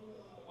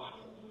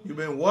 You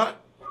been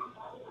what?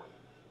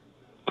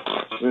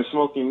 Been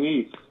smoking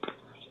weed.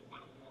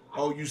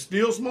 Oh, you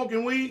still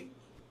smoking weed?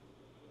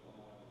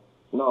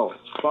 No,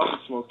 started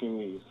smoking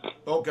weed.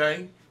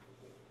 Okay.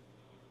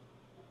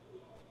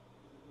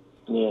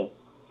 Yeah.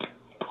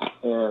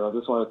 And I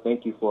just want to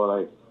thank you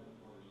for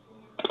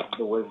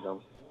the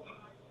wisdom,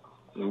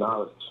 the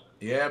knowledge.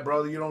 Yeah,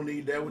 brother, you don't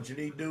need that. What you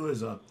need to do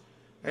is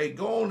hey,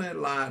 go on that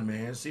line,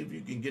 man. See if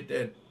you can get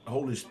that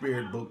Holy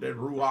Spirit book, that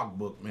Ruach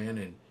book,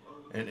 man,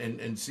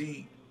 and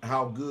see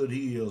how good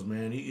he is,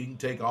 man. He can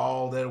take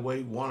all that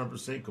away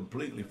 100%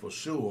 completely for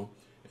sure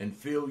and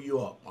fill you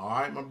up. All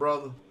right, my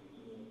brother?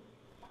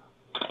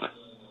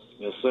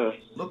 Yes, sir.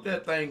 Look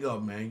that thing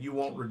up, man. You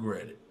won't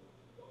regret it.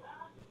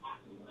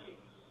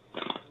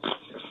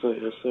 Yes, sir.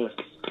 Yes, sir.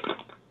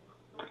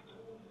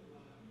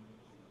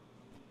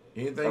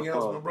 Anything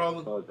else, my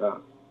brother?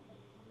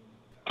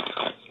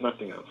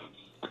 Nothing else.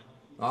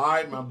 All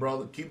right, my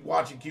brother. Keep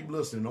watching, keep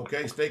listening,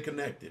 okay? Stay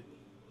connected.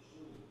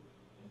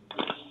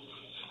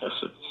 Yes,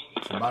 sir.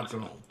 Shabbat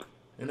shalom.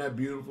 Isn't that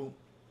beautiful?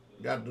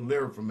 Got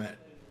delivered from that.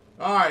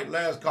 All right,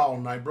 last call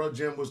tonight. Brother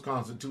Jim,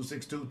 Wisconsin,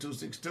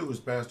 262-262 is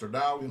Pastor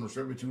Dowell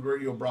UNSensored Pearls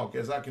radio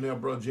broadcast. I can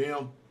help Brother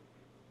Jim.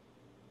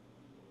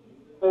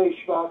 Hey,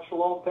 Shabbat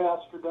shalom,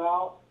 Pastor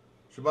Dowell.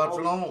 Shabbat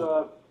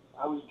shalom.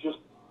 I was just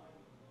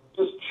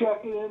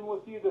checking in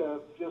with you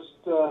to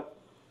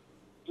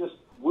just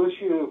wish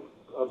you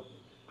a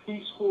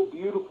peaceful,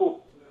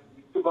 beautiful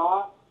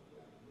Shabbat.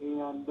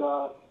 And,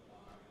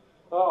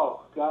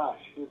 oh, gosh,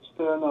 it's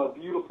been a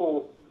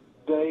beautiful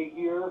day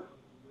here.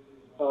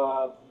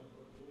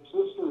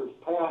 Sister has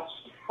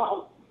passed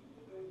out,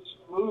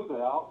 smooth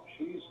out.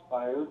 She's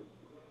tired.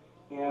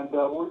 And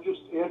we're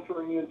just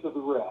entering into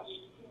the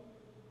rest.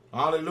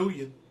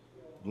 Hallelujah.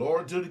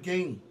 Glory to the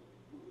King.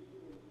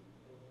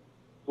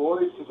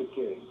 Glory to the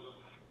King.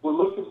 We're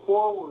looking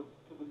forward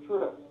to the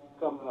trip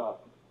coming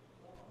up.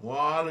 Well,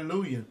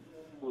 hallelujah.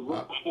 We're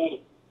looking forward.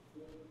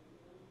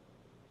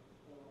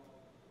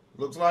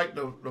 Looks like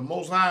the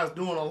Most High is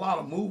doing a lot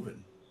of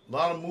moving. A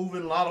lot of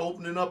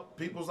opening up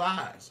people's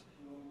eyes.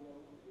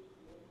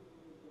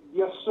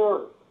 Yes,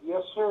 sir.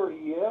 Yes, sir,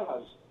 he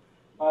has.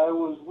 I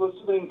was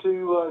listening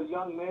to a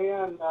young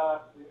man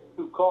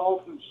who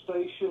called, who's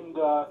stationed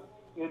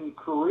in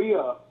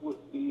Korea with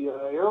the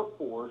Air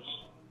Force.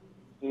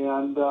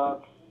 And,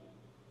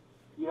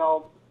 you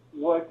know,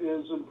 what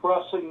is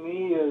impressing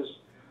me is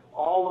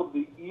all of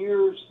the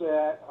ears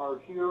that are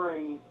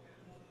hearing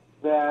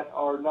that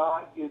are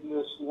not in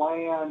this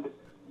land,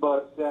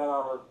 but that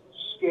are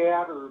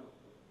scattered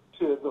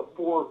to the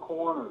four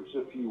corners,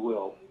 if you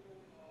will.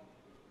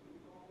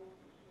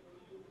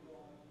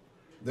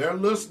 They're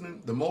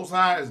listening. The Most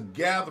High is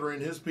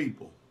gathering his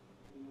people.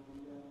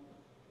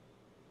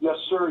 Yes,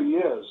 sir, he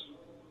is.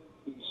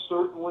 He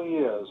certainly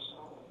is.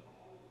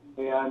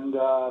 And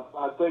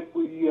I think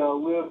we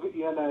live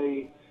in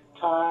a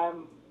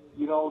time,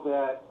 you know,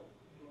 that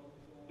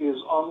is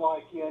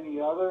unlike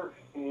any other.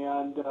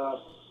 And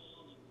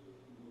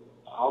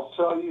I'll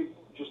tell you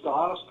just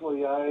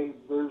honestly,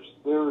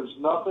 there is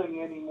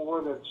nothing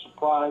anymore that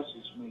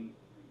surprises me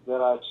that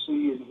I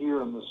see and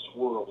hear in this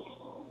world.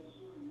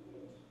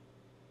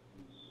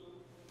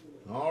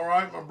 All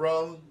right, my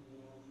brother.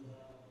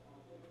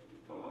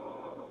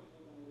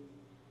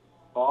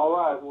 All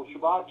right. Well,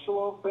 Shabbat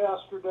Shalom,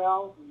 Pastor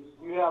Dowell.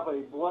 You have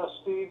a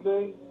blessed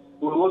evening.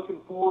 We're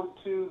looking forward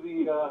to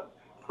the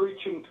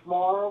preaching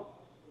tomorrow,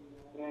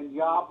 and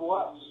Yah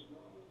bless.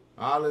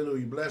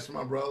 Hallelujah. Bless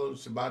my brother.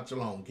 Shabbat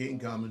Shalom. King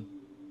coming.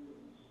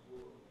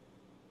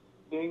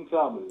 King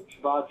coming.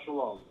 Shabbat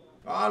Shalom.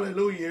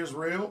 Hallelujah,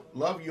 Israel.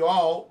 Love you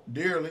all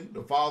dearly.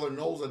 The Father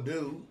knows I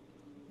do.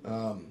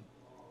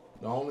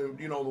 The only,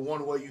 the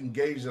one way you can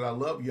gauge that I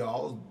love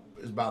y'all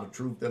is by the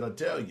truth that I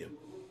tell you.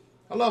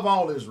 I love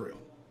all Israel.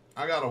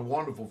 I got a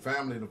wonderful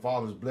family the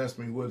Father's blessed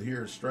me with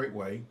here at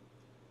Straitway.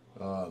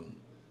 And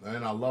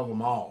I love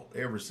them all,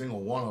 every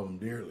single one of them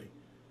dearly.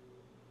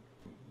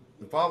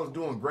 The Father's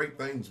doing great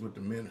things with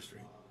the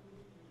ministry.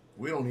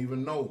 We don't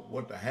even know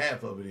what the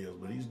half of it is,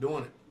 but he's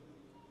doing it.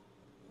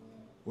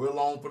 We're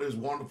along for this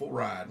wonderful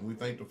ride, and we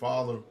thank the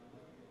Father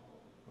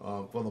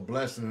for the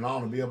blessing and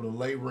honor to be able to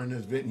labor in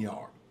this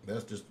vineyard.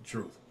 That's just the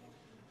truth.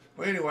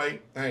 Well,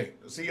 anyway, hey,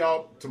 see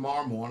y'all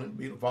tomorrow morning.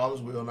 Be the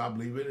Father's will, and I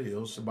believe it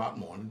is, Shabbat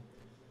morning.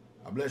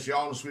 I bless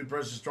y'all in the sweet,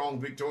 precious,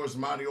 strong, victorious,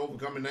 mighty,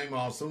 overcoming name of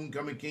our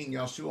soon-coming King,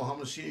 Yahshua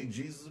HaMashiach,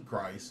 Jesus of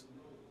Christ.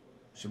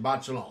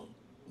 Shabbat Shalom.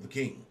 The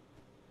King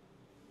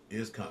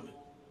is coming.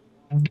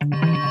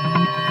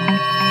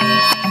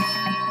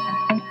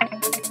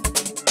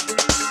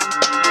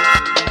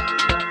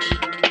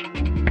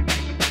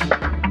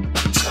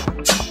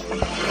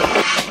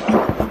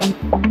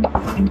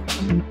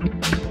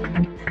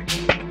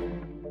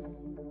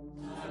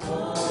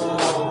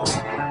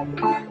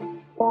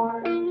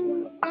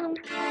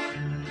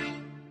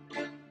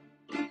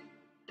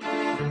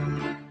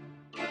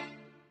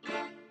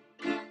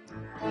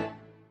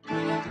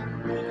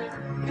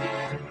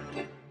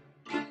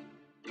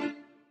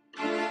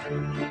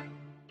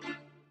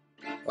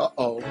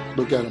 Uh-oh,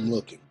 look at him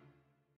looking.